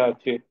একটা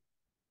আছে।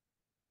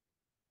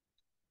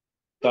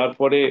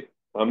 তারপরে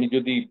আমি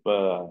যদি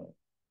আহ,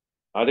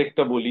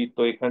 আরেকটা বলি,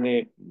 তো এখানে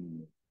উম,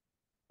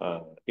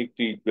 আহ,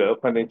 একটি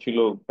ওখানে ছিল,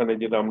 ওখানে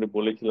যেটা আমরা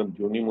বলেছিলাম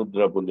যোনি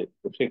মুদ্রা বলে,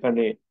 তো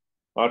সেখানে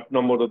 8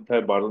 নম্বর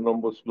অধ্যায় 12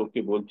 নম্বর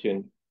শ্লোকে বলছেন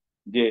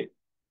যে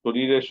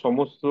শরীরের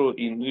সমস্ত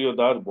ইন্দ্রিয়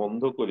দ্বার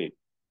বন্ধ করে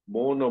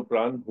মন ও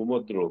প্রাণ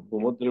ভূমদ্র,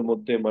 ভূমদ্রের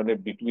মধ্যে মানে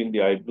বিটুইন দি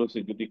আইব্রোসে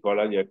যদি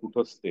করা যায়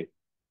কুটস্থে,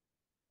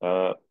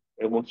 আহ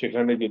এবং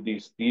সেখানে যদি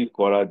স্থির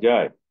করা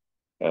যায়,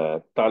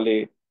 তাহলে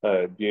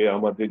যে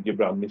আমাদের যে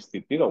ব্রাহ্মী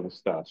স্থিতির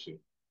অবস্থা আসে।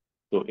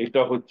 তো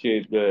এটা হচ্ছে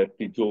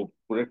একটি যোগ,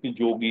 পুরো একটি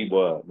যোগই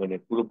বা মানে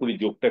পুরোপুরি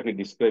যোগটাকে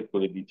ডিসক্রাইব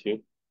করে দিচ্ছে।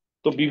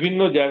 তো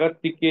বিভিন্ন জায়গার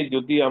থেকে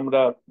যদি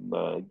আমরা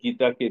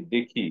গীতাকে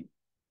দেখি,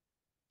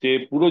 যে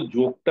পুরো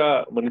যোগটা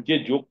মানে যে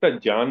যোগটা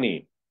জানে,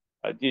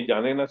 আর যে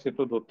জানে না সে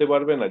তো ধরতে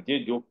পারবে না, যে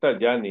যোগটা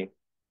জানে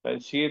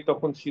সে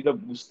তখন সেটা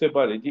বুঝতে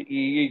পারে যে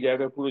এই এই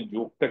জায়গায় পুরো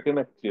যোগটাকে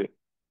না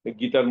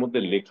গীতার মধ্যে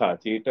লেখা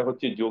আছে, এটা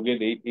হচ্ছে যোগের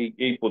এই এই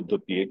এই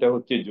পদ্ধতি, এটা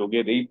হচ্ছে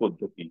যোগের এই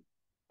পদ্ধতি।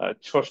 আর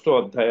ষষ্ঠ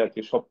অধ্যায় আছে,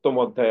 সপ্তম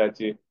অধ্যায়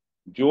আছে,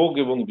 যোগ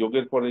এবং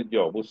যোগের পরের যে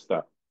অবস্থা,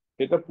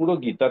 সেটা পুরো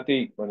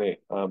গীতাতেই মানে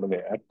মানে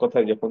এক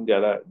কথায় যখন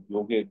যারা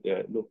যোগের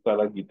লোক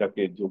তারা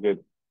গীতাকে যোগের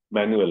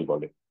ম্যানুয়াল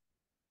বলে।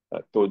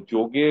 তো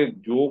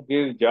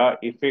যোগের যা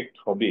এফেক্ট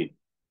হবে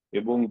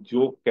এবং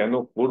যোগ কেন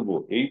করব,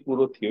 এই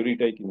পুরো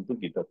থিওরিটাই কিন্তু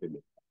গীতাতে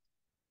লেখা।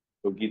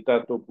 তো গীতা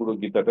তো পুরো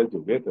গীতাটা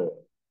যোগের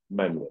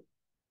ম্যানুয়াল।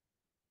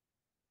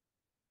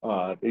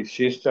 আর এই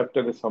শেষ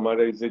চ্যাপ্টারে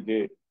সামারাইজে যে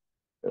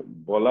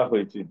বলা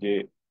হয়েছে যে,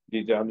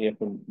 যেটা আমি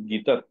এখন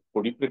গীতার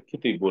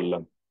পরিপ্রেক্ষিতেই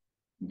বললাম,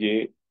 যে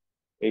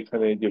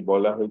এখানে যে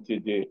বলা হয়েছে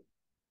যে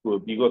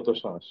বিগত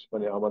শ্বাস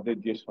মানে আমাদের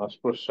যে শ্বাস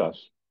প্রশ্বাস,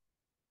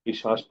 এই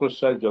শ্বাস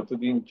প্রশ্বাস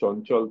যতদিন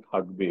চঞ্চল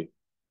থাকবে,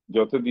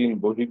 যতদিন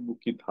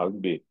বহির্মুখী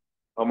থাকবে,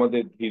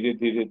 আমাদের ধীরে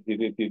ধীরে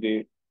ধীরে ধীরে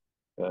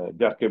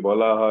যাকে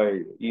বলা হয়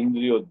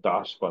ইন্দ্রিয়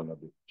দাস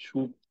বানাবে,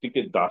 সুখ থেকে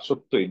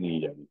দাসত্বে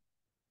নিয়ে যাবে।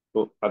 তো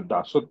আর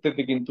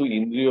দাসত্বেতে কিন্তু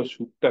ইন্দ্রিয়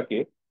সুখটাকে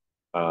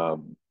আহ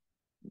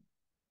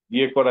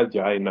ইয়ে করা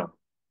যায় না।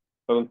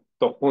 কারণ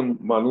তখন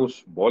মানুষ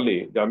বলে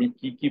যে আমি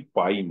কি কি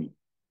পাইনি।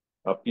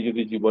 আপনি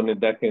যদি জীবনে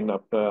দেখেন,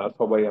 আপনার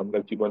সবাই আমরা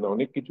জীবনে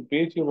অনেক কিছু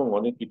পেয়েছি এবং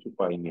অনেক কিছু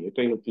পাইনি,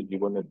 এটাই হচ্ছে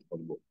জীবনের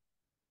ধর্ম।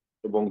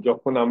 এবং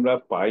যখন আমরা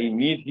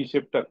পাইনির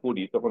হিসেবটা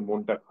করি তখন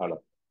মনটা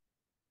খারাপ,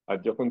 আর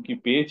যখন কি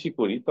পেয়েছি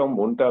করি তখন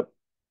মনটা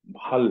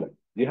ভাল লাগে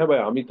যে হ্যাঁ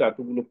ভাই আমি তো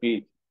এতগুলো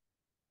পেয়েছি।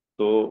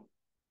 তো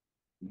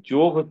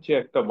যোগ হচ্ছে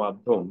একটা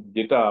মাধ্যম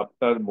যেটা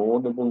আপনার মন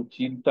এবং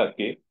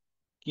চিন্তাকে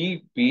কি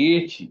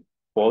পেয়েছি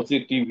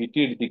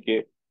পজিটিভিটির দিকে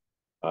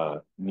আহ,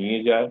 নিয়ে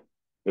যায়,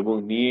 এবং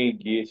নিয়ে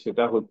গিয়ে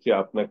সেটা হচ্ছে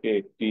আপনাকে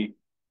একটি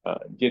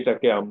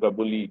যেটাকে আমরা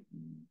বলি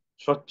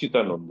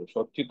সচ্চিদানন্দ।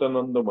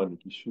 সচ্চিদানন্দ মানে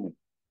কি? সুখ।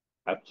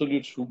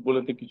 অ্যাবসলিউট সুখ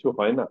বলে তো কিছু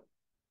হয় না।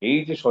 এই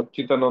যে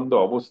সচ্চিদানন্দ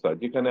অবস্থা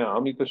যেখানে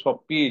আমি তো সব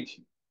পেয়েছি,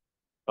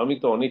 আমি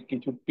তো অনেক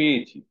কিছু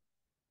পেয়েছি।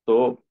 তো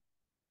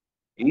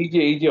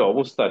এই যে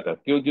অবস্থাটা,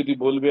 কেউ যদি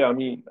বলবে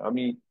আমি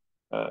আমি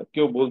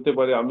কেউ বলতে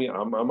পারে আমি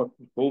আমার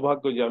খুব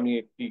সৌভাগ্য যে আমি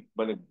একটি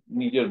মানে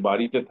নিজের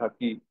বাড়িতে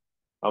থাকি,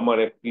 আমার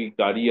একটি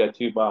গাড়ি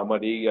আছে বা আমার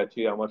এই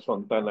আছে, আমার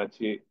সন্তান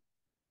আছে,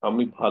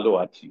 আমি ভালো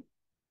আছি।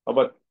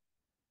 আবার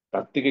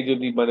তার থেকে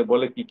যদি মানে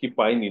বলে কি কি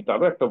পাইনি,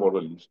 তারও একটা বড়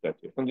লিস্ট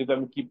আছে। এখন যদি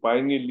আমি কি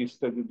পাইনি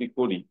লিস্টটা যদি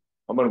করি,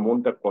 আমার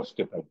মনটা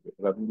কষ্টে থাকবে।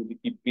 আর আমি যদি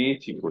কি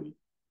পেয়েছি করি,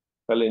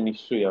 তাহলে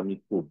নিশ্চয়ই আমি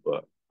খুব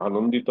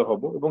আনন্দিত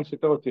হব, এবং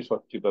সেটা হচ্ছে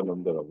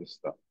সচ্চিদানন্দের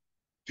অবস্থা।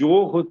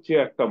 যোগ হচ্ছে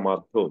একটা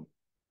মাধ্যম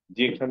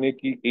যেখানে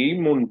কি এই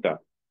মনটা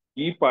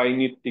কি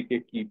পাইনির থেকে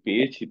কি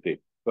পেয়েছিতে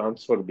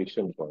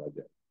ট্রান্সফরমেশন করা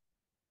যায়।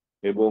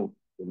 এবং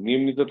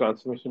নিয়মিত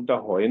ট্রান্সফরমেশনটা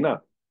হয় না,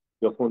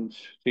 যখন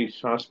সেই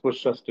শ্বাস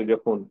প্রশ্বাসটা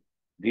যখন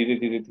ধীরে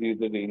ধীরে ধীরে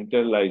ধীরে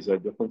ইন্টারলাইজ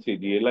হয়, যখন সেই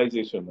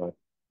রিয়েলাইজেশন হয়,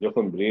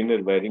 যখন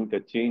ব্রেনের ওয়্যারিংটা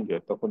চেঞ্জ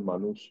হয়, তখন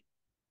মানুষ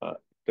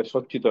একটা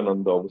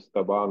সচ্চিদানন্দ অবস্থা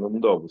বা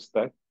আনন্দ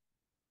অবস্থায়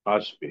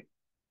আসবে।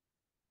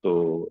 তো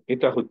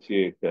এটা হচ্ছে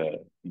আহ,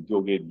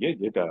 যোগের ইয়ে,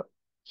 যেটা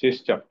শেষ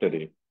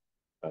চ্যাপ্টারে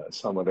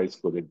সামারাইজ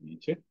করে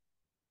দিয়েছে।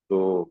 তো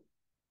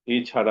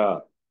এছাড়া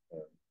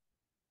আহ,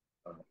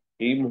 আহ,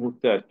 এই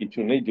মুহূর্তে আর কিছু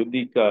নেই। যদি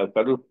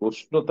কারোর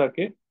প্রশ্ন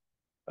থাকে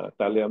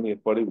তাহলে আমি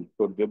এরপরে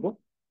উত্তর দেব,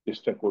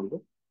 চেষ্টা করব।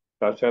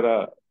 তাছাড়া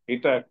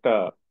এটা একটা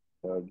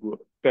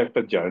এটা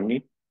একটা জার্নি।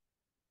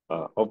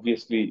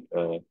 অবভিয়াসলি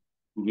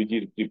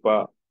গুরুজির কৃপা,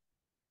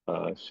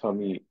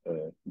 স্বামী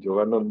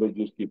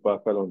যোগানন্দজির কৃপা,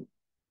 কারণ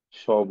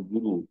সব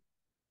গুরু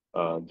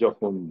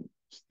যখন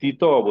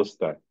স্থিত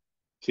অবস্থায়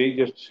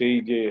সেই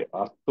যে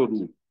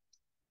আত্মরূপ,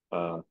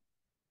 আহ,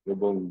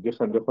 এবং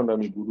যখন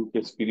আমি গুরুকে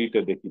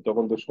স্পিরিটে দেখি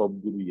তখন তো সব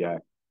গুরুই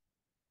এক।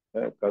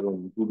 হ্যাঁ, কারণ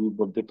গুরুর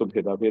মধ্যে তো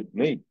ভেদাভেদ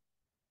নেই।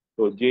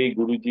 তো যেই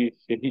গুরুজি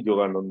সেই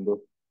যোগানন্দ,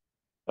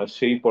 আর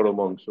সেই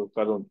পরমাংশ।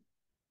 কারণ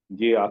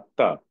যে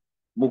আত্মা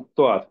মুক্ত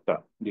আত্মা,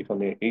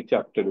 যেখানে এই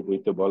চ্যাপ্টারে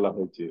বইতে বলা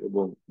হয়েছে,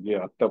 এবং যে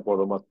আত্মা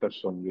পরমাত্মার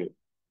সঙ্গে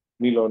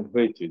মিলন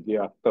হয়েছে, যে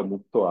আত্মা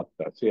মুক্ত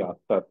আত্মা, সে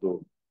আত্মা তো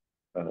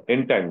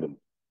এন্ট্যাঙ্গেল।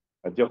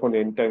 আর যখন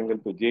এন্ট্যাঙ্গেল,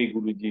 তো যেই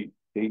গুরুজি,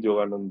 সেই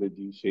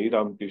যোগানন্দজি, সেই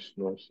রামকৃষ্ণ,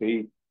 সেই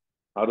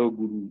আরো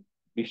গুরু,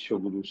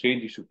 বিশ্বগুরু, সেই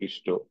যীশু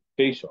খ্রিস্ট,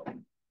 সেই সব।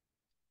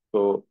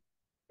 তো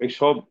এই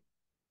সব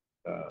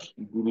আহ,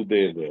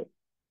 গুরুদের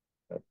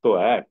তো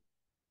এক।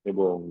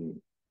 এবং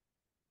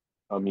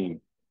আমি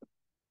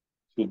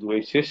শুধু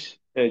এই শেষ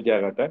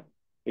জায়গাটা,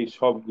 এই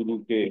সব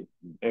গুরুকে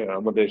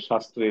আমাদের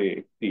শাস্ত্রে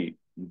একটি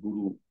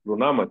গুরু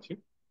প্রণাম আছে।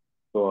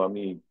 তো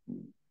আমি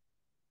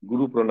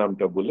গুরু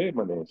প্রণামটা বলে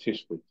মানে শেষ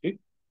করছি।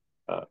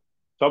 আহ,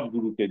 সব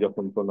গুরুকে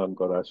যখন প্রণাম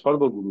করা হয়,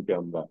 সর্বগুরুকে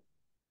আমরা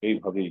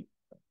এইভাবেই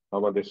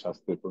আমাদের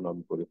শাস্ত্রে প্রণাম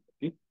করে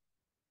থাকি।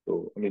 তো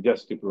আমি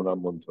জাস্ট এই প্রণাম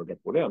মন্ত্রটা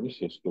পড়ে আমি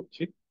শেষ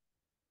করছি।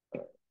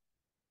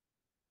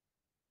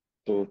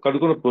 তো কারো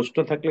কোনো প্রশ্ন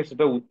থাকলে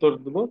সেটা উত্তর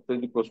দেবো, তো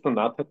যদি প্রশ্ন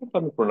না থাকে তো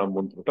আমি প্রণাম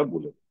মন্ত্রটা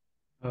বলে দেবো।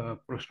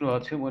 প্রশ্ন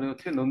আছে মনে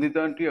হচ্ছে। নন্দিতা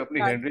আন্টি, আপনি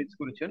জয় হ্যান্ড রেজ গুরুজি।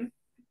 করেছেন।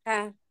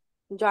 হ্যাঁ,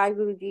 জয়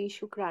গুরুজি,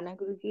 শুক্রানা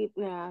গুরুজি।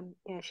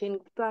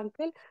 সেনগুপ্ত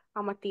আঙ্কেল,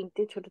 আমার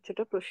তিনটে ছোট ছোট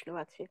প্রশ্ন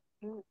আছে।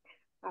 হুম,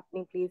 আপনি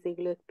প্লিজ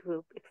এগুলো একটু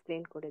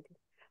এক্সপ্লেন করে দিন।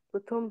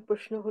 প্রথম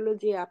প্রশ্ন হলো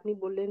যে আপনি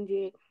বললেন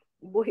যে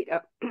বহিরা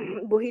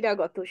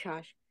বহিরাগত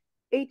শ্বাস,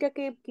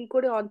 এইটাকে কি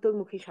করে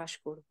অন্তর্মুখী শ্বাস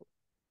করব,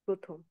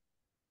 প্রথম।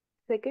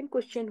 সেকেন্ড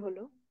কোশ্চেন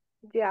হলো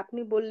যে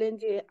আপনি বললেন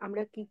যে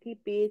আমরা কি কি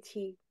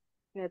পেয়েছি,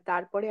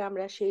 তারপরে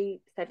আমরা সেই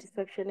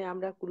স্যাটিসফ্যাকশনে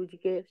আমরা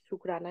গুরুজিকে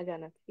শুকরানা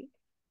জানাচ্ছি।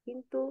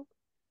 কিন্তু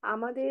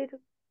আমাদের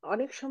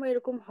অনেক সময়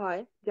এরকম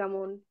হয়,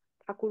 যেমন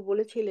ঠাকুর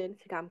বলেছিলেন,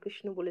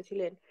 শ্রীরামকৃষ্ণ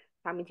বলেছিলেন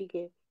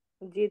স্বামীজিকে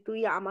যে তুই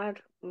আমার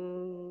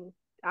উম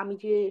আমি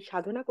যে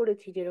সাধনা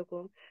করেছি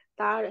যেরকম,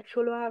 তার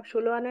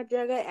 16 আনার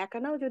জায়গায় 1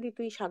 আনাও যদি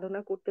তুই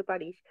সাধনা করতে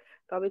পারিস,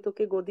 তবে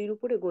তোকে গদির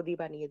উপরে গদি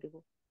বানিয়ে দেবো।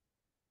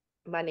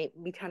 মানে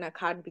বিছানা,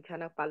 খাট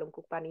বিছানা পালঙ্ক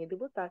বানিয়ে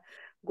দেবো, তার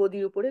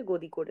গদির উপরে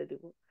গদি করে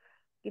দেবো।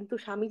 কিন্তু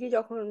স্বামীজি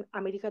যখন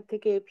আমেরিকা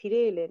থেকে ফিরে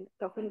এলেন,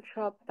 তখন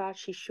সব তার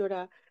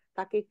শিষ্যরা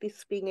তাকে একটি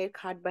স্প্রিং এর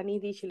খাট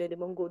বানিয়ে দিয়েছিলেন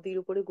এবং গদির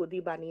উপরে গদি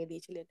বানিয়ে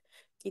দিয়েছিলেন।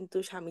 কিন্তু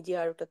স্বামীজি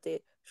আর ওটাতে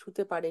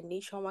শুতে পারেননি,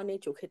 সমানে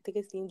চোখের থেকে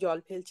তিনি জল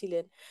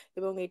ফেলছিলেন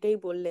এবং এটাই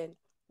বললেন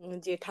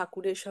যে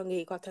ঠাকুরের সঙ্গে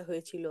এই কথা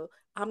হয়েছিল,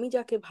 আমি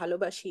যাকে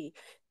ভালোবাসি,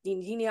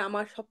 যিনি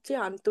আমার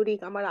সবচেয়ে আন্তরিক,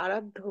 আমার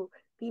আরাধ্য,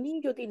 তিনিই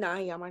যদি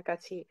নাই আমার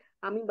কাছে,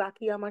 আমি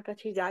বাকি আমার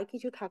কাছে যাই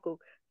কিছু থাকুক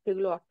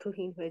সেগুলো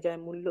অর্থহীন হয়ে যায়,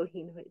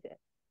 মূল্যহীন হয়ে যায়।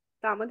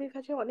 তা আমাদের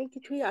কাছে অনেক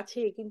কিছুই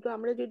আছে, কিন্তু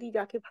আমরা যদি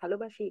যাকে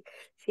ভালোবাসি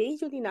সেই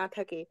যদি না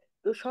থাকে,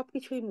 তো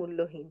সবকিছুই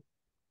মূল্যহীন।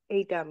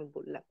 এইটা আমি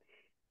বললাম।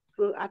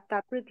 তো আর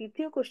তারপরে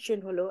তৃতীয় কোশ্চেন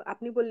হলো,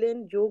 আপনি বললেন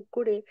যোগ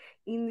করে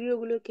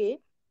ইন্দ্রিয়গুলোকে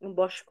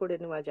বশ করে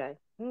নেওয়া যায়।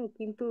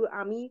 কিন্তু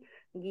আমি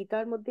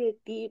গীতার মধ্যে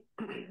একটি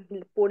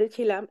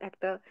পড়েছিলাম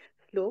একটা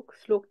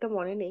শ্লোকটা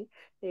মনে নেই।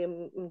 এম,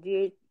 যে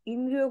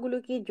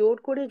ইন্দ্রিয়গুলোকে জোর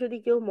করে যদি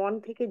কেউ মন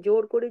থেকে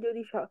জোর করে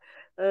যদি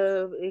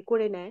এ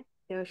করে নেয়,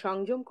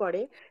 সংযম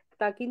করে,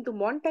 তা কিন্তু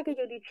মনটাকে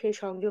যদি সে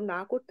সংযম না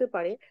করতে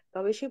পারে,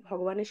 তবে সে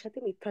ভগবানের সাথে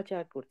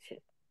মিথ্যাচার করছে।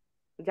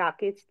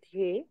 যাকে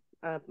সে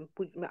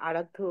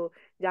আরাধ্য,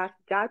 যার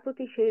যার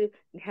প্রতি সে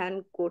ধ্যান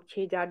করছে,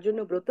 যার জন্য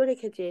ব্রত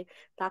রেখেছে,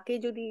 তাকে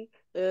যদি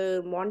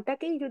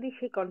মনটাকেই যদি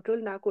সে কন্ট্রোল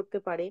না করতে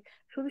পারে,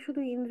 শুধু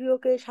শুধু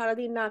ইন্দ্রিয়কে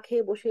সারাদিন না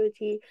খেয়ে বসে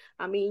আছি,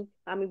 আমি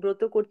আমি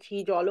ব্রত করছি,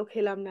 জলও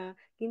খেলাম না,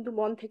 কিন্তু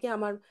মন থেকে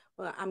আমার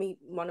আমি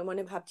মনে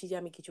মনে ভাবছি যে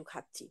আমি কিছু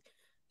খাচ্ছি।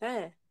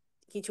 হ্যাঁ,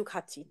 কিছু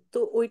খাচ্ছি, তো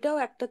ওইটাও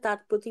একটা তার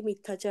প্রতি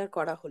মিথ্যাচার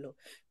করা হলো।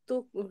 তো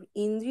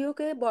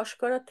ইন্দ্রিয়কে বশ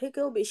করার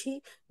থেকেও বেশি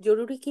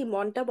জরুরি কি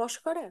মনটা বশ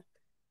করা?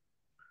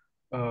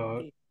 আহ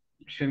এই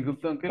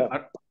সেনগুপ্ত আঙ্কেল, হ্যাঁ,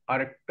 আর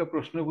আরেকটা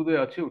প্রশ্ন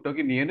বোধহয় আছে, ওটা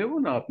কি নিয়ে নেবো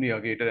না আপনি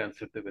আগে এটার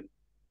অ্যান্সার দেবেন?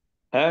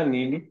 হ্যাঁ,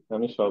 নিয়ে নি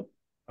আমি সব।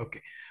 ওকে,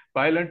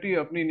 পায়েল আন্টি,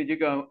 আপনি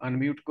নিজেকে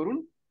আনমিউট করুন।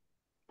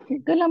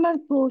 তাহলে আমার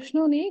প্রশ্ন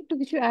নেই, একটু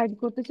কিছু অ্যাড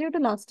করতে চাই,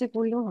 ওটা লাস্টে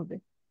করলেও হবে।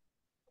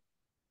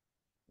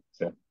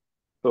 আচ্ছা,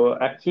 তো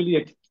অ্যাকচুয়ালি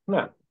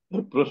না,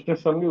 প্রশ্নের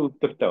সঙ্গে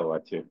উত্তরটাও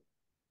আছে।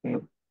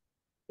 হুম,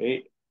 এই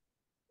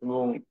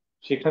এবং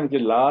সেখানে যে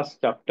লাস্ট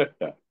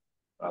চ্যাপ্টারটা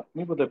আপনি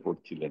বোধহয়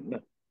পড়ছিলেন না,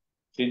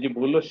 সে যে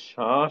বললো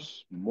শ্বাস,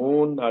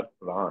 মন আর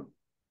প্রাণ,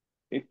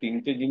 এই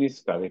তিনটে জিনিস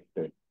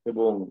কানেক্টেড।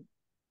 এবং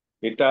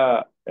এটা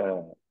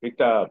আহ,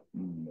 এটা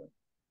উম,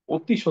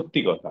 অতি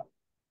সত্যি কথা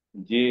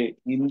যে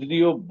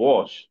ইন্দ্রিয়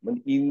বশ, মানে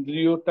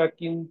ইন্দ্রিয়টা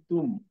কিন্তু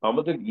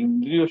আমাদের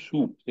ইন্দ্রিয়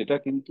সুখ, সেটা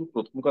কিন্তু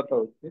প্রথম কথা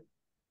হচ্ছে,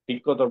 ঠিক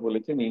কথা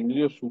বলেছেন,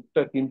 ইন্দ্রিয়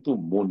সুখটা কিন্তু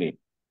মনে,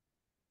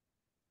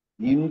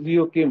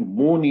 ইন্দ্রিয়কে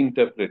মন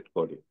ইন্টারপ্রেট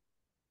করে।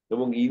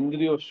 এবং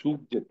ইন্দ্রিয় সুখ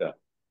যেটা,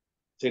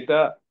 সেটা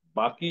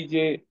বাকি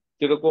যে,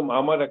 যেরকম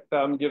আমার একটা,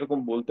 আমি যেরকম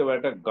বলতে পারি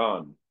একটা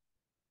গান,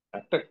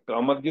 একটা,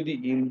 আমার যদি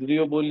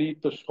ইন্দ্রিয় বলি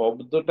তো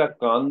শব্দটা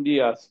কান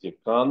দিয়ে আসছে,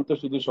 কান তো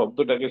শুধু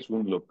শব্দটাকে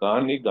শুনলো,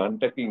 কান এই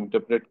গানটাকে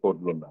ইন্টারপ্রেট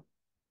করলো না।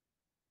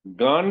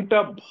 গানটা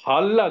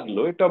ভাল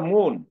লাগলো, এটা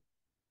মন,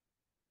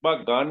 বা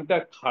গানটা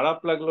খারাপ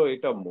লাগলো,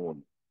 এটা মন।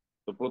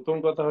 তো প্রথম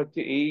কথা হচ্ছে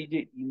এই যে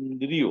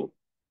ইন্দ্রিয়,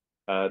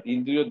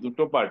 ইন্দ্রিয়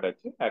দুটো পার্ট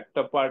আছে।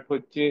 একটা পার্ট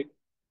হচ্ছে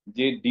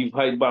যে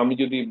ডিভাইস, বা আমি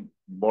যদি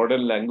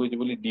মডার্ন ল্যাঙ্গুয়েজ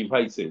বলি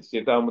ডিভাইসেস,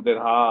 সেটা আমাদের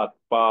হাত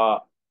পা,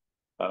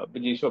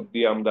 যেসব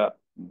দিয়ে আমরা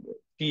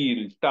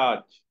ফিল,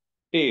 টাচ,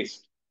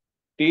 টেস্ট।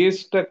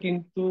 টেস্টটা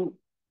কিন্তু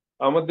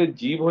আমাদের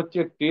জীব হচ্ছে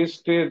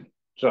টেস্টের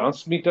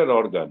ট্রান্সমিটার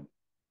অর্গান।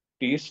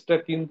 টেস্টটা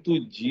কিন্তু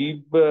জীব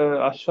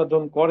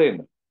আস্বাদন করে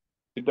না,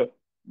 সেটা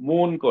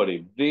মন করে,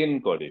 ব্রেন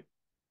করে।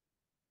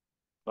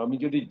 আমি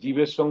যদি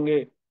জীবের সঙ্গে,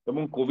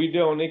 এবং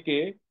কোভিডে অনেকে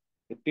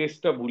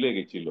টেস্টটা ভুলে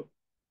গেছিল।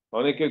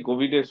 অনেকে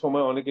কোভিডের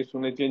সময় অনেকে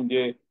শুনেছেন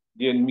যে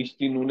যে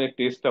মিষ্টি নুনের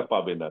টেস্টটা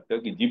পাবে না, তার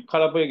কি জিভ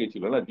খারাপ হয়ে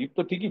গেছিল? না, জিভ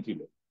তো ঠিকই ছিল।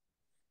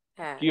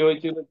 হ্যাঁ, কি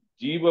হয়েছিল,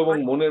 জিভ এবং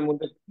মনের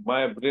মধ্যে,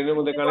 মায়ের ব্রেনের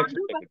মধ্যে অনেকে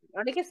গন্ধও কানেকশনটা কেটে,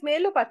 অনেকে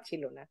স্মেলও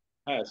পাচ্ছিল না।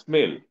 হ্যাঁ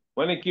স্মেল,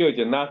 মানে কি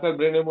হয়েছে, নাক আর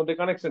ব্রেনের মধ্যে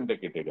কানেকশনটা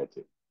কেটে গেছে।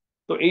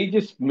 তো এই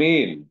যে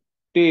স্মেল,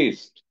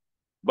 টেস্ট,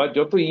 বা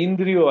যত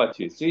ইন্দ্রিয়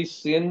আছে সেই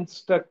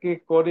সেন্সটাকে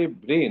করে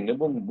ব্রেন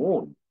এবং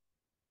মন।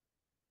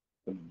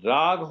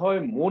 রাগ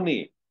হয় মনে,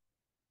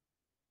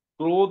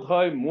 ক্রোধ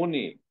হয়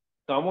মনে,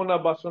 কামনা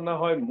বাসনা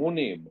হয়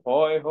মনে,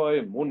 ভয় হয়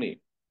মনে।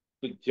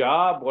 তো যা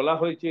বলা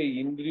হয়েছে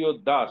ইন্দ্রিয়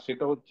দাস,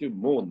 সেটা হচ্ছে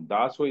মন।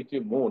 দাস হয়েছে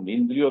মন,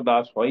 ইন্দ্রিয়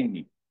দাস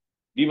হয়নি।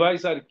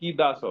 ডিভাইস আর কি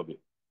দাস হবে?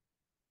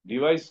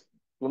 ডিভাইস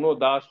কোনো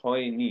দাস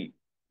হয়নি,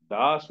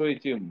 দাস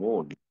হয়েছে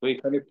মন। তো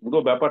এখানে পুরো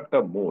ব্যাপারটা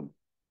মন,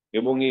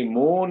 এবং এই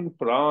মন,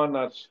 প্রাণ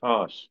আর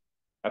শ্বাস।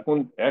 এখন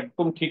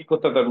একদম ঠিক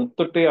কথা, তার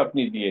উত্তরটাই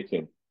আপনি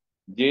দিয়েছেন,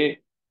 যে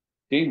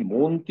সেই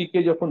মনটিকে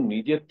যখন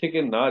নিজের থেকে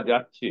না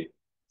যাচ্ছে,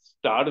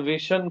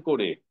 স্টারভেশন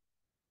করে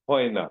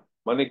হয় না।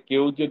 মানে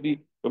কেউ যদি,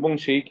 এবং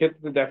সেই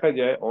ক্ষেত্রে দেখা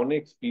যায়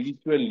অনেক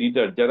স্পিরিচুয়াল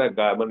লিডার যারা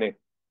মানে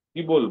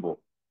কি বলবো,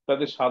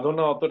 তাদের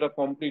সাধনা অতটা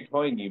কমপ্লিট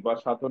হয়নি, বা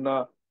সাধনা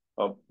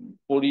আহ,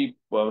 পরি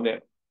মানে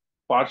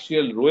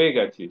পার্শিয়াল রয়ে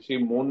গেছে, সেই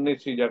মনে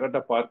সেই জায়গাটা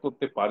পার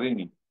করতে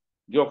পারেনি।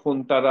 যখন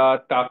তারা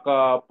টাকা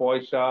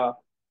পয়সা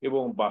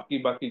এবং বাকি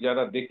বাকি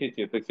যারা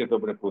দেখেছে, তো সে তো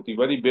মানে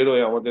প্রতিবারই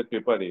বেরোয় আমাদের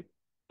পেপারে,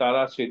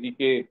 তারা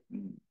সেদিকে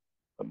উম,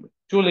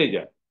 চলে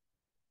যায়।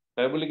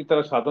 তাই বলে কি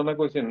তারা সাধনা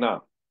করেছে? না,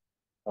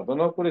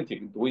 সাধনাও করেছে,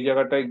 কিন্তু ওই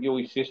জায়গাটায় গিয়ে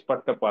ওই শেষ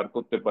পাঠটা পার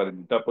করতে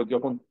পারেনি। তারপর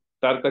যখন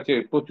তার কাছে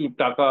প্রচুর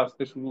টাকা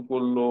আসতে শুরু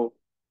করলো,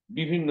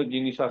 বিভিন্ন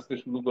জিনিস আসতে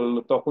শুরু করলো,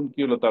 তখন কি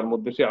হলো, তার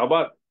মধ্যে সে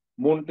আবার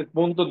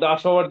মন তো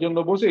দাস হওয়ার জন্য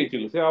বসেই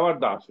ছিল, সে আবার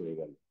দাস হয়ে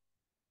গেল।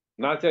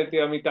 না চাইতে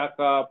আমি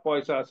টাকা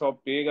পয়সা সব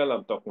পেয়ে গেলাম,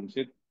 তখন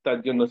সে, তার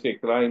জন্য সে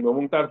ক্রাইম,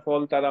 এবং তার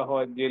ফল তারা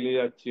হয় জেলে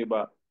যাচ্ছে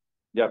বা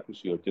যা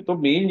খুশি হচ্ছে। তো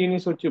মেইন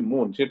জিনিস হচ্ছে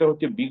মন, সেটা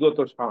হচ্ছে বিগত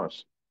শ্বাস।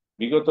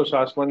 বিগত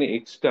শ্বাস মানে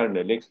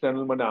এক্সটার্নাল,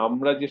 এক্সটার্নাল মানে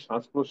আমরা যে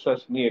শ্বাস প্রশ্বাস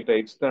নিয়ে, এটা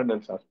এক্সটার্নাল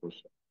শ্বাস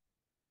প্রশ্বাস।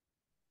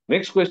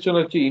 নেক্সট কোয়েশ্চেন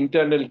হচ্ছে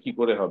ইন্টারনাল কি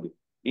করে হবে।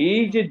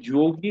 এই যে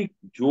যৌগিক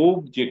যোগ,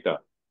 যেটা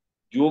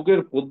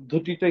যোগের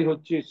পদ্ধতিটাই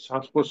হচ্ছে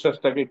শ্বাস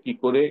প্রশ্বাসটাকে কি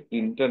করে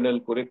ইন্টারনাল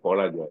করে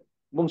করা যায়,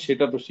 এবং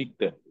সেটা তো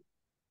শিখতে হবে।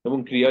 এবং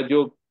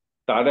ক্রিয়াযোগ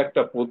তার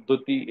একটা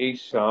পদ্ধতি, এই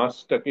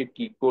শ্বাসটাকে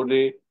কি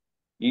করে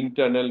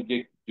ইন্টারনাল,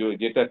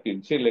 যেটা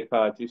টেন্সে লেখা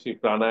আছে সেই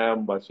প্রাণায়াম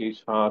বা সেই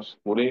শ্বাস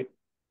করে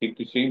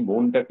একটু সেই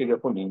মনটাকে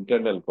যখন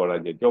ইন্টারনাল করা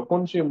যায়, যখন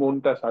সেই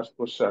মনটা শ্বাস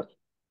প্রশ্বাস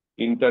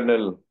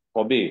ইন্টারনাল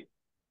হবে,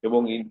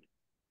 এবং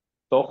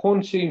তখন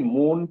সেই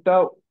মনটা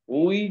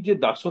ওই যে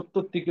দাসত্ব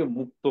থেকে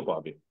মুক্ত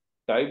পাবে।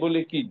 তাই বলে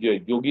কি যে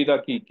যোগীরা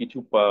কি কিছু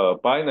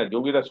পায় না?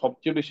 যোগীরা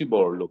সবচেয়ে বেশি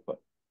বড় লোক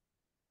হয়,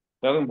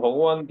 কারণ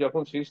ভগবান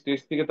যখন সেই স্টেজ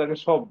থেকে তাকে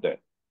সব দেয়।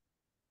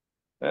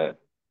 হ্যাঁ,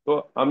 তো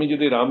আমি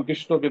যদি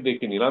রামকৃষ্ণকে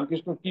দেখিনি,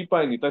 রামকৃষ্ণ কি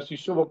পায়নি? তার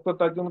শিষ্য ভক্ত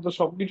তার জন্য তো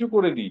সবকিছু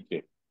করে দিয়েছে।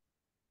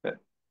 হ্যাঁ,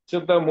 সে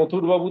তার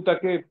মথুর বাবু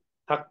তাকে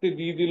থাকতে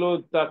দিয়ে দিল,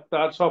 তার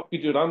তার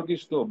সবকিছু।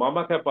 রামকৃষ্ণ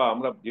মামা খ্যাপা,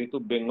 আমরা যেহেতু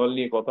বেঙ্গল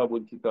নিয়ে কথা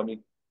বলছি, তো আমি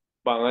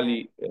বাঙালি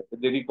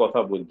এদেরই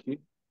কথা বলছি,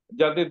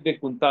 যাদের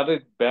দেখুন তাদের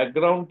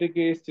ব্যাকগ্রাউন্ড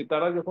থেকে এসছে,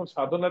 তারা যখন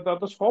সাধনা, তারা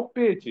তো সব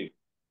পেয়েছে।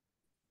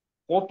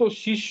 কত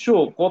শিষ্য,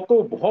 কত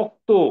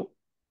ভক্ত,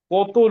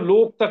 কত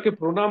লোক তাকে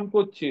প্রণাম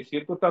করছে, সে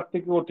তো তার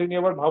থেকে ওঠেনি।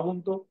 আবার ভাবুন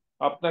তো,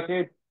 আপনাকে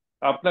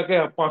আপনাকে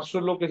 500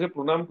 লোক এসে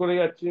প্রণাম করে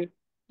যাচ্ছে,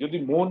 যদি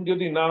মন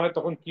যদি না হয়,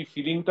 তখন কি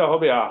ফিলিংটা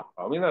হবে?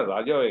 আমি না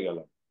রাজা হয়ে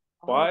গেলাম,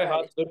 পায়ে অহংকার।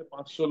 হাত ধরে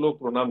 500 লোক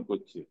প্রণাম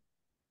করছে।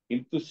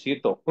 কিন্তু সে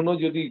তখনও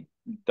যদি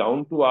ডাউন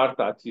টু আর্থ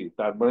আছে,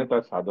 তার মানে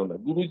তার সাধনা।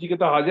 গুরুজিকে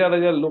তো হাজার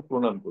হাজার লোক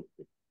প্রণাম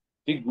করছে।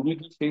 সেই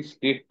গুরুজি সেই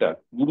স্টেটটা,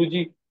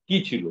 গুরুজি কি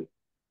ছিল?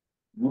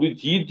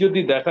 গুরুজির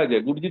যদি দেখা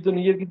যায়, গুরুজি তো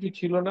নিজের কিছু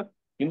ছিল না,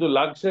 কিন্তু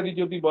লাক্সারি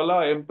যদি বলা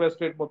হয়, এমপ্রেস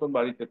স্টেট মতন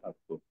বাড়িতে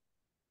থাকতো।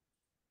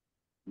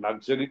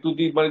 লাক্সারি টু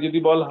দি মানে যদি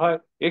বলা হয়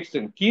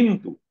এক্সটেন্ট,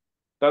 কিন্তু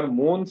তার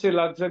মন সে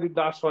লাক্সারি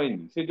দাস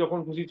হয়নি। সে যখন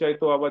খুশি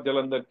চাইতো আবার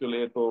জালান্ধার চলে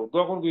যেত,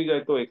 যখন খুশি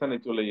চাইতো এখানে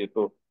চলে যেত।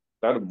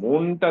 তার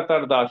মনটা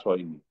তার দাস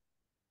হয়নি।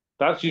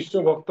 তার শিষ্য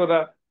ভক্তরা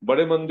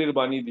বড় মন্দির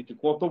বানিয়ে দিচ্ছে,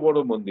 কত বড়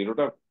মন্দির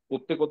ওটা,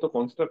 করতে কত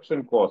কনস্ট্রাকশন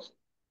কস্ট।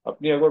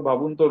 আপনি একবার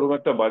ভাবুন তো, ওরকম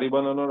একটা বাড়ি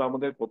বানানোর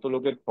আমাদের কত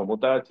লোকের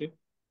ক্ষমতা আছে।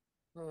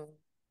 হুম।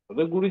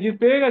 ওদের গুরুজি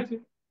পেয়ে গেছে,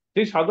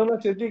 সেই সাধনা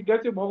সেদিক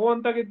গেছে, ভগবান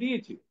তাকে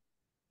দিয়েছে,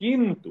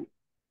 কিন্তু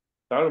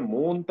তার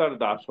মন তার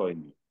দাস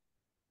হয়নি।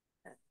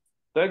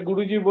 তাই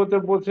গুরুজি বলতে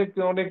বলছে,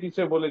 অনেক কিছু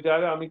বলেছে,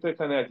 আরে আমি তো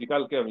এখানে আছি,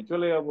 কালকে আমি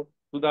চলে যাব।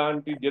 সুধা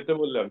আন্টি যেতে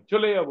বললে আমি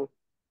চলে যাব।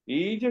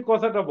 এই যে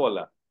কথাটা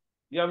বলা,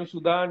 যে আমি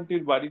সুধা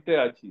আন্টির বাড়িতে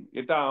আছি,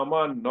 এটা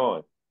আমার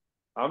নয়।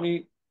 আমি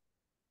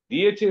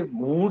দিয়েছে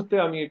মুহূর্তে,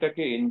 আমি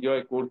এটাকে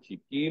এনজয় করছি,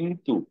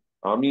 কিন্তু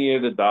আমি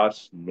এর দাস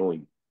নই।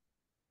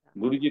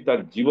 গুরুজি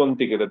তার জীবন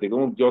থেকে এটা দেখে,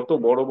 এবং যত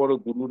বড় বড়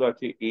গুরুর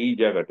আছে এই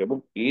জায়গাটা, এবং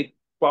এর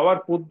পাওয়ার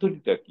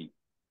পদ্ধতিটা কি?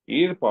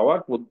 এর পাওয়ার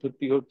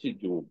পদ্ধতি হচ্ছে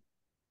যোগ।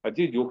 আর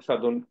যে যোগ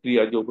সাধন,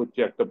 ক্রিয়া যোগ হচ্ছে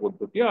একটা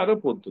পদ্ধতি, আরো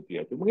পদ্ধতি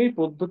আছে, এবং এই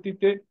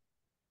পদ্ধতিতে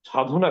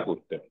সাধনা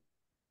করতে হয়।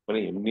 মানে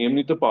এমনি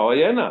এমনি তো পাওয়া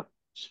যায় না,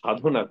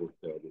 সাধনা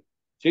করতে হবে।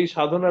 সেই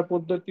সাধনার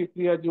পদ্ধতি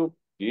ক্রিয়া যোগ।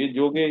 যে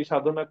যোগে এই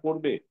সাধনা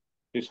করবে,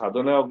 সে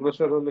সাধনায়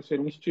অগ্রসর হলে সে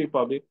নিশ্চয়ই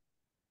পাবে।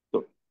 তো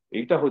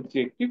এইটা হচ্ছে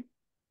একটি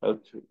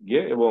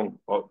ইয়ে, এবং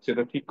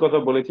সেটা ঠিক কথা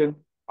বলেছেন।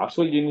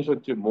 আসল জিনিস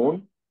হচ্ছে মন।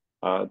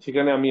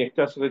 সেখানে আমি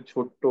একটা আসলে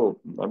ছোট্ট,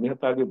 আমি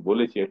হয়তো আগে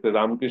বলেছি, একটা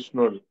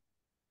রামকৃষ্ণর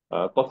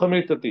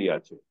কথামৃততেই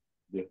আছে,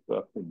 যেহেতু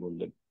আপনি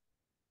বললেন।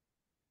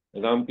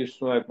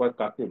 রামকৃষ্ণ একবার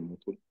কাকে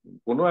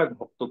কোনো এক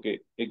ভক্তকে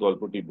এই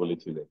গল্পটি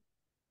বলেছিলেন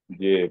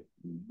যে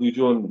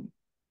দুজন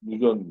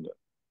দুজন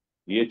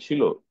ইয়ে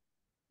ছিল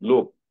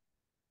লোক,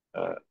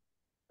 আহ,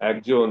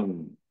 একজন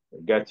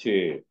গেছে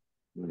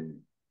উম,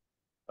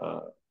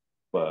 আহ,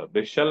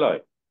 বেশ্যালয়,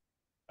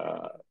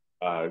 আহ,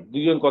 আর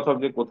দুজন কথা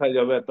যে কোথায়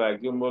যাবে, তো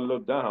একজন বললো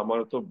না আমার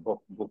তো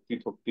ভক্তি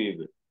থক্তির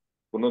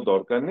কোনো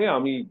দরকার নেই,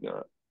 আমি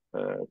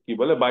কি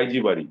বলে বাইজি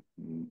বাড়ি,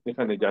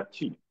 এখানে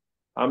যাচ্ছি,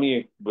 আমি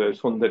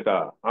সন্ধেটা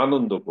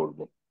আনন্দ করব।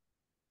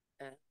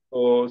 হ্যাঁ, তো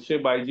সে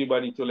বাইজি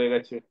বাড়ি চলে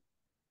গেছে।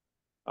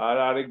 আর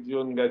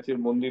আরেকজন গেছে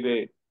মন্দিরে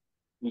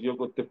পুজো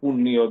করতে,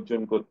 পুণ্যি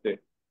অর্জন করতে।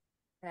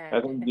 হ্যাঁ,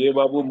 এখন হ্যাঁ, যে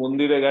বাবু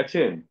মন্দিরে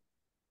গেছেন,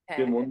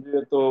 সে হ্যাঁ, হ্যাঁ,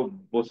 মন্দিরে তো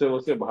বসে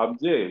বসে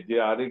ভাবছে যে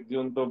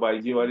আরেকজন তো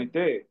বাইজি হুম,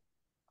 বাড়িতে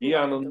কি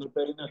খুব আনন্দ।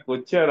 আনন্দটাই না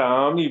করছে, আর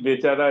আমি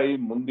বেচারা এই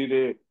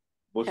মন্দিরে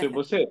বসে হ্যাঁ, হ্যাঁ,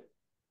 বসে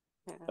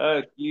হ্যাঁ,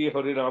 কি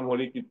হরি নাম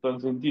হরি কীর্তন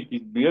শুনছি, কি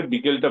দিয়ে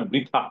বিকেলটা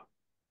বৃথা।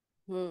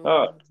 হুম,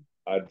 হ্যাঁ, হুম,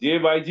 আর যে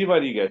বাইজি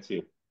বাড়ি গেছে,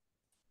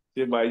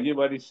 সে বাইজি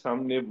বাড়ির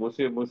সামনে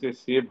বসে বসে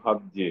সে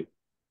ভাবছে,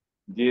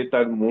 যে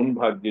তার মন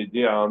ভাবছে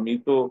যে আমি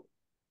তো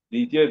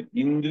নিজের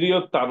ইন্দ্রিয়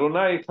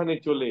তাড়না এখানে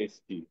চলে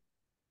এসেছি,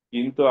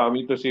 কিন্তু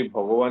আমি তো সেই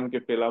ভগবানকে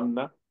পেলাম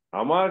না।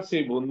 আমার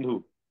সেই বন্ধু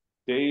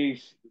সেই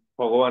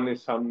ভগবানের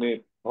সামনে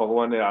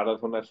ভগবানের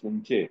আরাধনা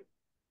শুনছে,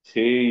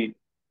 সেই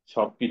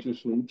সবকিছু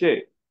শুনছে,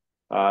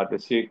 আর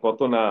সে কত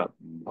না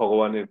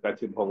ভগবানের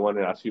কাছে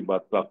ভগবানের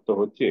আশীর্বাদ প্রাপ্ত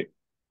হচ্ছে।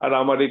 আর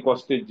আমার এই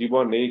কষ্টের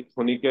জীবন, এই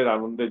ক্ষণিকের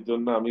আনন্দের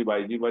জন্য আমি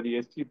বাইজি বাড়ি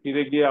এসেছি,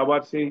 ফিরে গিয়ে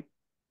আবার সেই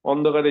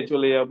অন্ধকারে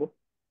চলে যাব।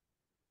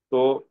 তো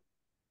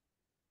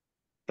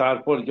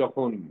তারপর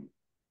যখন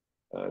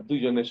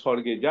দুজনে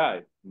স্বর্গে যায়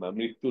বা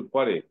মৃত্যুর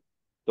পরে,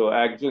 তো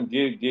একজন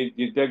যে যে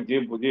যে যে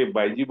যে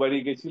বাইজি বাড়ি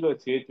গেছিল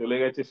সে চলে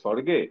গেছে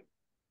স্বর্গে,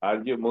 আর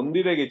যে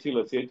মন্দিরে গেছিল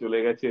সে চলে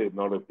গেছে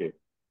নরকে।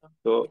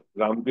 তো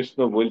রামকৃষ্ণ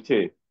বলছে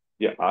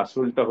যে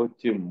আসলটা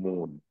হচ্ছে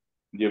মন,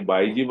 যে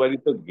হ্যাঁ, বাইজি বাড়ি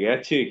তো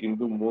গেছে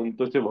কিন্তু মন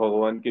তো সে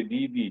ভগবানকে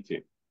দিয়ে দিয়েছে।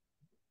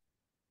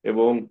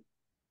 এবং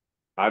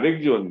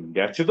আরেকজন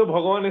গেছে তো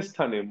ভগবানের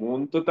স্থানে, মন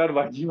তো তার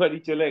বাইজি বাড়ি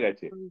চলে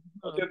গেছে। হুম,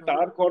 হুম, অতএব হুম,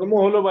 তার কর্ম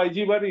হলো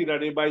বাইজি বাড়ির,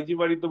 আর এই বাইজি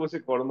বাড়িতে বসে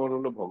কর্ম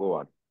হলো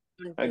ভগবান।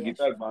 আর ওটাই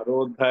গীতার আসলে। 12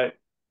 অধ্যায়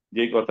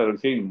যে কথা,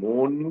 সেই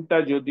মনটা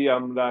যদি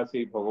আমরা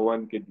সেই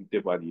ভগবানকে দিতে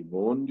পারি,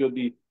 মন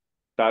যদি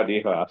তার এ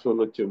হয়, আসল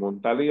হচ্ছে মন,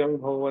 তাহলেই আমি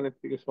ভগবানের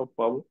থেকে সব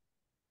পাবো।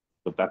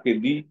 তো তাকে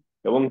দিই।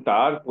 এবং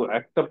তার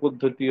একটা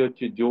পদ্ধতি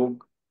হচ্ছে যোগ।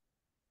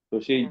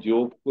 তো সেই হ্যাঁ,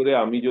 যোগ করে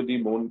আমি যদি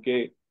মনকে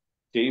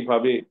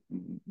সেইভাবে,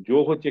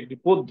 যোগ হচ্ছে একটি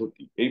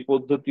পদ্ধতি, এই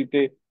পদ্ধতিতে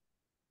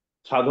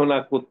সাধনা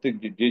করতে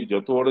যে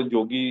যত বড়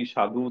যোগী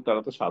সাধু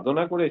তারা তো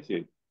সাধনা করেছে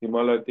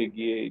হিমালয়তে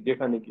গিয়ে,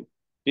 যেখানে গিয়ে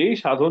সেই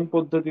সাধন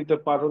পদ্ধতিতে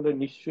পার হলে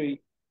নিশ্চয়ই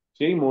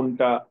সেই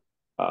মনটা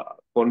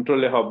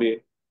কন্ট্রোলে হবে।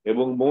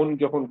 এবং মন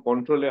যখন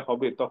কন্ট্রোলে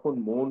হবে তখন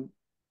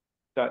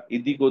মনটা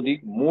এদিক ওদিক,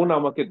 মন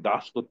আমাকে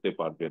দাস করতে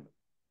পারবে না।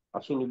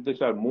 আসল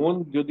উদ্দেশ্য, আর মন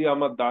যদি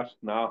আমার দাস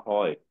না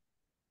হয়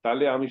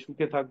তাহলে আমি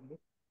সুখে থাকবো,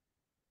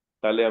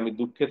 তাহলে আমি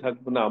দুঃখে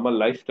থাকবো না, আমার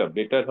লাইফটা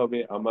বেটার হবে,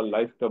 আমার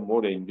লাইফটা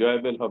মোর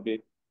এনজয়েবল হবে।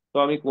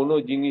 তো আমি কোনো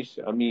জিনিস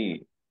আমি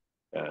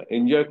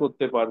এনজয়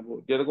করতে পারবো।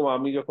 যেরকম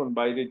আমি যখন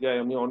বাইরে যাই,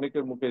 আমি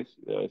অনেকের মুখে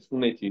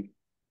শুনেছি,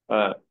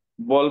 আহ,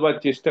 বলবার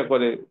চেষ্টা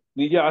করে,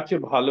 নিজে আছে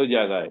ভালো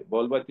জায়গায়,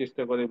 বলবার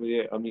চেষ্টা করে যে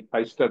আমি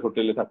 5 স্টার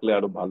হোটেলে থাকলে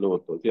আরো ভালো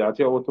হতো, যে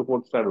আছে অবশ্য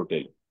 4 স্টার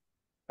হোটেল,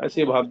 আর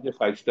সে হুম, ভাবছে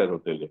 5 স্টার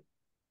হোটেলে।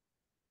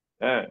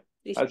 হ্যাঁ,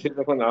 আর কৃষ্ণ। সে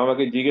তখন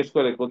আমাকে জিজ্ঞেস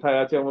করে কোথায়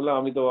আছে, আমি বললাম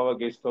আমি তো বাবা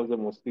গেস্ট হাউসে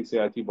মস্তিষ্কে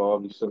আছি বাবা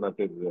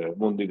বিশ্বনাথের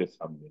মন্দিরের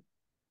সামনে,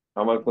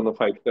 আমার কোনো হুম,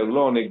 5 স্টার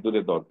গুলো অনেক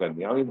দূরে দরকার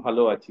নেই, আমি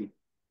ভালো আছি।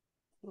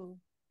 হুম,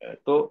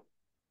 তো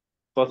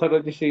কথাটা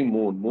হচ্ছে সেই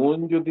মন, মন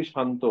যদি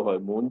শান্ত হয়,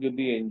 মন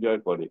যদি এনজয়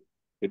করে,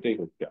 সেটাই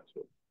হচ্ছে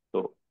আসল। তো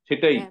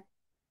সেটাই হ্যাঁ,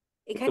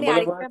 একটু এখানে বলে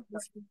আরেকটা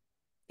প্রশ্ন,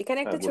 এখানে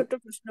হ্যাঁ একটা বলুন। ছোট্ট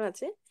প্রশ্ন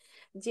আছে।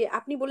 যে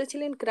আপনি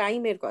বলেছিলেন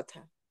ক্রাইমের কথা,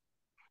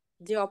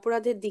 যে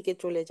অপরাধের দিকে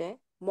চলে যায়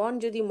মন,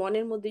 যদি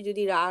মনের মধ্যে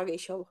যদি রাগ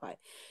এসব হয়।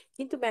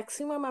 কিন্তু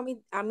ম্যাক্সিমাম আমি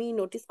আমি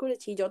নোটিস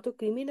করেছি যত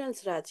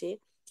ক্রিমিনালসরা আছে,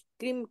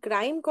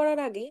 ক্রাইম করার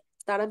আগে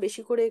তারা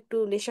বেশি করে একটু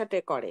নেশাটা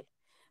করে,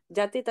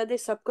 যাতে তাদের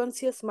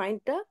সাবকনসিয়াস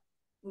মাইন্ডটা,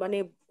 মানে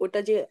ওটা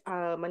যে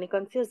মানে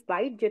কনসিয়াস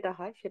বাইট যেটা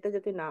হয় সেটা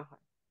যাতে না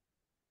হয়,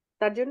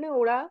 তার জন্য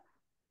ওরা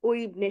ওই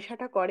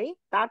নেশাটা করে,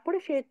 তারপরে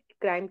সে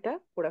ক্রাইমটা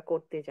ওরা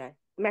করতে যায়।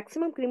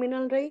 ম্যাক্সিমাম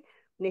ক্রিমিনালরাই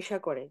নেশা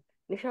করে।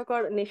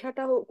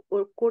 নেশাটা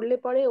করলে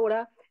পরে ওরা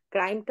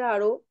ক্রাইমটা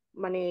আরো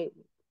মানে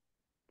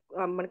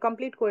মানে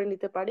কমপ্লিট করে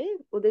নিতে পারে।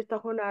 ওদের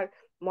তখন আর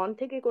মন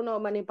থেকে কোনো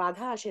মানে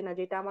বাধা আসে না,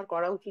 যেটা আমার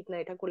করা উচিত না,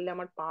 এটা করলে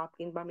আমার পাপ,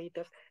 কিংবা আমি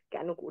এটা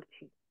কেন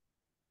করছি,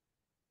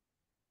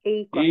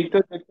 এই এইটা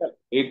কথাটা। যেটা,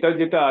 এটা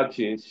যেটা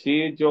আছে, সে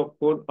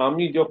যখন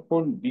আমি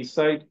যখন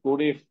ডিসাইড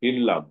করে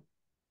ফেললাম,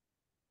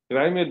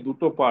 ক্রাইমের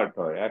দুটো পার্ট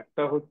হয়,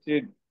 একটা হচ্ছে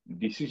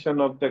ডিসিশন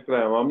অফ দ্য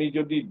ক্রাইম, আমি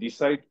যদি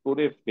ডিসাইড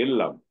করে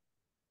ফেললাম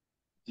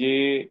যে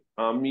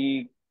আমি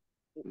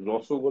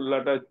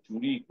রসগোল্লাটা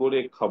চুরি করে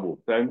খাবো,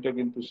 ক্রাইমটা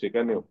কিন্তু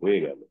সেখানে হয়ে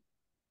গেল।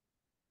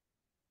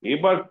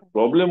 এবার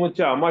প্রবলেম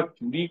হচ্ছে আমার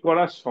চুরি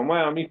করার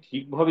সময় আমি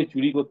ঠিকভাবে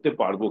চুরি করতে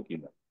পারবো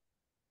কিনা,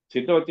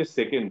 সেটা হচ্ছে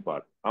সেকেন্ড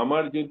পার্ট।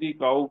 আমার যদি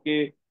কাউকে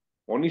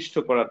অনিষ্ট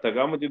করার থাকে,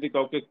 আমার যদি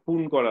কাউকে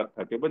খুন করার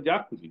থাকে, বা যা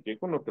খুশি যে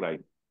কোনো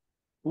ক্রাইম,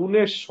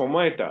 খুনের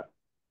সময়টা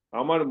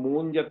আমার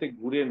মন যাতে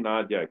ঘুরে না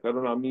যায়।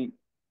 কারণ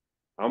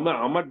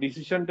আমার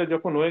ডিসিশনটা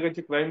যখন হয়ে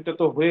গেছে, ক্রাইমটা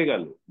তো হয়ে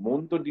গেল, মন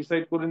তো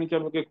ডিসাইড করে নিচ্ছে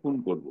আমাকে খুন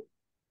করব।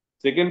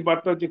 সেকেন্ড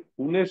পার্টটা হচ্ছে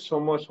খুনের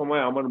সময়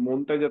সময় আমার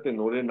মনটা যাতে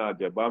নড়ে না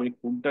যায়, বা আমি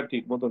খুনটা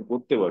ঠিক মতন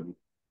করতে পারি।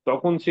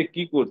 তখন সে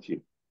কি করছে,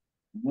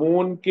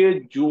 মনকে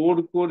জোর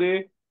করে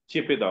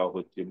চেপে দেওয়া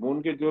হচ্ছে।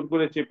 মনকে জোর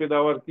করে চেপে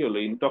দেওয়ার কি হলো,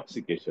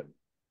 ইনটক্সিকেশন।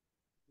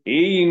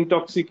 এই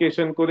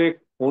ইনটক্সিকেশন করে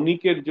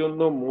ক্ষণিকের জন্য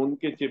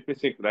মনকে চেপে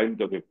সে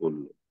ক্রাইমটাকে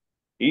করলো।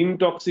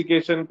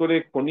 ইনটক্সিকেশন করে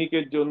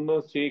ক্ষণিকের জন্য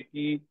সে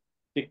কি,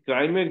 সে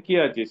ক্রাইমের কি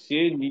আছে, সে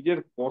নিজের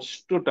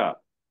কষ্টটা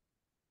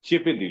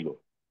চেপে দিল।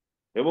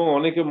 এবং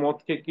অনেকে মদ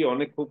খেয়ে কি,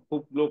 অনেক খুব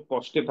খুব লোক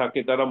কষ্টে থাকে,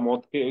 তারা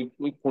মদ খেয়ে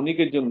ওই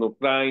ক্ষণিকের জন্য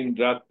ক্রাইম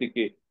ড্রাগ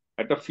থেকে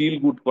একটা ফিল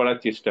গুড করার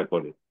চেষ্টা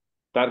করে।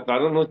 তার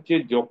কারণ হচ্ছে,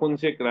 যখন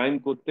সে ক্রাইম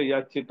করতে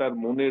যাচ্ছে তার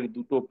মনের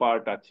দুটো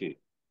পার্ট আছে।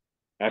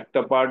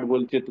 একটা পার্ট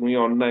বলছে তুমি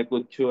অন্যায়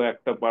করছো,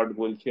 একটা পার্ট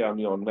বলছে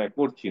আমি অন্যায়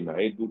করছি না।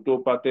 এই দুটো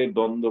পার্টের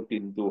দ্বন্দ্ব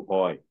কিন্তু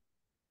হয়,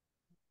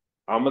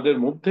 আমাদের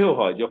মধ্যেও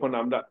হয়। যখন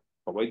আমরা,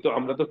 সবাই তো,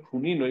 আমরা তো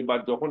খুনি নই, বা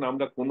যখন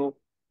আমরা কোনো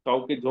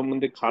কাউকে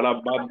সম্বন্ধে খারাপ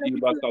ভাবছি,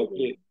 বা ছোটখাটো কিছু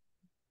কাউকে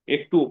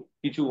একটু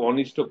কিছু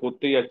অনিষ্ট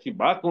করতে যাচ্ছি,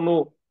 বা কোনো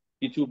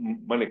কিছু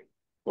মানে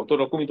কত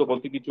রকমই তো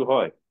কত কিছু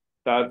হয়,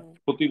 তার হুম,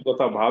 ক্ষতির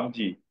কথা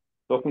ভাবছি,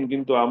 তখন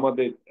কিন্তু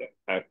আমাদের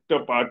একটা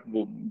পার্ট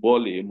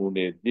বলে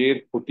মনে যে এর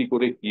ক্ষতি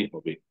করে কি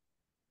হবে,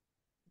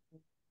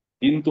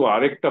 কিন্তু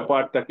আরেকটা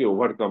পার্ট তাকে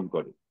ওভারকাম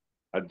করে।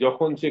 আর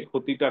যখন সে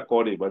ক্ষতিটা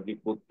করে বা যে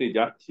করতে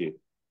যাচ্ছে,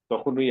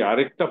 তখন ওই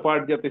আরেকটা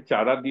পার্ট যাতে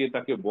চারা দিয়ে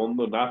তাকে বন্ধ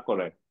না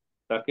করায়,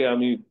 তাকে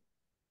আমি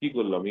কি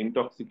করলাম,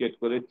 ইনটক্সিকেট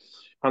করে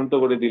শান্ত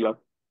করে দিলাম।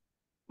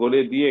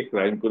 করে দিয়ে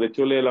ক্রাইম করে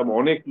চলে এলাম।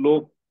 অনেক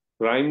লোক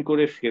ক্রাইম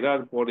করে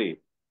ফেরার পরে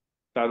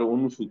তার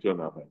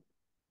অনুশোচনা হয়।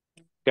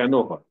 কেন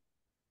হয়?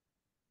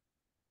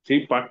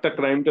 সেই পার্টটা,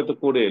 ক্রাইমটা তো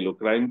করে এলো,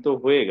 ক্রাইম তো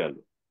হয়ে গেল,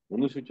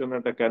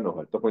 অনুশোচনাটা কেন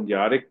হয়? তখন যে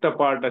আরেকটা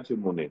পার্ট আছে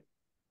মনে,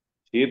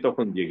 সে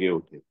তখন জেগে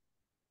ওঠে।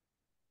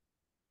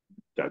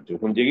 তার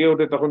যখন জেগে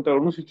ওঠে তখন তার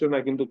অনুশোচনা,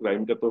 কিন্তু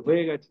ক্রাইমটা তো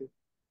হয়ে গেছে।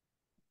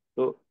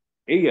 তো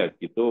এই আর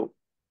কি। তো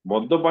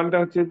মদ্যপানটা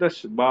হচ্ছে এটা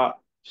বা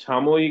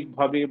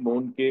সাময়িকভাবে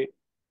মনকে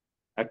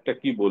একটা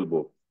কি বলবো,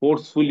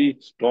 ফোর্সফুলি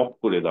স্টপ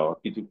করে দেওয়া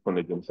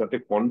কিছুক্ষণের জন্য, সাথে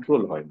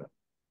কন্ট্রোল হয় না।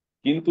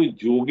 কিন্তু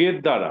যোগের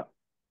দ্বারা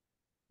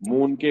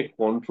মনকে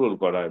কন্ট্রোল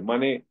করায়,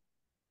 মানে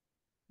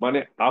মানে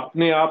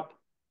আপনি আপ,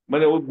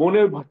 মানে ওই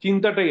মনের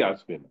চিন্তাটাই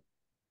আসবে না।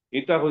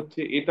 এটা হচ্ছে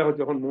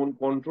যখন মন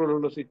কন্ট্রোল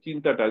হলো, সেই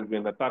চিন্তাটা আসবে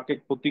না, তাকে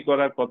ক্ষতি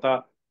করার কথা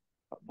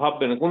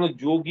ভাববে না। কোনো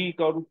যোগী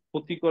কারো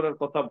ক্ষতি করার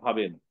কথা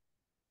ভাবে না।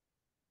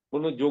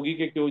 কোনো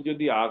যোগীকে কেউ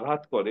যদি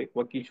আঘাত করে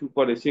বা কিছু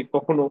করে, সে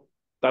কখনো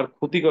তার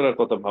ক্ষতি করার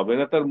কথা ভাবে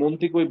না, তার মন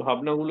থেকে ওই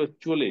ভাবনাগুলো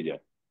চলে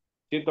যায়।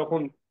 সে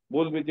তখন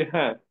বলবে যে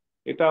হ্যাঁ,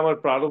 এটা আমার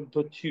প্রারব্ধ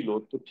ছিল,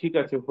 তো ঠিক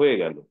আছে, হয়ে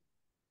গেল।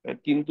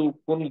 কিন্তু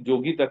কোন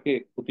যোগী তাকে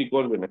ক্ষতি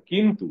করবে না।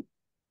 কিন্তু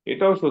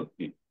এটাও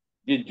সত্যি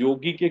যে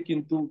যোগীকে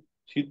কিন্তু,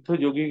 সিদ্ধ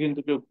যোগী কিন্তু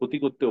কেউ ক্ষতি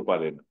করতেও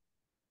পারে না।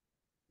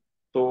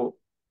 তো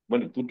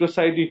মানে দুটো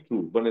সাইডই ট্রু,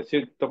 মানে সে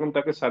তখন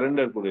তাকে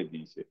সারেন্ডার করে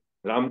দিয়েছে।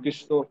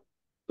 রামকৃষ্ণ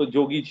তো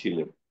যোগী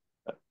ছিলেন,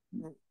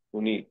 হুম,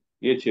 উনি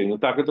ইয়ে ছিলেন,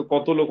 তাকে তো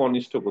কত লোক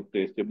অনিষ্ট করতে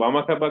এসছে,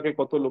 বামাখ্যাপাকে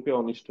কত লোকে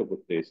অনিষ্ট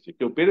করতে এসছে,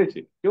 কেউ পেরেছে?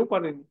 কেউ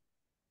পারেনি।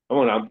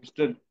 এবং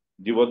রামকৃষ্ণের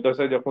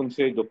জীবদ্দশায় যখন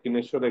সে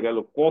দক্ষিণেশ্বরে গেল,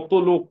 কত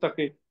লোক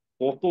তাকে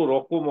কত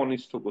রকম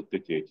অনিষ্ট করতে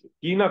চেয়েছে,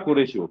 কি না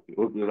করেছে ওকে,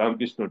 ওর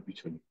রামকৃষ্ণর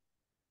পিছনে।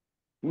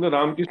 কিন্তু হ্যাঁ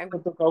রামকৃষ্ণ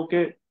একদম। তো কাউকে,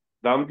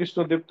 রামকৃষ্ণ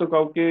দেব তো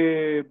কাউকে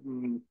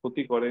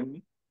ক্ষতি করেননি।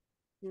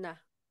 না,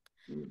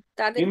 উম,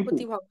 তাদের কিন্তু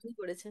প্রতি ভক্তই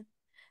করেছে।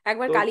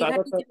 একবার তো তারা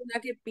কালীঘাটে যে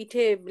ওনাকে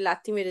পিঠে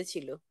লাথি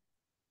মেরেছিল,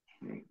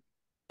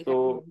 তো কালীঘাট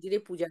মন্দিরে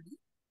পূজারী।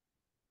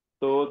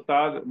 তো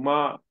তার মা,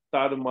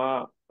 তার মা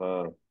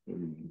আহ,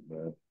 উম,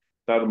 আহ,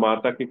 তার মা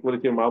তাকে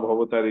করেছে মা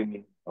ভবতারিণী।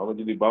 আমরা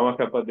যদি বামা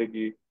খ্যাপা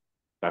দেখি,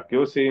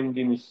 তাকেও সেম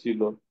জিনিস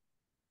ছিল।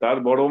 তার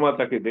বড় মা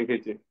তাকে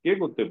দেখেছে, কে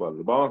করতে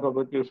পারলো? বাবা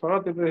কাপড় কেউ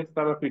সরাতে পেরেছে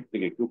তারাপীঠ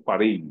থেকে? কেউ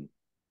পারেইনি।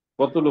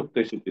 কত লোক তো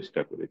এসে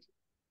চেষ্টা করেছে।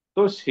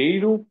 তো সেই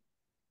রূপ,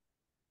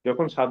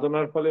 যখন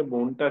সাধনার ফলে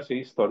মনটা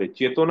সেই স্তরে,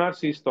 চেতনার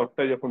সেই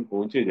স্তরটা যখন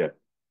পৌঁছে যায়,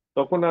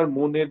 তখন আর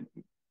মনের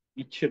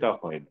ইচ্ছেটা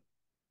হয় না।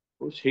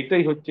 তো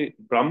সেটাই হচ্ছে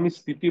ব্রাহ্মী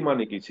স্থিতি।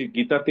 মানে কি, সেই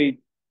গীতাতেই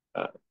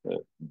আহ,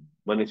 আহ,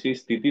 মানে সেই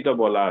স্থিতিটা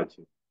বলা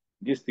আছে।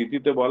 যে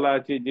স্থিতিতে বলা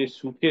আছে যে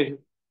সুখে,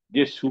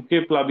 যে সুখে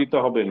প্লাবিত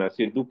হবে না,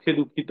 সে দুঃখে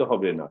দুঃখিত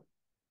হবে না,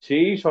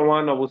 সেই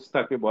সমান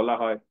অবস্থাকে বলা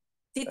হয়,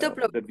 এটা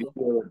স্থিতপ্রজ্ঞ।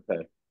 দ্বিতীয়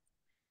অধ্যায়।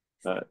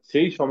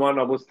 সেই সমান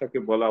অবস্থাকে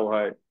বলা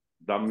হয়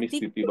ব্রাহ্মী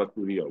স্থিতি বা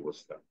তুরীয়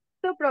অবস্থা।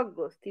 স্থিতপ্রজ্ঞ,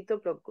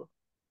 স্থিতপ্রজ্ঞ।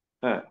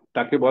 হ্যাঁ,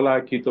 তাকে বলা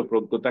হয়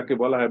ক্ষিতপ্রজ্ঞ, তাকে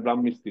বলা হয়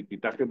ব্রাহ্মী স্থিতি,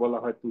 তাকে বলা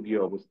হয় তুরীয়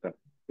অবস্থা।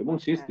 এবং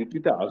সেই হ্যাঁ,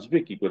 স্থিতিতে আসবে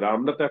কি করে?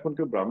 আমরা তো এখন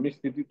কেউ ব্রাহ্মী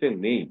স্থিতিতে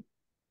নেই।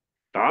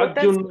 তার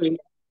ওটা জন্য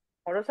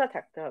ভরসা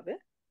থাকতে হবে।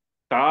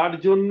 তার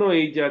জন্য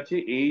এই যে আছে,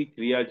 এই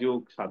ক্রিয়াযোগ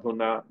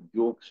সাধনা,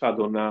 যোগ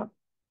সাধনা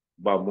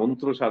বা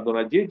মন্ত্র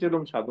সাধনা, যে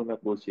যেরকম সাধনা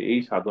করছে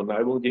এই সাধনা।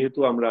 এবং যেহেতু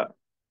আমরা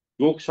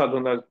যোগ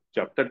সাধনার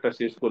চ্যাপ্টারটা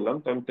শেষ করলাম,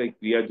 তো আমি তাই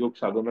ক্রিয়াযোগ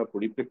সাধনার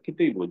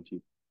পরিপ্রেক্ষিতেই বলছি।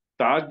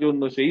 তার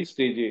জন্য সেই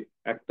স্টেজে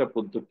একটা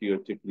পদ্ধতি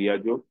হচ্ছে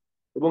ক্রিয়াযোগ।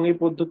 এবং এই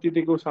পদ্ধতিতে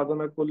কেউ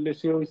সাধনা করলে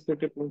সে ওই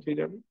স্টেটে পৌঁছে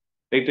যাবে।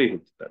 এটাই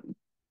হচ্ছে তার।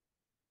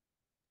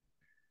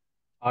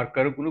 আর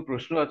কারো কোনো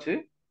প্রশ্ন আছে?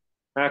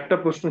 হ্যাঁ, একটা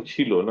প্রশ্ন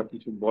ছিল, না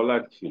কিছু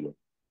বলার ছিল?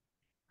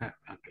 হ্যাঁ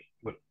আঙ্কেল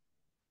বলুন।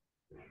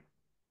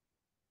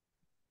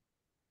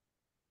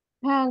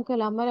 হ্যাঁ আঙ্কেল,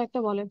 আমার একটা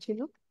বলার ছিল।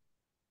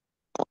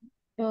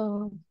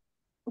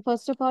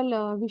 ফার্স্ট অফ অল,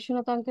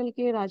 বিশ্বনাথ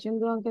আঙ্কেলকে,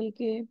 রাজেন্দ্র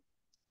আঙ্কেলকে,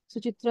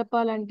 সুচিত্রা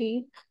পাল আন্টি,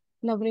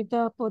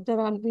 নবনীতা পোদ্দার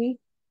আন্টি,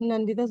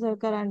 নন্দিতা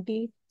সরকার আন্টি,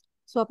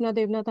 স্বপ্না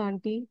দেবনাথ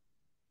আন্টি,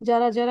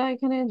 যারা যারা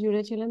এখানে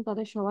জুড়ে ছিলেন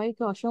তাদের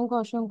সবাইকে অসংখ্য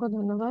অসংখ্য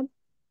ধন্যবাদ।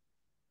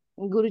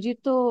 গুরুজির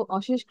তো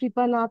অশেষ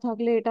কৃপা না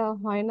থাকলে এটা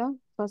হয় না,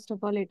 ফার্স্ট অফ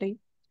অল এটাই।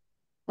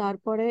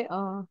 তারপরে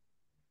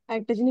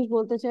একটা জিনিস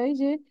বলতে চাই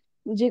যে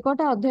যে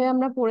কটা অধ্যায়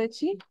আমরা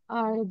পড়েছি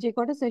আর যে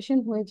কটা সেশন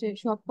হয়েছে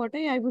সব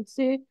কটাই আই উড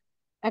সে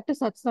একটা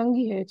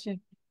সৎসঙ্গই হয়েছে।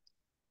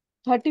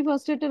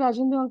 31st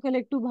রাজেন্দ্র আঙ্কেল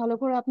একটু ভালো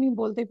করে আপনি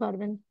বলতে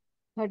পারবেন,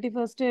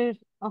 31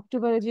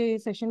 অক্টোবরে যে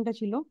সেশনটা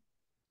ছিল,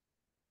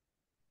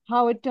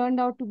 how it turned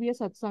out to B A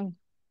সৎসঙ্গ।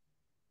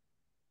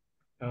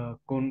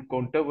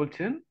 কোনটা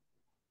বলছেন?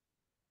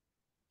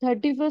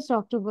 31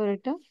 অক্টোবর,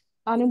 এটা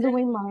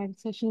আনন্দময়ী মায়ের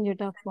সেশন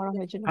যেটা পড়া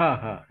হয়েছিল। হ্যাঁ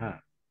হ্যাঁ হ্যাঁ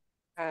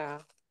হ্যাঁ,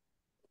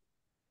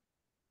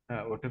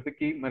 হ্যাঁ, ওটাতে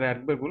কি মানে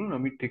একবার বলুন,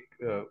 আমি ঠিক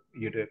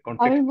ইয়েটা আমি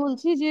কনটেক্সট।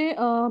 বলছি যে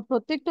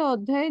প্রত্যেকটা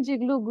অধ্যায়ে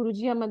যেগুলো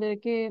গুরুজি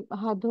আমাদেরকে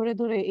হাত ধরে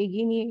ধরে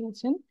এগিয়ে নিয়ে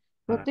গেছেন,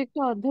 হ্যাঁ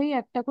প্রত্যেকটা অধ্যায়ে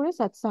একটা করে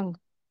সৎসঙ্গ।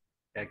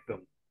 একদম।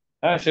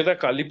 হ্যাঁ, সেটা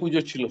কালী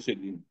পুজো ছিল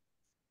সেদিন।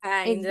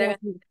 হ্যাঁ, ইন্দিরা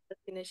এক্স্যাক্টলি। গান্ধী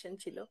ডেস্টিনেশন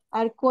ছিল।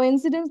 আর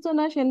কোইন্সিডেন্স তো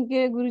না, সেনকে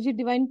গুরুজি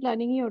ডিভাইন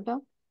প্ল্যানিংই ওটা,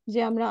 যে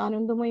আমরা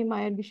আনন্দময়ী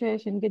মায়ের বিষয়ে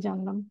সেনকে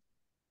জানলাম।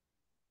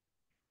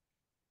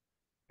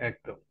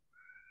 একদম।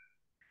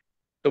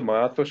 তো মা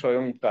তো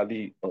স্বয়ং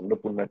কালী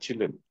অন্নপূর্ণা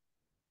ছিলেন।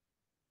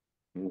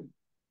 হুম,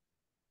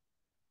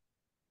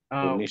 তো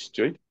আহ,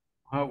 নিশ্চয়ই।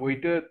 হ্যাঁ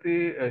ওইটাতে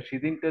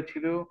সেদিনটা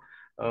ছিল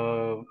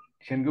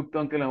সেনগুপ্ত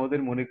আঙ্কেল আমাদের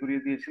মনে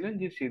করিয়ে দিয়েছিলেন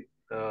যে সে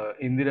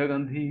ইন্দিরা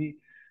গান্ধী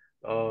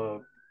আহ,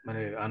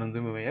 মানে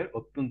আনন্দময়ী মায়ের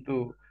অত্যন্ত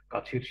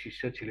কাছের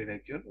শিষ্যা ছিলেন,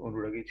 একজন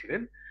অনুরাগী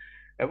ছিলেন।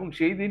 এবং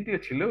সেই দিনটা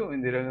ছিল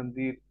ইন্দিরা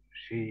গান্ধীর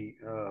সেই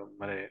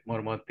মানে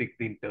মর্মান্তিক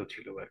দিনটাও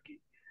ছিল আর কি।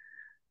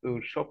 তো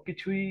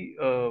সবকিছুই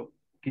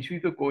কিছুই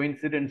তো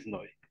কোইন্সিডেন্স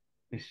নয়,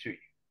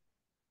 নিশ্চয়ই।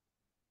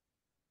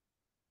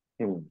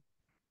 হুম।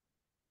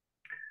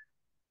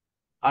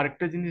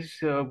 আরেকটা জিনিস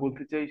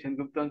বলতে চাই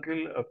সেনগুপ্ত আঙ্কেল,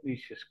 আপনি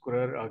শেষ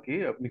করার আগে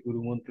আপনি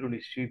গুরুমন্ত্র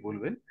নিশ্চয়ই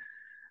বলবেন।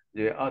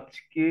 যে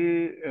আজকে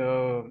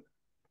আহ,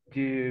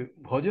 যে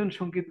ভজন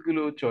সঙ্গীত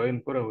গুলো চয়ন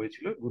করা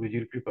হয়েছিল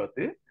গুরুজির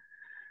কৃপাতে,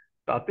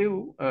 তাতেও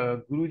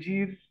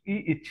গুরুজির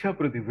ইচ্ছা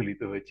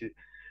প্রতিফলিত হয়েছে।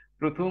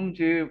 প্রথম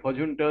যে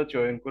ভজনটা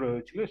চয়ন করা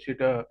হয়েছিল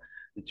সেটা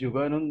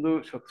যোগানন্দ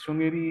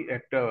সৎসঙ্গেরই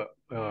একটা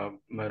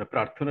মানে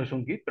প্রার্থনা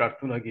সঙ্গীত,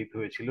 প্রার্থনা গীত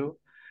হয়েছিল।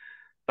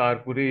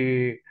 তারপরে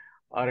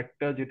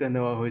আরেকটা যেটা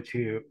নেওয়া হয়েছে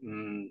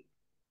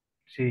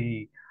সেই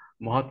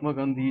মহাত্মা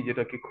গান্ধী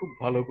যেটাকে খুব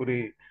ভালো করে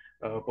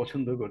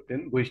পছন্দ করতেন,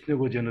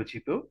 বৈষ্ণব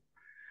জনচিত।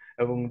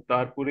 এবং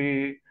তারপরে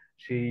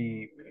সেই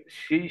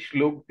সেই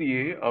শ্লোক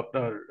দিয়ে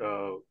আপনার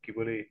কি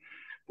বলে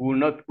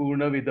পূর্ণাৎ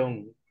পূর্ণবিদং,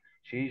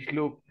 সেই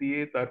শ্লোক দিয়ে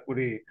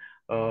তারপরে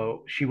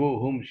শিব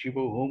হোম শিব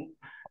হোম,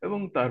 এবং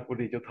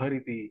তারপরে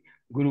যথারীতি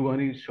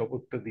গুরুবাণীর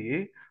শপথটা দিয়ে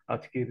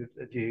আজকের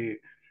যে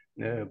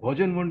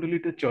ভজন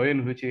মণ্ডলীটা চয়ন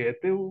হয়েছে,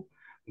 এতেও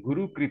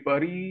গুরু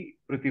কৃপারই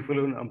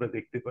প্রতিফলন আমরা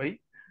দেখতে পাই।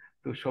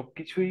 তো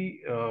সবকিছুই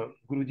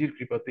গুরুজির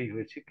কৃপাতেই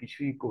হয়েছে,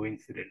 কিছুই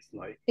কোইন্সিডেন্স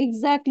নয়।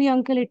 এক্স্যাক্টলি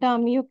আঙ্কেল, এটা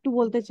আমিও একটু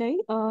বলতে চাই।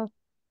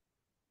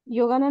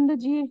 যোগানন্দ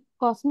জি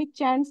কসমিক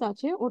চ্যান্টস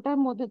আছে, ওটার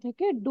মধ্যে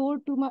থেকে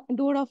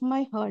ডোর অফ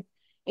মাই হার্ট,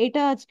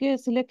 এটা আজকে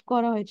সিলেক্ট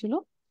করা হয়েছিল,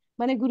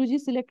 মানে গুরুজি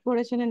সিলেক্ট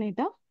করেছিলেন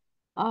এটা।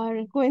 আর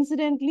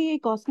কোইন্সিডেন্টলি এই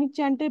কসমিক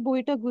চ্যান্টের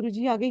বইটা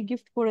গুরুজি আগেই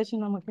গিফট করেছেন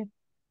আমাকে।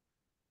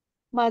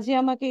 মাঝে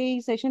আমাকে এই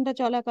সেশনটা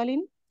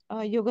চলাকালীন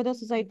যোগদা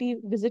সোসাইটি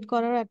ভিজিট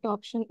করার একটা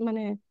অপশন,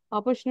 মানে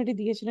অপরচুনিটি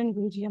দিয়েছিলেন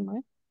গুরুজি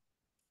আমায়।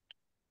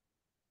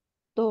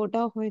 তো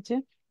ওটাও হয়েছে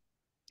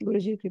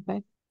গুরুজির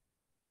কৃপায়।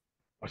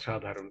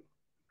 অসাধারণ,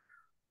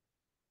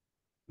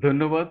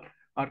 ধন্যবাদ।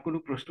 আর কোনো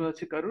প্রশ্ন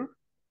আছে কারোর?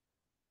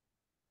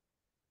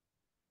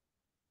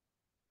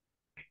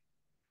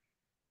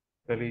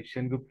 তাহলে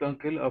সেনগুপ্ত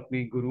আঙ্কেল আপনি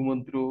গুরু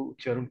মন্ত্র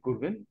উচ্চারণ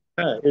করবেন।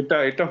 হ্যাঁ,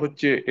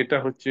 এটা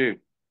হচ্ছে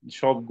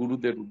সব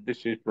গুরুদের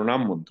উদ্দেশ্যে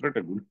প্রণাম মন্ত্র।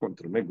 এটা গুরু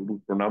মন্ত্র নয়, গুরু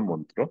প্রণাম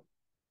মন্ত্র।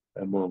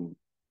 এবং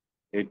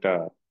এটা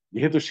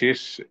যেহেতু শেষ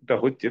এটা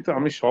হচ্ছে, তো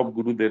আমি সব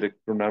গুরুদের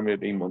প্রণামের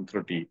এই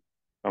মন্ত্রটি,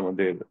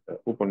 আমাদের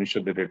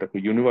উপনিষদের এটা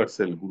খুব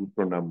ইউনিভার্সাল গুরু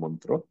প্রণাম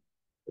মন্ত্র।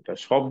 এটা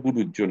সব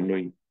গুরুর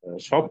জন্যই,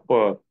 সব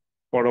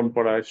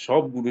পরম্পরায়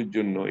সব গুরুর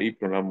জন্য এই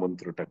প্রণাম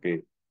মন্ত্রটাকে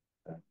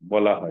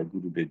বলা হয়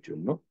গুরুদের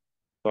জন্য।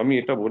 তো আমি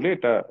এটা বলে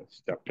এটা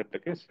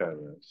চ্যাপ্টারটাকে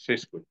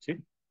শেষ করছি।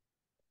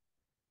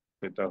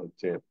 সেটা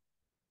হচ্ছে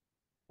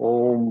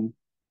ওম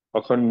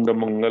अखंड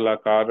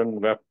मंगलाकारं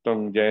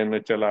व्याप्तं जैन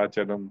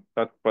चलाचरं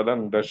तत्पदं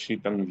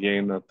दर्शितं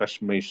येन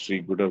तस्मै श्री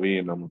गुरवे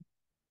नमः।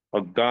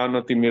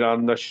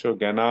 अज्ञानतिमिरान्धस्य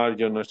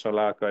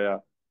ज्ञानार्जनशलाकया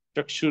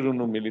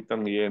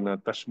चक्षुरुन्मीलितं येन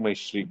तस्मै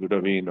श्री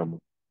गुरवे नमः।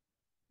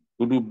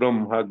 गुरु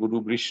ब्रह्मा गुरु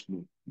विष्णु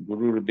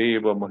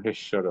गुरुर्देव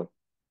महेश्वर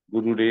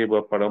গুরুরেব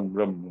পরম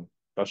ব্রহ্ম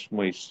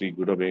তস্मै শ্রী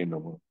গুরবে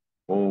নমঃ।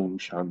 ওম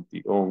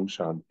শান্তি, ওম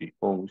শান্তি,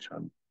 ওম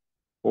শান্তি।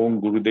 ওম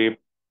গুরুদেব,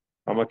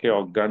 আমাকে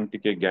অজ্ঞান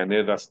থেকে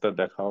জ্ঞানের রাস্তা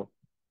দেখাও,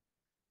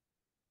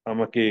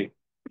 আমাকে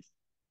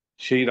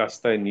সেই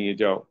রাস্তায় নিয়ে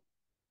যাও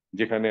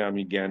যেখানে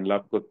আমি জ্ঞান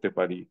লাভ করতে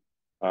পারি।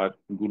 আর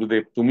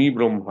গুরুদেব, তুমি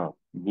ব্রহ্মা,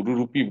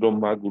 গুরুরূপী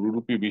ব্রহ্মা,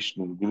 গুরুরূপী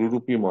বিষ্ণু,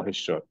 গুরুরূপী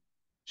মহেশ্বর,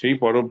 সেই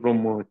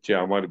পরব্রহ্ম হচ্ছে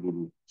আমার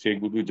গুরু, সেই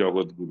গুরু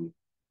জগৎ গুরু,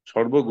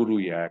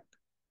 সর্বগুরুই এক।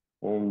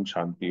 ওম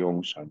শান্তি,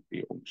 ওম শান্তি,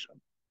 ওম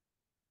শান্তি।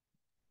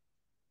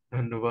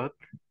 ধন্যবাদ।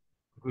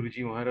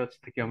 গুরুজি মহারাজ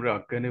থেকে আমরা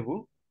আজ্ঞা নেব।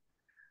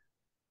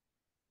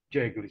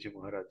 জয় গুরুজি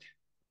মহারাজ।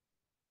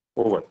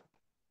 ওভার।